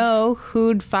didn't know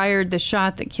who'd fired the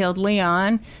shot that killed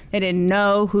Leon. They didn't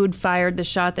know who'd fired the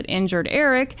shot that injured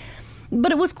Eric.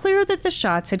 But it was clear that the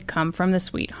shots had come from the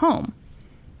sweet home.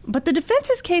 But the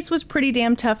defense's case was pretty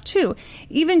damn tough, too.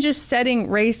 Even just setting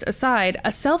race aside,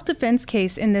 a self-defense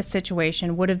case in this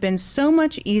situation would have been so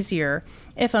much easier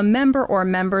if a member or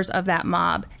members of that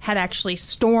mob had actually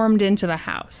stormed into the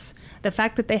house. The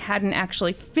fact that they hadn't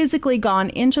actually physically gone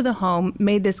into the home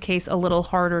made this case a little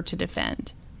harder to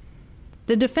defend.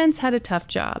 The defense had a tough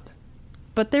job,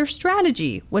 but their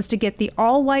strategy was to get the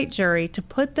all-white jury to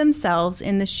put themselves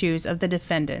in the shoes of the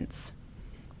defendants.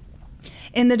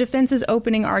 In the defense's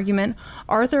opening argument,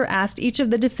 Arthur asked each of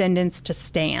the defendants to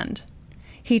stand.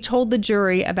 He told the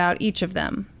jury about each of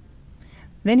them.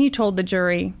 Then he told the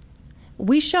jury,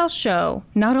 "We shall show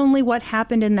not only what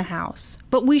happened in the house,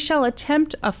 but we shall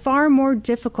attempt a far more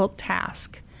difficult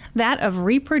task, that of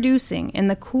reproducing in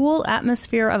the cool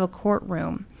atmosphere of a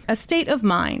courtroom a state of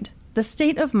mind, the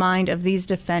state of mind of these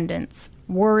defendants,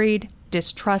 worried,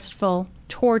 distrustful,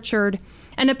 tortured,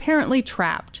 and apparently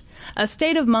trapped. A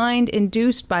state of mind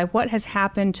induced by what has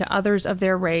happened to others of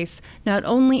their race, not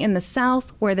only in the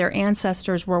South, where their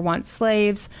ancestors were once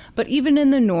slaves, but even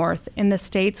in the North, in the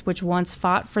states which once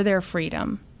fought for their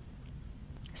freedom."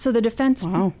 So the defense,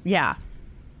 not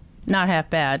half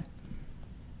bad.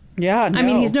 Yeah, no. I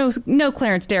mean, he's no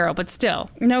Clarence Darrow, but still.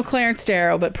 No Clarence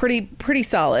Darrow, but pretty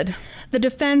solid. The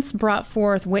defense brought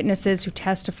forth witnesses who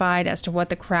testified as to what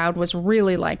the crowd was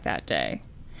really like that day.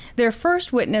 Their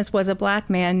first witness was a black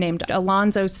man named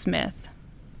Alonzo Smith.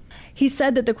 He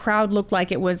said that the crowd looked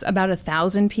like it was about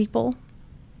 1,000 people.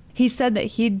 He said that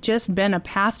he'd just been a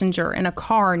passenger in a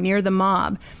car near the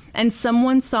mob, and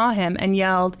someone saw him and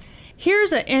yelled,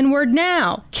 "Here's an N-word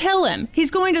now! Kill him!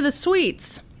 He's going to the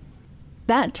suites!"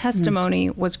 That testimony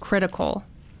was critical,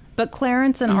 but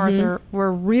Clarence and Arthur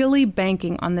were really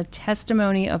banking on the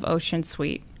testimony of Ossian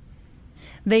Sweet.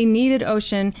 They needed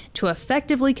Ossian to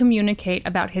effectively communicate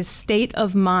about his state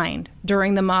of mind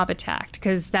during the mob attack,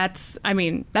 because that's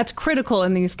critical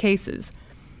in these cases.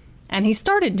 And he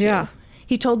started to. Yeah.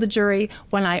 He told the jury,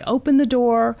 "When I opened the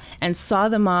door and saw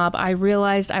the mob, I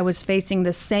realized I was facing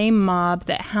the same mob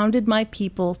that hounded my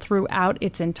people throughout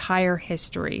its entire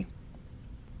history."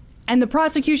 And the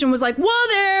prosecution was like, "Whoa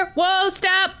there! Whoa,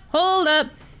 stop! Hold up!"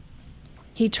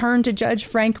 He turned to Judge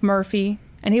Frank Murphy,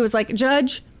 and he was like,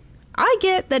 "Judge, I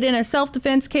get that in a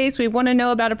self-defense case we want to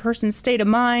know about a person's state of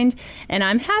mind, and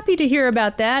I'm happy to hear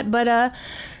about that, but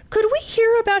could we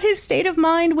hear about his state of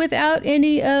mind without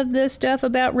any of the stuff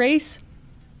about race?"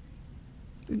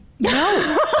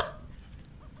 No.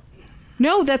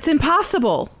 No, that's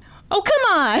impossible. Oh,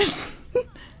 come on.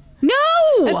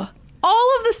 No. All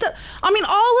of the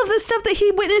stuff that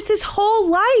he witnessed his whole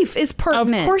life is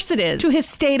pertinent. Of course it is. To his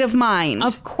state of mind.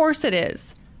 Of course it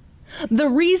is. The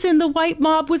reason the white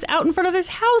mob was out in front of his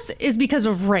house is because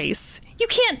of race. You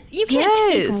can't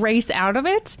take race out of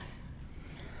it.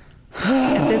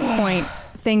 At this point,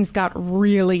 things got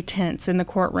really tense in the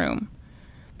courtroom.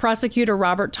 Prosecutor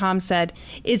Robert Tom said,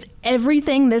 "Is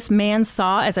everything this man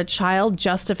saw as a child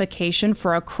justification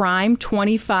for a crime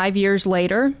 25 years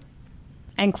later?"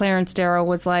 And Clarence Darrow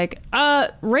was like,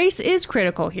 race is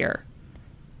critical here.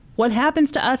 What happens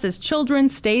to us as children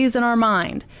stays in our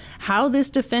mind. How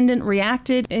this defendant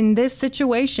reacted in this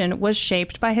situation was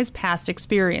shaped by his past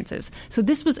experiences. So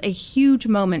this was a huge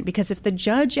moment, because if the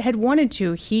judge had wanted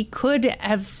to, he could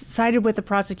have sided with the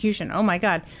prosecution. Oh my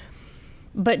God.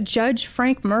 But Judge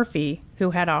Frank Murphy,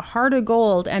 who had a heart of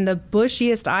gold and the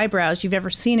bushiest eyebrows you've ever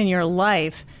seen in your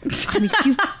life, I mean,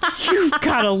 you've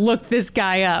got to look this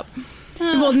guy up.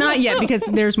 Well, not yet, because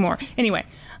there's more. Anyway,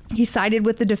 he sided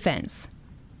with the defense.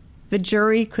 The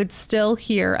jury could still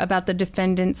hear about the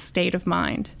defendant's state of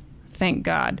mind. Thank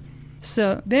God.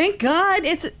 So, thank God.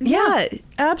 Yeah,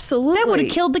 absolutely. That would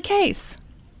have killed the case.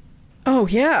 Oh,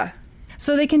 yeah.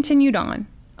 So they continued on.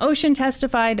 Ossian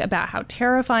testified about how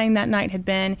terrifying that night had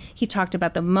been. He talked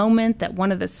about the moment that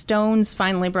one of the stones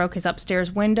finally broke his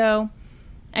upstairs window.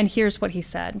 And here's what he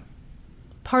said.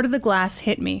 "Part of the glass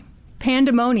hit me.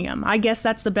 Pandemonium, I guess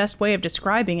that's the best way of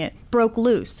describing it, broke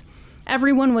loose.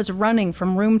 Everyone was running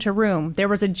from room to room. There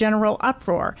was a general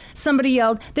uproar. Somebody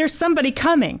yelled, 'There's somebody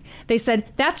coming.' They said,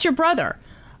 'That's your brother.'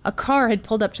 A car had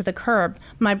pulled up to the curb.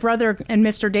 My brother and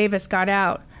Mr. Davis got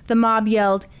out. The mob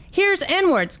yelled, 'Here's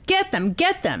N-words, get them,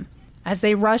 get them.' As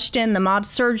they rushed in, the mob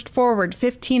surged forward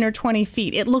 15 or 20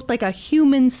 feet. It looked like a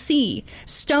human sea.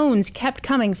 Stones kept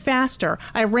coming faster.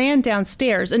 I ran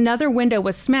downstairs. Another window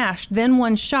was smashed, then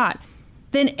one shot,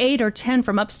 then 8 or 10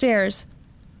 from upstairs.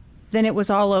 Then it was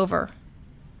all over."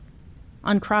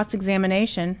 On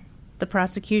cross-examination, the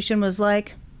prosecution was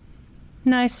like,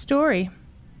 "Nice story.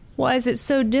 Why is it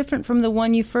so different from the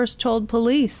one you first told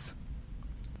police?"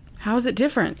 How is it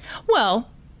different? Well,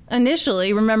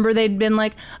 initially, remember, they'd been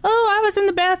like, "Oh, I was in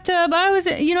the bathtub. I didn't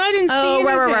see anything." Oh,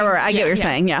 right. I get what you're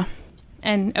saying, yeah.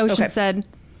 And Ossian said,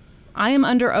 "I am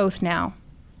under oath now.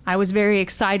 I was very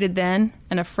excited then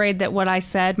and afraid that what I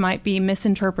said might be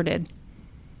misinterpreted."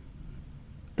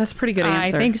 That's a pretty good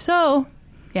answer. I think so.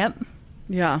 Yep.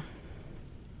 Yeah.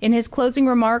 In his closing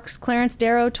remarks, Clarence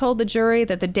Darrow told the jury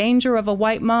that the danger of a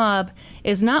white mob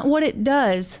is not what it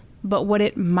does, but what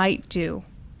it might do.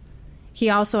 He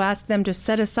also asked them to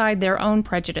set aside their own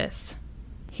prejudice.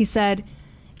 He said,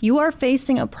 "You are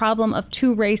facing a problem of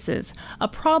two races, a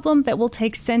problem that will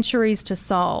take centuries to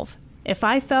solve. If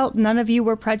I felt none of you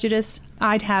were prejudiced,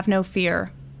 I'd have no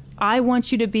fear. I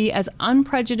want you to be as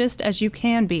unprejudiced as you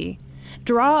can be.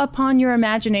 Draw upon your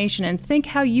imagination and think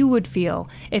how you would feel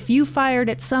if you fired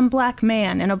at some black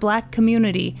man in a black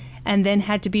community and then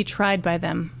had to be tried by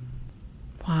them."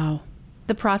 Wow.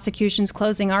 The prosecution's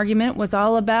closing argument was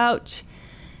all about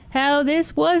how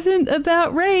this wasn't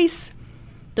about race.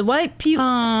 The white people...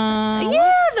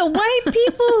 the white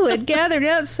people who had gathered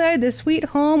outside the sweet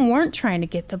home weren't trying to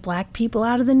get the black people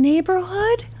out of the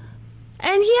neighborhood.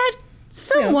 And yet,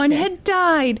 someone had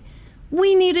died.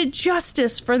 We needed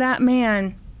justice for that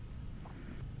man.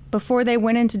 Before they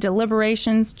went into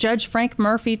deliberations, Judge Frank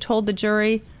Murphy told the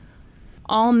jury,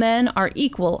 "All men are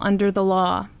equal under the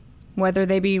law, whether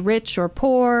they be rich or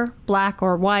poor, black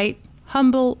or white,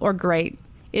 humble or great.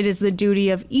 It is the duty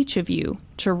of each of you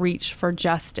to reach for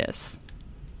justice."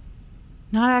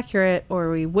 Not accurate,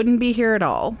 or we wouldn't be here at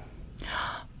all.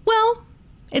 Well,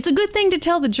 it's a good thing to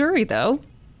tell the jury, though.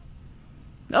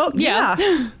 Oh, yeah.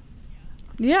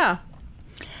 Yeah.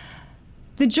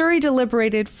 The jury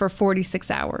deliberated for 46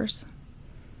 hours.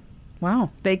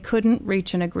 Wow. They couldn't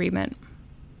reach an agreement.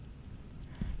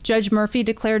 Judge Murphy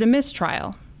declared a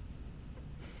mistrial.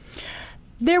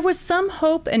 There was some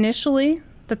hope initially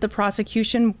that the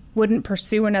prosecution wouldn't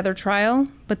pursue another trial,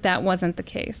 but that wasn't the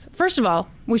case. First of all,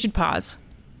 we should pause.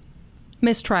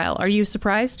 Mistrial. Are you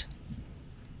surprised?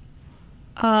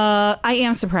 I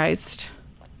am surprised.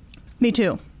 Me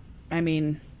too. I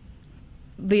mean,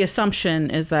 the assumption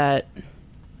is that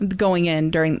going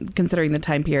in considering the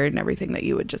time period and everything, that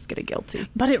you would just get a guilty.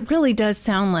 But it really does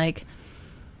sound like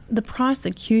the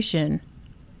prosecution,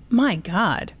 my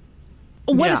God,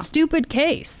 what a stupid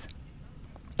case.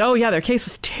 Oh, yeah, their case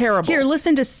was terrible. Here,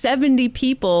 listen to 70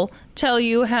 people tell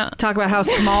you how... Talk about how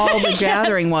small the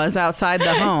gathering was outside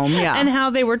the home, yeah. And how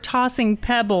they were tossing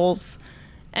pebbles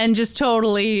and just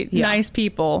totally nice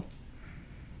people.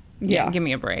 Yeah, give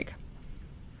me a break.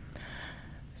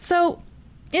 So,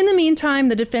 in the meantime,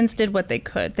 the defense did what they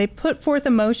could. They put forth a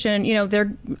motion. You know,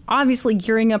 they're obviously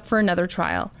gearing up for another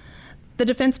trial. The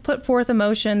defense put forth a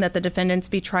motion that the defendants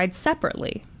be tried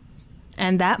separately.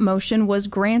 And that motion was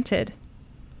granted.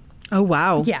 Oh,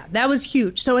 wow. Yeah, that was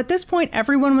huge. So at this point,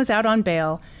 everyone was out on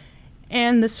bail,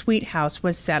 and the sweet house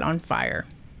was set on fire.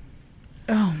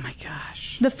 Oh, my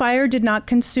gosh. The fire did not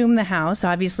consume the house.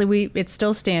 Obviously, it's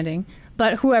still standing,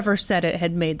 but whoever said it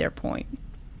had made their point.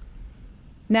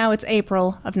 Now it's April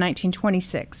of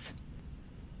 1926.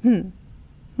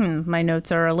 My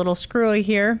notes are a little screwy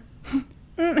here.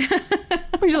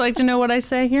 Would you like to know what I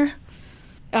say here?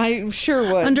 I sure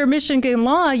would. Under Michigan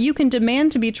law, you can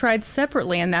demand to be tried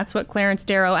separately, and that's what Clarence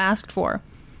Darrow asked for.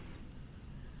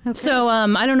 Okay. So,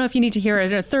 I don't know if you need to hear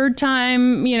it a third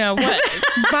time. You know, what?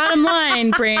 Bottom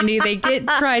line, Brandy, they get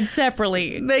tried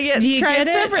separately. They get tried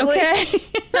separately. Okay.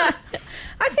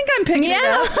 I think I'm picking it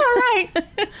up. All right.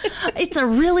 It's a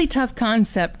really tough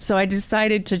concept, so I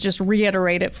decided to just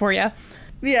reiterate it for you.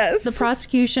 Yes. The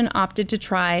prosecution opted to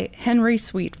try Henry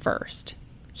Sweet first.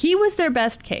 He was their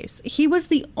best case. He was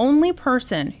the only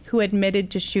person who admitted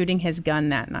to shooting his gun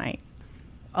that night.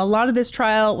 A lot of this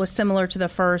trial was similar to the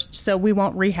first, so we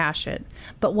won't rehash it.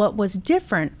 But what was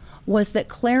different was that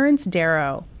Clarence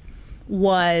Darrow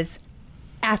was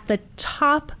at the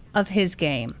top of his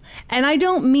game. And I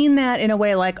don't mean that in a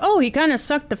way like, oh, he kind of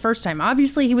sucked the first time.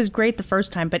 Obviously, he was great the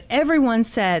first time, but everyone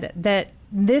said that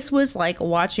this was like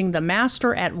watching the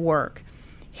master at work.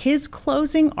 His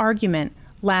closing argument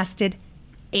lasted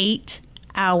 8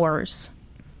 hours.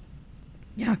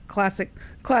 Yeah, classic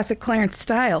Clarence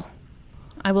style.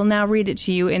 I will now read it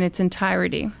to you in its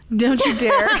entirety. Don't you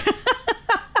dare.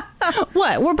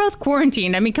 What? We're both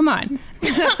quarantined. I mean, come on.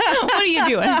 What are you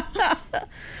doing?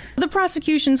 The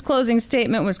prosecution's closing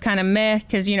statement was kind of meh,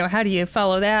 because, you know, how do you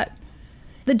follow that?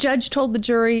 The judge told the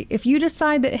jury, if you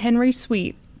decide that Henry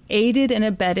Sweet aided and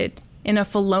abetted in a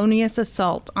felonious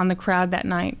assault on the crowd that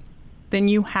night, then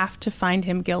you have to find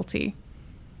him guilty.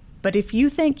 But if you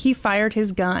think he fired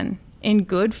his gun in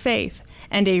good faith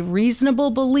and a reasonable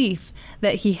belief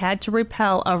that he had to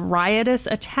repel a riotous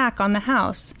attack on the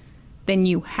house, then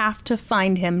you have to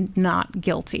find him not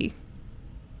guilty.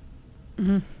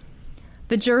 Mm-hmm.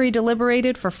 The jury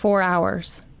deliberated for 4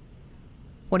 hours.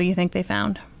 What do you think they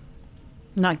found?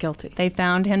 Not guilty. They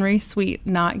found Henry Sweet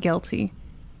not guilty.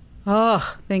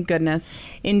 Oh, thank goodness.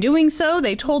 In doing so,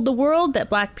 they told the world that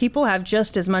black people have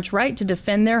just as much right to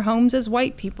defend their homes as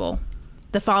white people.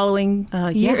 The following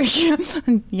year...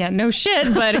 Yeah, no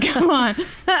shit, but come on.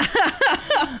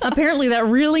 Apparently that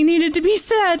really needed to be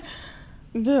said.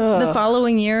 Ugh. The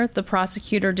following year, the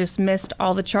prosecutor dismissed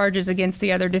all the charges against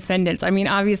the other defendants. I mean,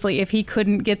 obviously, if he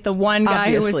couldn't get the one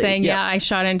guy who was saying, yeah, I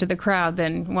shot into the crowd,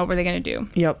 then what were they going to do?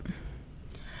 Yep.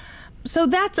 So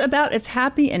that's about as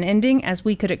happy an ending as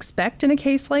we could expect in a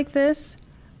case like this.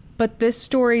 But this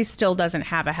story still doesn't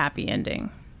have a happy ending.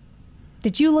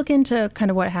 Did you look into kind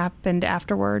of what happened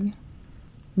afterward?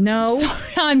 No.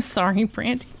 I'm sorry,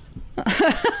 Brandy.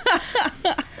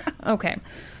 Okay.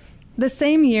 The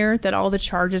same year that all the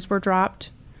charges were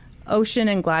dropped, Ossian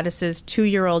and Gladys's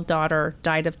 2-year-old daughter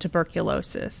died of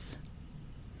tuberculosis.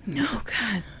 Oh,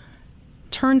 God.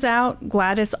 Turns out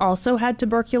Gladys also had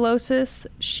tuberculosis.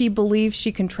 She believes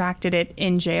she contracted it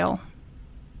in jail.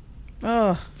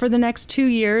 Oh. For the next 2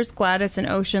 years, Gladys and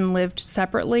Ossian lived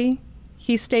separately.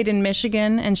 He stayed in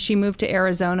Michigan and she moved to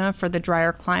Arizona for the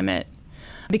drier climate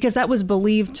because that was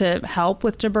believed to help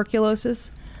with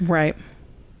tuberculosis. Right.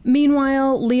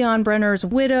 Meanwhile, Leon Brenner's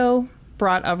widow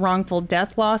brought a wrongful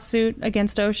death lawsuit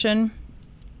against Ossian.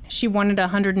 She wanted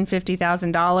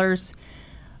 $150,000.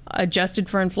 Adjusted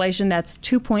for inflation, that's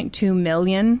 $2.2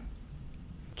 million.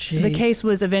 Jeez. The case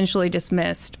was eventually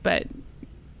dismissed, but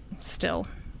still.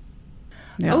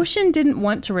 Yeah. Ossian didn't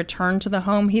want to return to the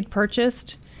home he'd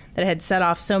purchased that had set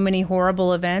off so many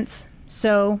horrible events,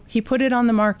 so he put it on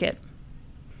the market.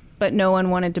 But no one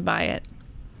wanted to buy it.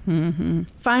 Mm-hmm.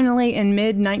 Finally, in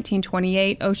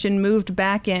mid-1928, Ossian moved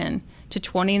back in to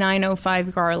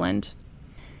 2905 Garland.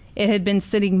 It had been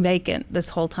sitting vacant this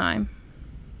whole time.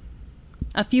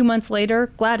 A few months later,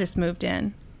 Gladys moved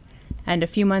in. And a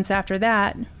few months after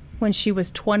that, when she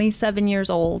was 27 years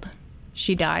old,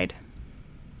 she died.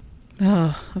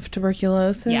 Oh, of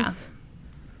tuberculosis? Yeah.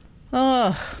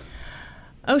 Oh.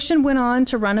 Ossian went on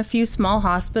to run a few small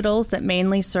hospitals that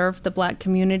mainly served the black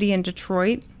community in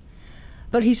Detroit.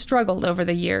 But he struggled over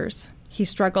the years. He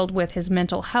struggled with his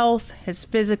mental health, his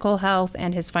physical health,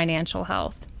 and his financial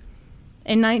health.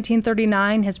 In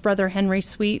 1939, his brother Henry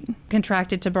Sweet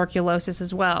contracted tuberculosis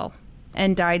as well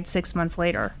and died 6 months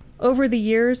later. Over the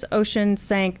years, Ossian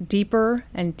sank deeper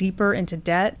and deeper into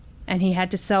debt, and he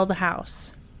had to sell the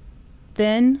house.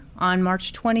 Then, on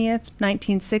March 20th,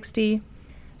 1960,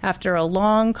 after a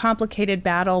long, complicated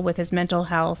battle with his mental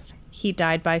health, he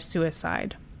died by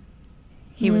suicide.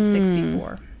 He was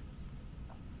 64.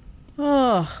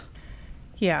 Oh.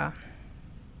 Yeah.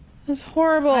 That's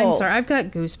horrible. I'm sorry, I've got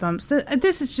goosebumps.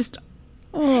 This is just...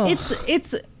 Oh.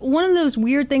 It's one of those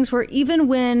weird things where even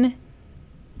when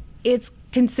it's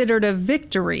considered a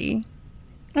victory...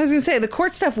 I was going to say, the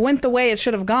court stuff went the way it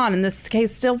should have gone, and this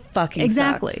case still fucking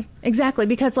sucks. Exactly,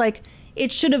 because, like, it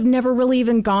should have never really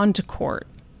even gone to court.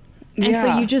 And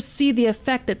so you just see the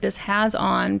effect that this has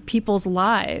on people's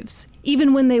lives.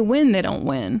 Even when they win, they don't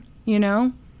win, you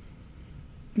know?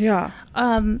 Yeah.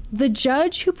 The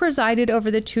judge who presided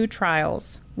over the two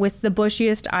trials, with the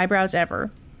bushiest eyebrows ever,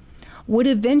 would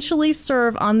eventually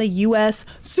serve on the U.S.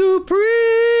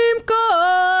 Supreme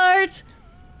Court.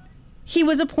 He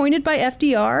was appointed by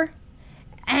FDR,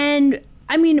 and,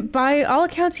 I mean, by all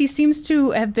accounts, he seems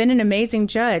to have been an amazing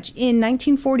judge. In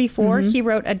 1944, he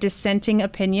wrote a dissenting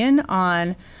opinion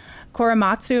on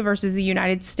Korematsu versus the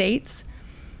United States.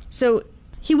 So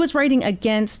he was writing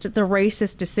against the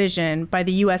racist decision by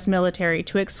the U.S. military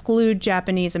to exclude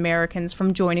Japanese Americans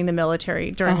from joining the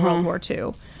military during World War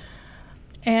II.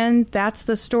 And that's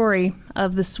the story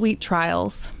of the Sweet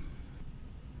trials.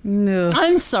 No.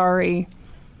 I'm sorry.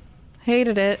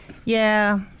 Hated it.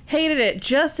 Yeah. Hated it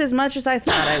just as much as I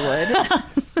thought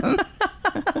I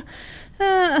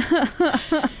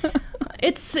would.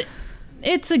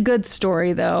 It's a good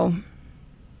story, though.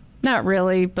 Not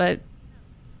really, but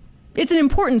it's an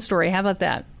important story. How about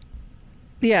that?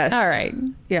 Yes. All right.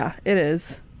 Yeah, it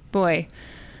is. Boy.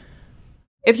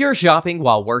 If you're shopping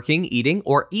while working, eating,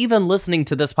 or even listening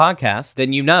to this podcast,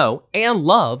 then you know and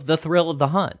love the thrill of the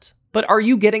hunt. But are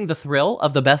you getting the thrill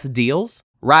of the best deals?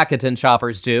 Rakuten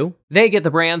shoppers do. They get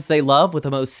the brands they love with the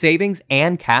most savings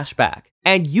and cash back.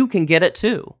 And you can get it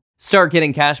too. Start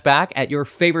getting cash back at your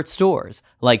favorite stores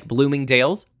like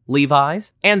Bloomingdale's,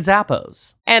 Levi's, and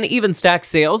Zappos. And even stack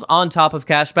sales on top of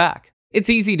cash back. It's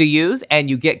easy to use and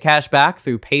you get cash back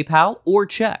through PayPal or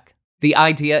check. The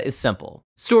idea is simple.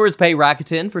 Stores pay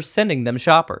Rakuten for sending them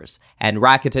shoppers, and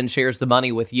Rakuten shares the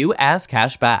money with you as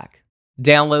cash back.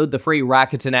 Download the free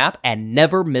Rakuten app and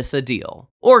never miss a deal.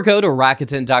 Or go to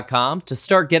Rakuten.com to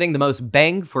start getting the most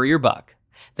bang for your buck.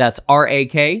 That's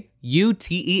Rakuten.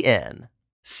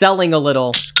 Selling a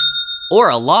little or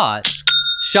a lot,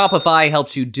 Shopify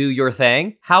helps you do your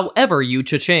thing, however you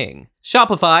cha-ching.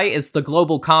 Shopify is the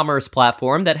global commerce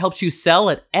platform that helps you sell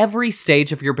at every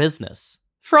stage of your business.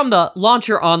 From the launch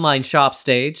your online shop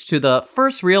stage to the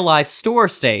first real life store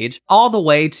stage, all the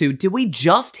way to did we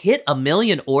just hit 1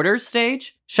 million orders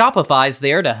stage? Shopify's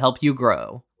there to help you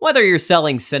grow. Whether you're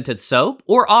selling scented soap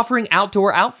or offering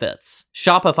outdoor outfits,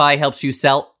 Shopify helps you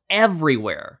sell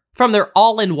everywhere. From their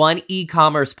all-in-one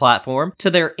e-commerce platform to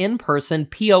their in-person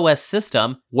POS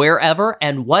system, wherever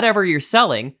and whatever you're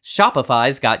selling,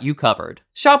 Shopify's got you covered.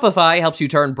 Shopify helps you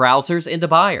turn browsers into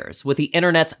buyers with the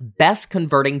internet's best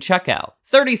converting checkout,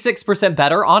 36%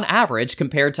 better on average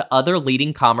compared to other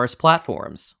leading commerce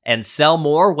platforms. And sell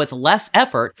more with less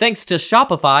effort thanks to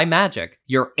Shopify Magic,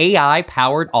 your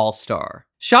AI-powered all-star.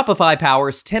 Shopify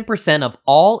powers 10% of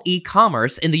all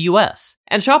e-commerce in the US,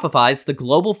 and Shopify's the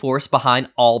global force behind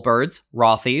Allbirds,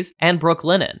 Rothy's, and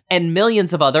Brooklinen, and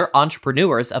millions of other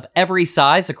entrepreneurs of every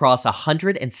size across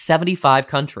 175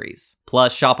 countries.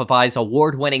 Plus, Shopify's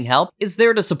award-winning help is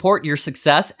there to support your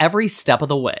success every step of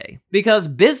the way. Because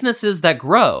businesses that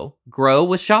grow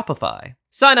with Shopify.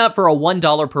 Sign up for a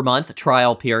 $1 per month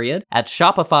trial period at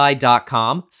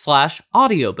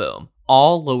shopify.com/audioboom,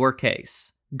 all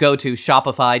lowercase. Go to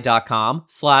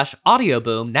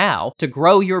shopify.com/audioboom now to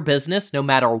grow your business no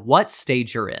matter what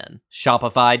stage you're in.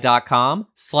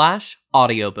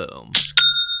 Shopify.com/audioboom.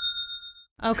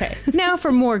 Okay, now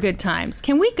for more good times.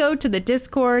 Can we go to the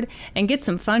Discord and get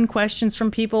some fun questions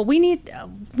from people? We need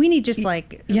just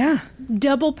like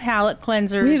double palate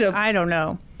cleansers. I don't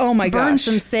know. Oh my gosh. Burn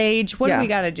some sage. What do we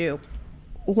got to do?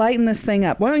 Lighten this thing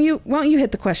up. Why don't you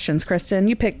hit the questions, Kristen?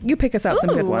 You pick us out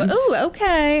some good ones. Ooh,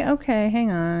 okay,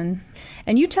 hang on.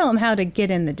 And you tell them how to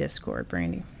get in the Discord,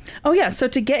 Brandy. Oh yeah, so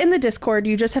to get in the Discord,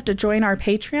 you just have to join our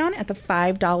Patreon at the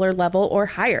 $5 level or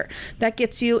higher. That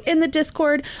gets you in the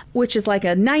Discord, which is like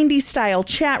a 90s style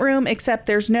chat room, except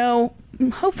there's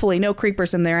hopefully no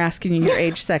creepers in there asking you your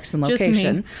age, sex, and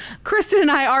location. Kristen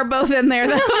and I are both in there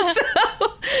though, so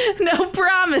no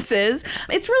promises.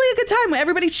 It's really a good time.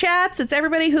 Everybody chats. It's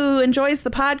everybody who enjoys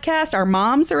the podcast. Our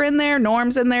moms are in there.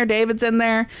 Norm's in there. David's in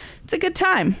there. It's a good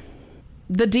time.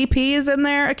 The DP is in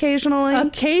there occasionally.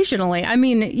 Occasionally. I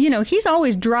mean, he's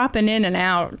always dropping in and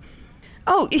out.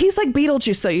 Oh, he's like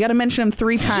Beetlejuice, though. You got to mention him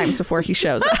 3 times before he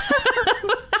shows up.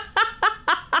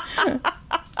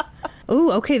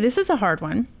 Ooh, okay, this is a hard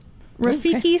one.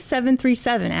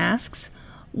 Rafiki737 asks,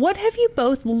 what have you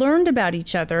both learned about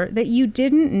each other that you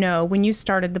didn't know when you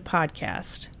started the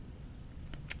podcast?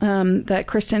 That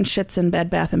Kristen shits in Bed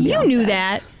Bath & Beyond. You knew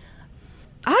that.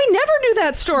 I never knew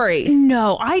that story.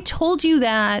 No, I told you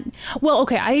that. Well,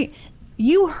 okay,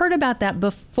 you heard about that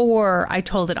before I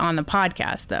told it on the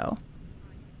podcast, though.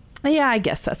 Yeah, I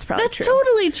guess that's probably true. That's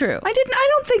totally true. I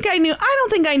don't think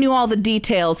I knew all the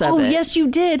details of it. Oh, yes, you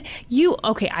did.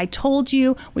 I told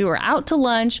you we were out to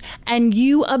lunch and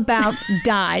you about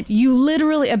died. You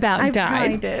literally about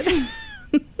died. I did.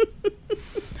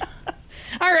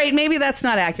 All right, maybe that's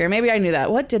not accurate. Maybe I knew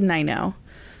that. What didn't I know?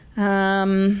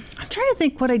 I'm trying to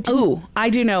think what I did. Ooh, I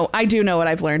do know what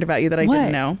I've learned about you that I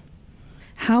didn't know.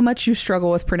 How much you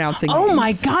struggle with pronouncing names. Oh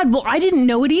my God. Well, I didn't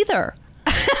know it either.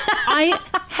 I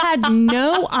had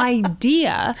no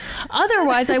idea.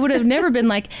 Otherwise, I would have never been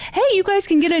like, hey, you guys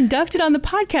can get inducted on the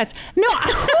podcast. No,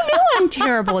 who knew I'm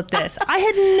terrible at this? I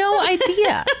had no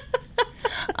idea.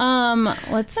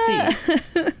 Let's see.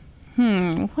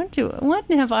 What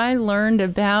have I learned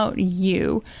about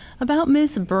you? About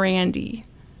Miss Brandy?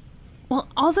 Well,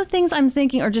 all the things I'm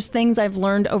thinking are just things I've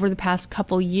learned over the past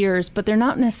couple years, but they're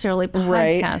not necessarily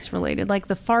podcast related. Like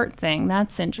the fart thing.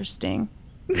 That's interesting.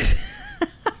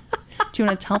 Do you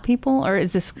want to tell people, or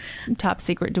is this top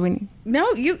secret?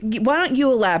 No, why don't you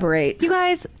elaborate? You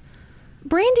guys,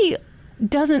 Brandy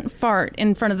doesn't fart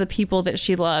in front of the people that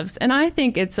she loves, and I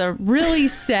think it's a really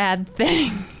sad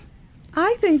thing.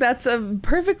 I think that's a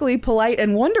perfectly polite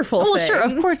and wonderful thing. Well, sure,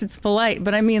 of course it's polite,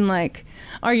 but I mean, like,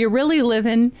 are you really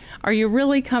living? Are you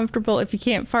really comfortable if you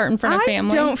can't fart in front of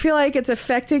family? I don't feel like it's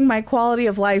affecting my quality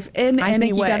of life in any way. I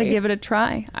think you got to give it a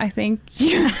try. I think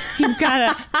you've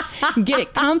got to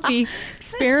get comfy,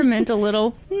 experiment a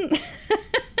little.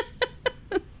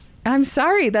 I'm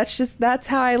sorry. That's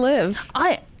how I live.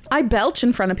 I belch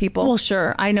in front of people. Well,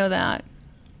 sure. I know that.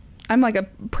 I'm like a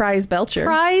prize belcher.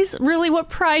 Prize? Really? What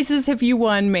prizes have you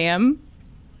won, ma'am?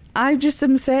 I just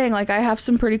am saying, like, I have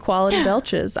some pretty quality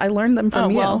belches. I learned them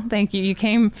from you. Well, thank you. You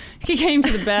came to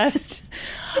the best.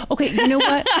 Okay, you know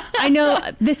what? I know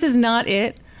this is not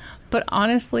it, but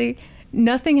honestly,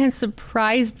 nothing has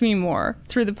surprised me more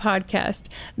through the podcast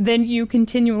than you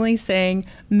continually saying,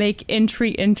 make entry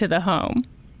into the home.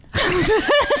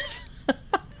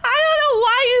 I don't know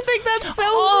why you think that's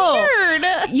so weird.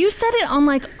 You said it on,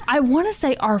 like, I want to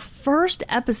say our first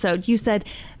episode. You said,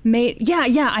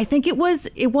 I think it was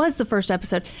the first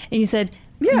episode. And you said,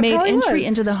 made entry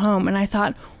into the home. And I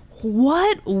thought,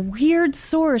 what weird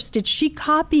source did she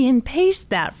copy and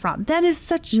paste that from? That is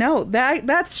such... No,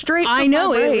 that's straight from I know,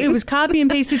 my brain. It was copy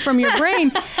and pasted from your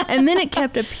brain. And then it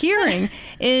kept appearing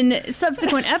in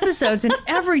subsequent episodes. And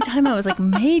every time I was like,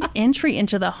 made entry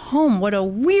into the home. What a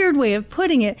weird way of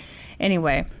putting it.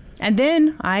 Anyway, and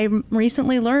then I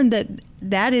recently learned that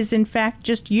that is in fact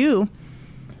just you,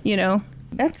 you know.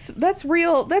 That's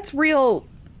real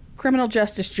criminal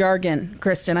justice jargon,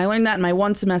 Kristen. I learned that in my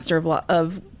one semester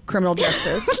of criminal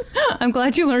justice. I'm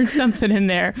glad you learned something in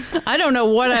there. I don't know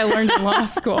what I learned in law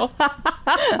school.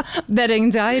 That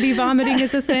anxiety vomiting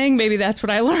is a thing. Maybe that's what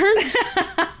I learned.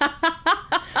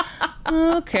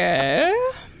 Okay.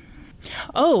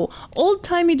 Oh,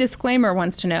 old-timey disclaimer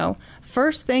wants to know,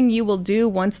 first thing you will do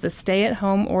once the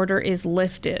stay-at-home order is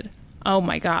lifted. Oh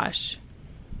my gosh.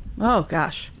 Oh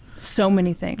gosh. So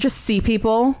many things. Just see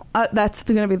people. That's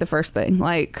going to be the first thing.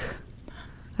 Like,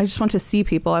 I just want to see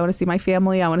people. I want to see my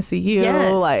family. I want to see you.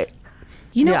 Yes. Like,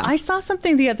 you know, yeah. I saw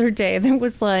something the other day that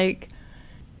was like,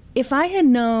 if I had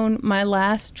known my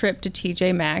last trip to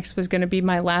TJ Maxx was going to be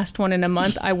my last one in a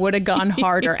month, I would have gone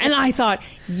harder. And I thought,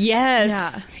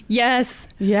 yes.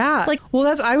 Yeah. Like,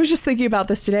 well, I was just thinking about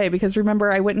this today because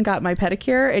remember I went and got my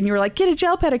pedicure and you were like, get a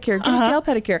gel pedicure, a gel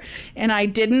pedicure. And I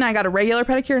didn't. I got a regular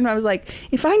pedicure and I was like,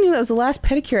 if I knew that was the last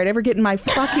pedicure I'd ever get in my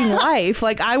fucking life,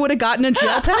 like I would have gotten a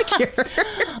gel pedicure.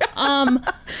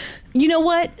 You know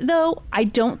what, though? I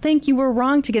don't think you were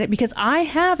wrong to get it because I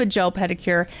have a gel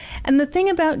pedicure. And the thing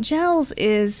about gels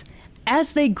is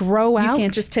as they grow out... You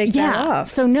can't just take that off.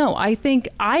 So, no, I think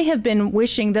I have been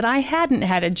wishing that I hadn't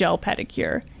had a gel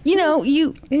pedicure. You know,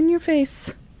 In your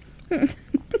face.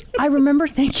 I remember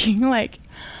thinking, like,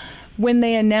 when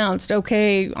they announced,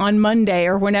 okay, on Monday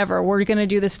or whenever, we're going to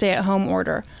do the stay-at-home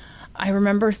order, I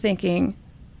remember thinking,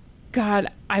 God,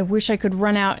 I wish I could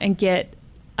run out and get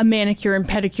a manicure and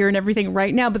pedicure and everything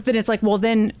right now. But then it's like, well,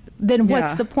 then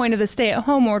what's the point of the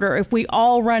stay-at-home order if we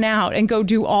all run out and go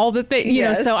do all the things? You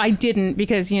know, so I didn't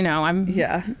because, you know,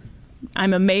 I'm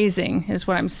amazing is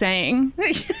what I'm saying.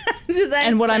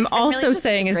 And what I'm also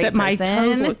saying is that my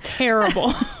toes look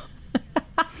terrible.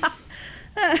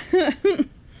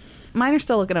 Mine are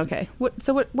still looking okay. What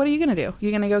are you going to do?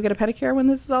 You going to go get a pedicure when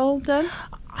this is all done?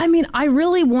 I mean, I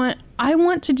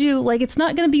want to do, like, it's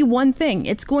not going to be one thing.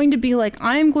 It's going to be like,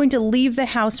 I'm going to leave the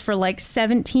house for like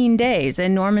 17 days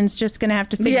and Norman's just going to have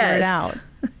to figure it out.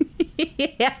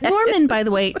 Yes. Norman, by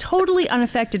the way, totally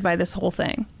unaffected by this whole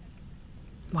thing.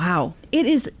 Wow. It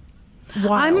is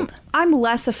wild. I'm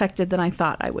less affected than I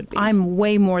thought I would be. I'm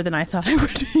way more than I thought I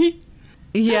would be.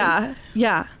 Yeah.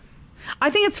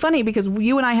 I think it's funny because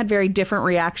you and I had very different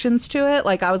reactions to it.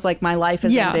 Like, I was like, my life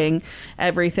is ending.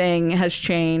 Everything has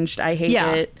changed. I hate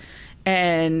it.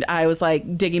 And I was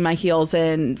like digging my heels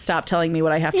in, stop telling me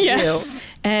what I have to do.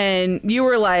 And you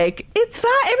were like, it's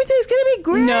fine. Everything's going to be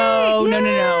great.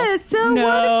 No. So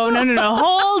No.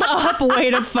 Hold up.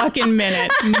 Wait a fucking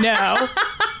minute.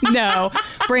 No.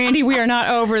 Brandy, we are not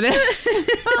over this.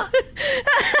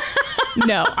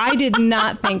 No, I did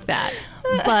not think that.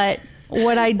 But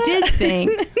what I did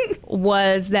think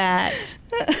was that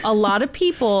a lot of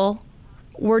people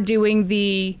were doing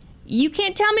the you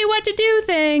can't tell me what to do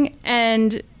thing.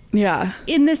 And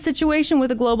in this situation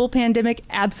with a global pandemic,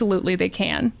 absolutely they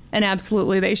can. And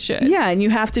absolutely they should. Yeah, and you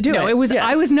have to do it. No, it was. Yes.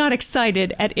 I was not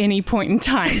excited at any point in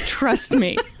time. Trust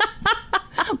me.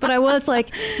 But I was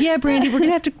like, yeah, Brandy, we're going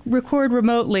to have to record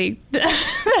remotely.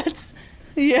 That's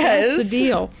the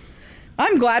deal.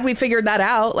 I'm glad we figured that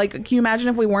out. Like, can you imagine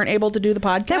if we weren't able to do the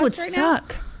podcast? That would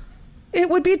suck. It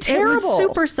would be terrible. It would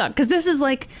super suck. Because this is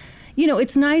like, you know,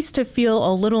 it's nice to feel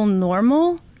a little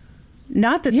normal.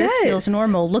 Not that this feels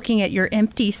normal, looking at your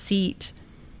empty seat.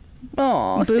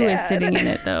 Oh, Boo is sitting in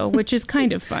it, though, which is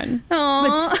kind of fun. Aww.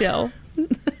 But still.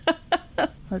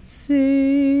 Let's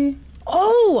see.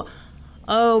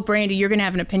 Oh, Brandy, you're going to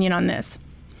have an opinion on this.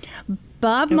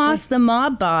 Bob Moss, the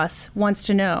mob boss, wants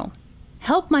to know,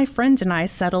 help my friend and I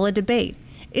settle a debate.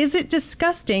 Is it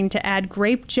disgusting to add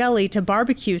grape jelly to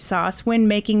barbecue sauce when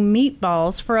making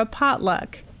meatballs for a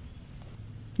potluck?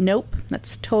 Nope,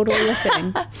 that's totally a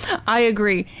thing. I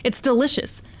agree. It's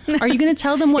delicious. Are you going to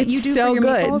tell them what you do for your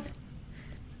meatballs?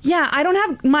 Yeah,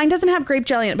 mine doesn't have grape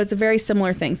jelly in it, but it's a very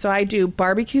similar thing. So I do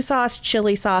barbecue sauce,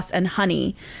 chili sauce, and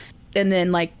honey. And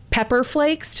then like pepper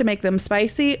flakes to make them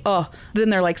spicy. Oh, then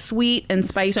they're like sweet and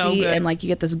spicy, and like you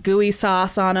get this gooey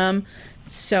sauce on them.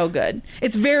 So good.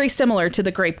 It's very similar to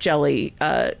the grape jelly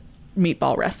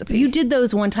meatball recipe. You did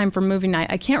those one time for movie night.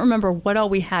 I can't remember what all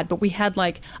we had, but we had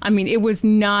like, I mean, it was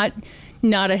not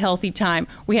a healthy time.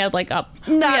 We had like a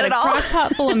crock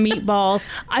pot full of meatballs.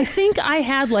 I think I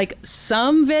had like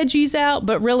some veggies out,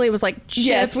 but really it was like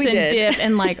chips and dip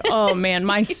and like, oh man,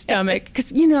 my stomach.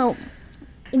 Because, you know,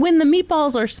 when the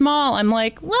meatballs are small, I'm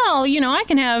like, well, you know, I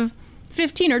can have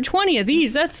 15 or 20 of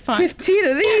these. That's fine. 15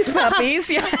 of these puppies.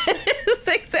 Yes,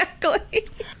 exactly.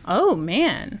 Oh,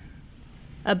 man.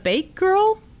 A bake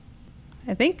girl?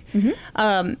 I think.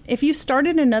 If you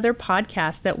started another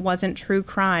podcast that wasn't true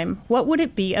crime, what would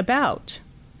it be about?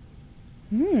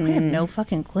 I have no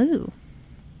fucking clue.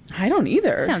 I don't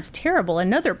either. Sounds terrible.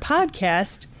 Another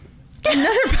podcast. I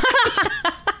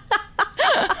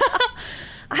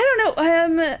don't know.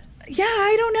 Yeah,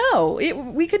 I don't know.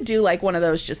 We could do like one of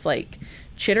those just like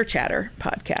chitter chatter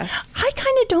podcasts. I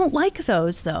kind of don't like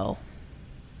those though.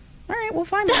 All right, well,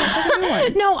 fine. We'll do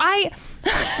one. No, I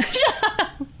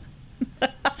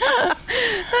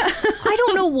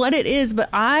don't know what it is, but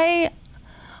I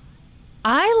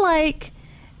like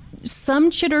some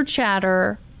chitter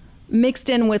chatter mixed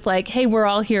in with like, hey, we're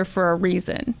all here for a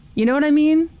reason. You know what I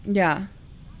mean? Yeah.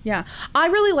 Yeah. I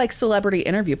really like celebrity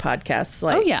interview podcasts.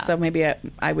 Like, oh, yeah. So maybe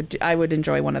I would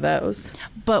enjoy one of those.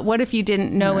 But what if you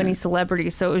didn't know any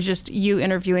celebrities, so it was just you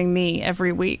interviewing me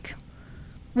every week?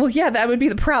 Well, yeah, that would be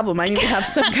the problem. I need to have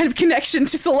some kind of connection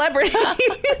to celebrities.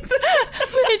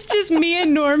 It's just me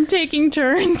and Norm taking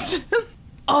turns.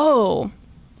 Oh,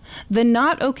 the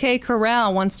Not Okay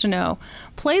Corral wants to know,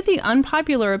 play the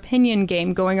unpopular opinion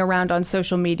game going around on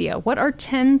social media. What are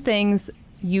 10 things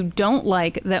you don't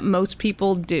like that most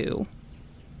people do?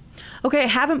 Okay, I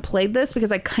haven't played this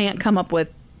because I can't come up with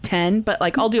 10, but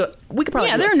like I'll do it. We could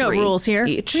probably do there are no 3 rules here.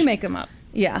 Each. We make them up.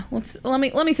 Yeah, let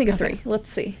me think of 3. Let's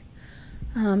see.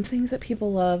 Things that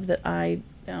people love that I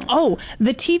don't. Oh,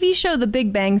 the TV show The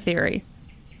Big Bang Theory.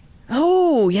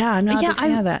 Oh, yeah, I'm not a big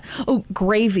fan of that. Oh,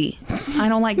 gravy. I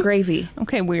don't like gravy.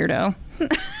 Okay, weirdo.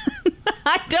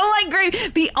 I don't like gravy.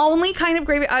 The only kind of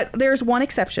gravy, there's one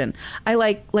exception. I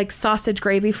like sausage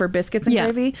gravy for biscuits and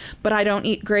gravy, but I don't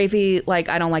eat gravy. Like,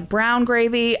 I don't like brown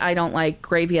gravy. I don't like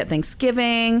gravy at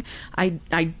Thanksgiving. I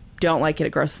don't like it.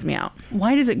 It grosses me out.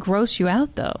 Why does it gross you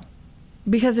out, though?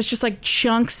 Because it's just like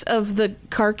chunks of the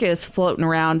carcass floating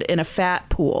around in a fat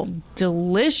pool.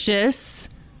 Delicious.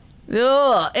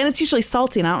 Ugh. And it's usually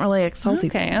salty, and I don't really like salty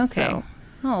things. Okay. So.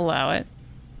 I'll allow it.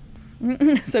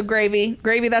 So gravy,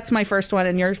 that's my first one,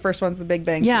 and your first one's The Big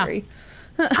Bang Theory.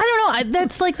 I don't know.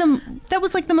 That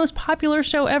was like the most popular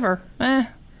show ever.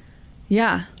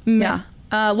 Yeah.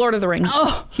 Lord of the Rings.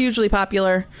 Oh, hugely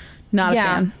popular. Not a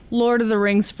fan. Lord of the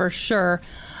Rings for sure.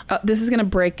 This is gonna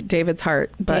break David's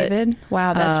heart. But, David,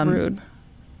 wow, that's rude.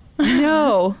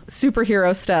 No,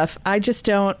 superhero stuff. I just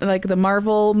don't like the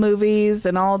Marvel movies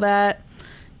and all that.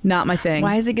 Not my thing.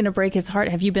 Why is it going to break his heart?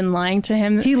 Have you been lying to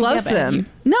him? He loves them.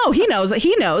 No, he knows.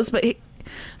 He knows,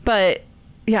 but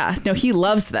yeah, no, he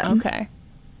loves them. Okay.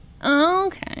 No,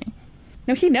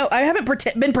 he know. I haven't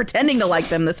been pretending to like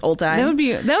them this whole time. That would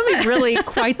be really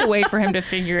quite the way for him to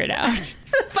figure it out.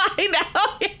 Find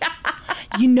out. Yeah.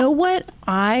 You know what?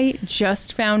 I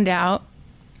just found out,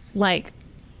 like,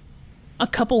 a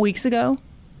couple weeks ago.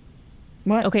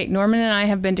 What? Okay, Norman and I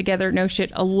have been together, no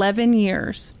shit, 11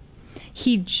 years.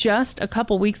 He just a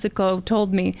couple weeks ago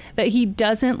told me that he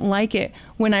doesn't like it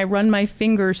when I run my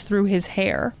fingers through his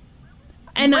hair.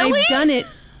 And really? I've done it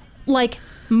like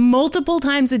multiple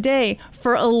times a day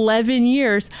for 11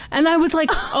 years. And I was like,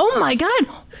 oh my God,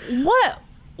 what?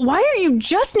 Why are you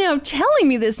just now telling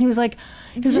me this? And he was like,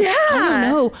 I don't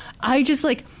know.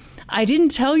 I didn't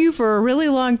tell you for a really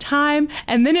long time,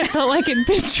 and then it felt like it'd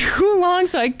been too long,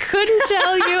 so I couldn't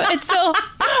tell you. And so,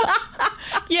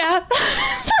 yeah.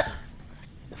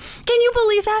 Can you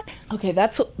believe that? Okay,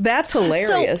 that's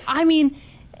hilarious. So, I mean,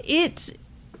 it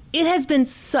has been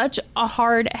such a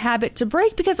hard habit to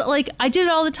break because, like, I did it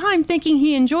all the time thinking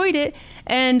he enjoyed it,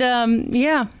 and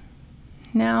yeah.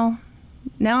 Now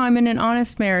I'm in an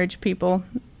honest marriage, people.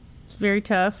 It's very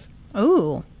tough.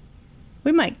 Ooh,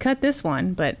 we might cut this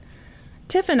one, but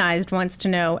Tiffinized wants to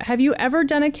know, have you ever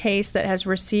done a case that has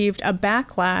received a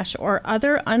backlash or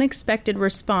other unexpected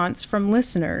response from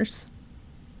listeners?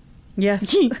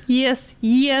 Yes. Yes,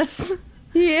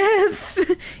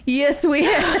 we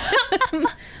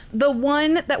have. The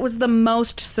one that was the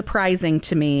most surprising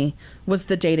to me was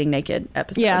the Dating Naked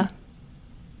episode. Yeah.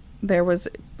 There was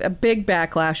a big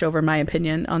backlash over my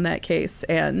opinion on that case,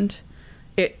 and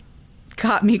it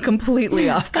caught me completely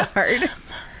off guard.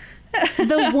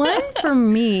 The one for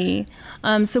me,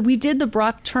 so we did the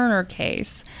Brock Turner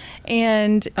case,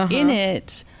 and in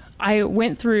it, I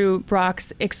went through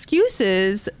Brock's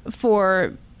excuses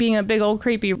for being a big old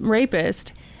creepy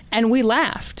rapist, and we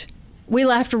laughed. We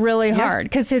laughed really hard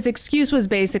because his excuse was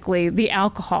basically the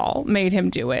alcohol made him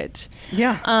do it.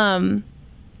 Yeah.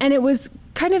 And it was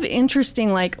kind of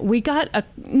interesting. Like, we got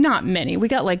not many. We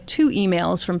got like 2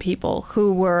 emails from people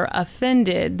who were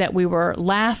offended that we were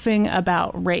laughing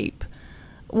about rape,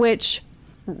 which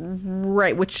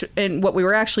Right, and what we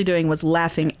were actually doing was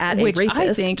laughing at a which rapist.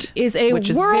 I think is a which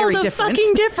is world very of different.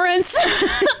 fucking difference.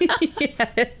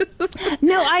 Yes.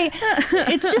 No,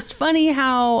 it's just funny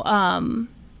how,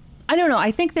 I don't know.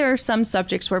 I think there are some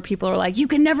subjects where people are like, you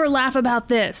can never laugh about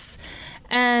this.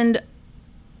 And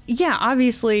yeah,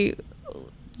 obviously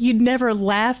you'd never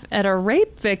laugh at a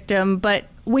rape victim, but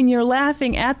when you're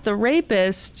laughing at the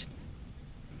rapist,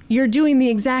 you're doing the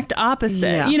exact opposite.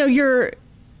 Yeah. You know,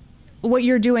 what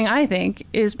you're doing, I think,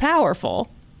 is powerful.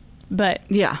 But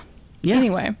Yeah. Yes.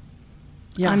 anyway,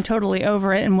 Yeah. I'm totally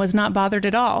over it and was not bothered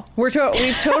at all. We've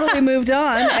totally moved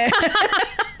on.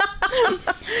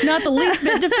 Not the least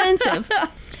bit defensive.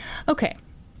 Okay.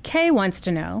 Kay wants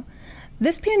to know,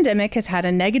 this pandemic has had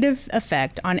a negative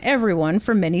effect on everyone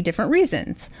for many different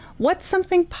reasons. What's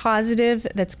something positive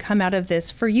that's come out of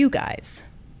this for you guys?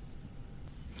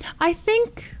 I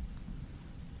think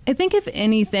if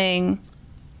anything,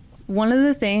 one of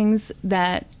the things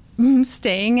that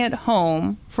staying at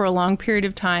home for a long period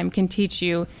of time can teach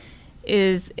you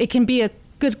is it can be a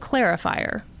good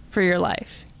clarifier for your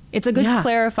life. It's a good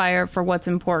clarifier for what's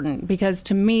important, because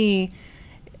to me,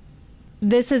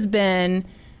 this has been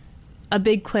a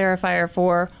big clarifier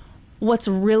for what's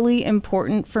really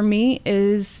important for me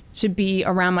is to be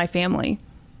around my family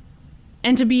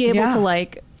and to be able to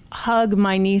like hug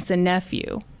my niece and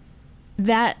nephew.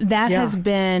 That has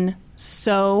been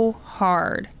so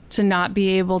hard to not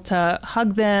be able to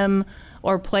hug them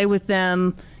or play with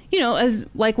them, you know, as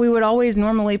like we would always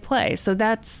normally play. So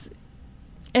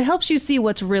it helps you see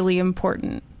what's really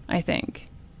important, I think.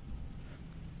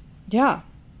 Yeah.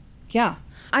 Yeah.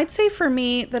 I'd say for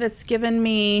me that it's given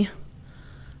me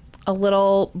a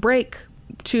little break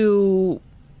to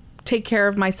take care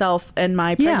of myself and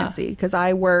my pregnancy, because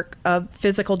I work a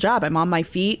physical job. I'm on my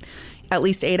feet at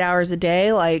least 8 hours a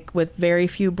day, like with very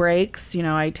few breaks. You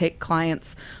know, I take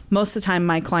clients. Most of the time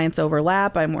my clients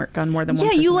overlap. I work on more than one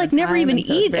person you like at a never time, even and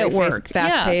so eat it's very at work.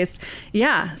 fast paced.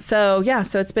 So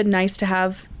it's been nice to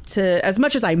have as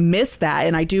much as I miss that,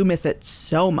 and I do miss it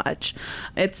so much,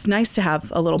 it's nice to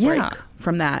have a little break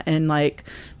from that and like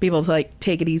be able to like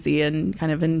take it easy and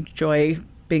kind of enjoy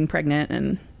being pregnant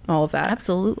and all of that.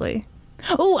 Absolutely.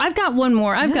 Oh, I've got one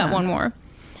more.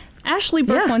 Ashley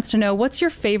Burke wants to know, what's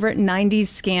your favorite 90s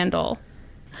scandal?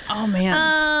 Oh,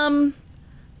 man.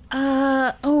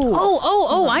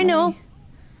 I know.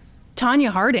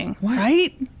 Tanya Harding,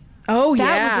 right? Oh,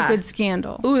 That was a good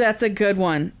scandal. Ooh, that's a good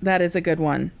one. That is a good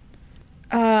one.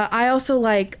 I also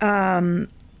like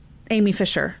Amy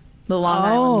Fisher, the Long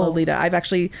Island Lolita. I've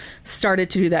actually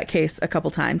started to do that case a couple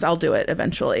times. I'll do it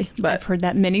eventually. But I've heard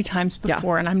that many times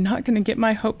before, and I'm not going to get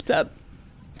my hopes up.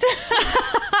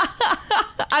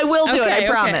 I will do it, I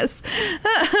promise.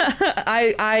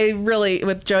 I really,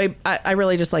 with Joey, I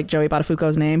really just like Joey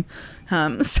Buttafuoco's name.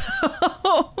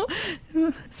 So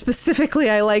specifically,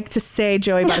 I like to say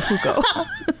Joey Buttafuoco.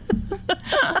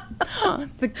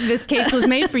 This case was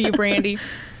made for you, Brandy.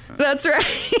 That's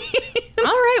right. All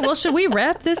right, well, should we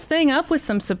wrap this thing up with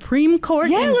some Supreme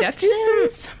Court inductions? Let's do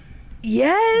some.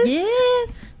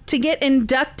 Yes. To get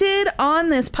inducted on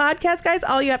this podcast, guys,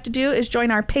 all you have to do is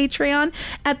join our Patreon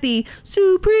at the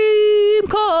Supreme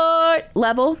Court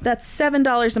level. That's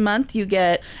 $7 a month. You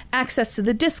get access to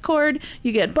the Discord.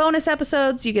 You get bonus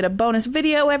episodes. You get a bonus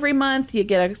video every month. You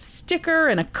get a sticker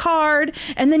and a card.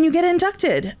 And then you get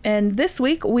inducted. And this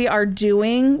week we are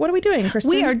doing... What are we doing,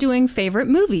 Kristen? We are doing favorite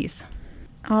movies.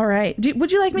 All right.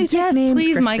 Would you like me to take names,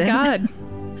 please, Kristen? my God.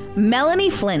 Melanie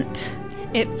Flint.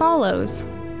 It Follows.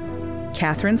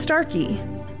 Catherine Starkey.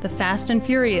 The Fast and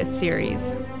Furious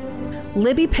series.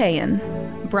 Libby Payen.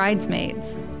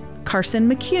 Bridesmaids. Carson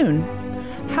McCune.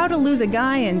 How to Lose a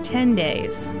Guy in 10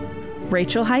 Days.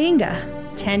 Rachel Hyenga.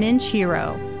 10-Inch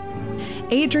Hero.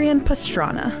 Adrian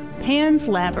Pastrana. Pan's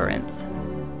Labyrinth.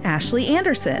 Ashley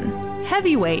Anderson.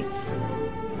 Heavyweights.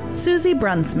 Susie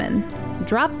Brunsman.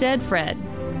 Drop Dead Fred.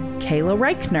 Kayla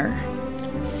Reichner.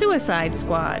 Suicide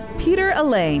Squad. Peter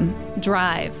Elaine.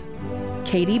 Drive.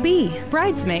 Katie B.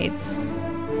 Bridesmaids.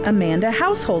 Amanda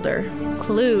Householder.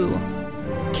 Clue.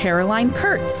 Caroline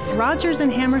Kurtz. Rodgers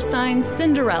and Hammerstein's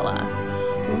Cinderella.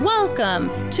 Welcome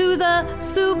to the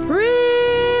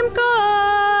Supreme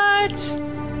Court.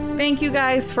 Thank you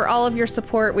guys for all of your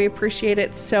support. We appreciate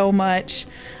it so much.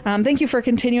 Thank you for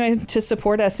continuing to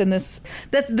support us in this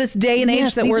day and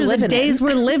age that we're living in. These are the days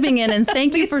we're living in, and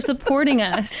thank you for supporting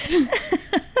us.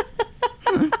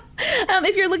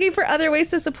 If you're looking for other ways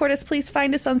to support us, please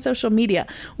find us on social media.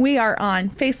 We are on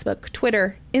Facebook,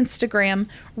 Twitter, Instagram,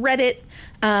 Reddit,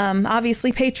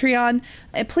 obviously Patreon.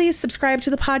 And please subscribe to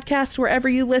the podcast wherever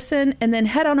you listen, and then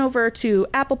head on over to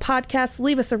Apple Podcasts,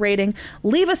 leave us a rating,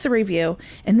 leave us a review,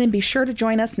 and then be sure to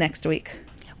join us next week,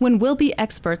 when we'll be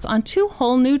experts on 2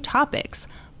 whole new topics.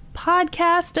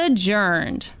 Podcast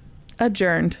adjourned.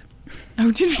 Adjourned.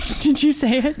 Oh, did you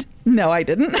say it? No, I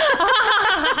didn't.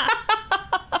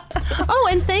 Oh,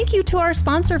 and thank you to our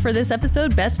sponsor for this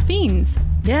episode, Best Fiends.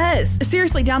 Yes.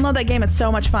 Seriously, download that game. It's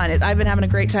so much fun. I've been having a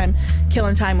great time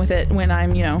killing time with it when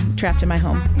I'm, trapped in my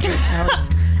home.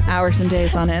 hours and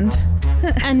days on end.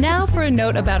 And now for a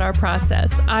note about our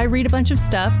process. I read a bunch of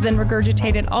stuff, then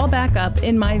regurgitate it all back up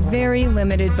in my very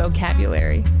limited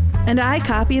vocabulary. And I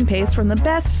copy and paste from the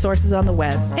best sources on the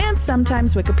web, and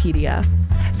sometimes Wikipedia.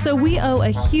 So we owe a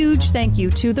huge thank you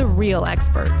to the real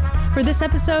experts. For this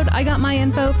episode, I got my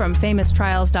info from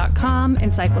famoustrials.com,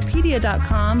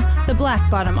 encyclopedia.com, the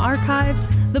Black Bottom Archives,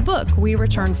 the book We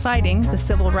Return Fighting, The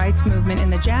Civil Rights Movement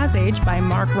in the Jazz Age by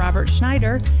Mark Robert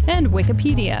Schneider, and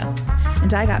Wikipedia.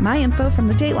 And I got my info from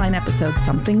the Dateline episode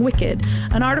Something Wicked,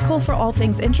 an article for All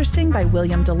Things Interesting by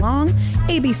William DeLong,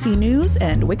 ABC News,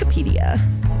 and Wikipedia.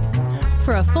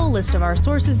 For a full list of our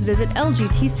sources, visit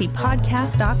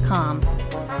lgtcpodcast.com.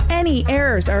 Any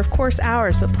errors are, of course,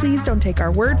 ours, but please don't take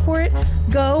our word for it.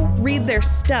 Go read their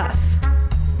stuff.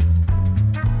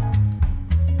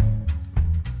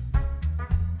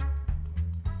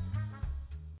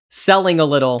 Selling a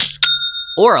little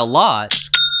or a lot,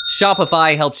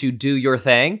 Shopify helps you do your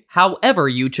thing, however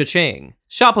you cha-ching.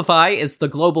 Shopify is the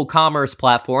global commerce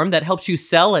platform that helps you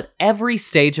sell at every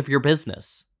stage of your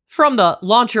business. From the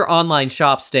launch your online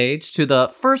shop stage to the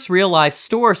first real life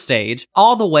store stage,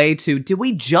 all the way to did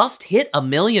we just hit 1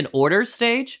 million orders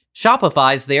stage?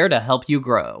 Shopify's there to help you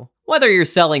grow. Whether you're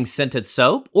selling scented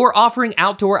soap or offering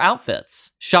outdoor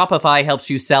outfits, Shopify helps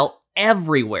you sell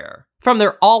everywhere. From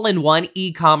their all-in-one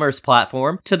e-commerce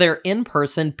platform to their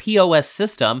in-person POS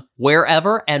system,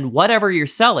 wherever and whatever you're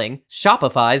selling,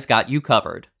 Shopify's got you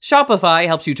covered. Shopify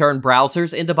helps you turn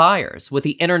browsers into buyers with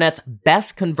the internet's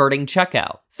best converting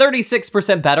checkout,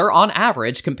 36% better on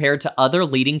average compared to other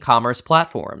leading commerce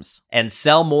platforms. And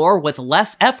sell more with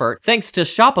less effort thanks to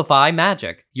Shopify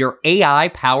Magic, your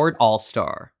AI-powered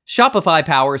all-star. Shopify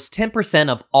powers 10%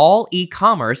 of all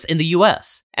e-commerce in the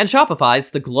US, and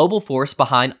Shopify's the global force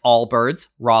behind Allbirds,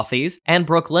 Rothy's, and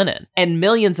Brooklinen, and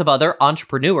millions of other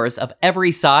entrepreneurs of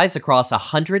every size across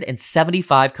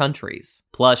 175 countries.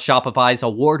 Plus, Shopify's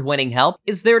award-winning help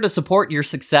is there to support your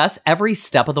success every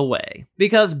step of the way.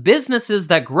 Because businesses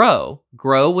that grow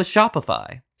with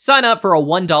Shopify. Sign up for a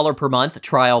 $1 per month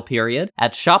trial period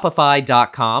at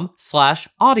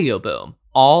shopify.com/audioboom,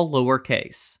 all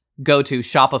lowercase. Go to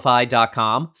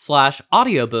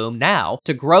shopify.com/audioboom now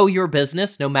to grow your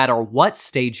business no matter what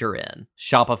stage you're in.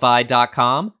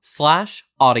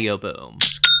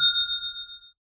 Shopify.com/audioboom.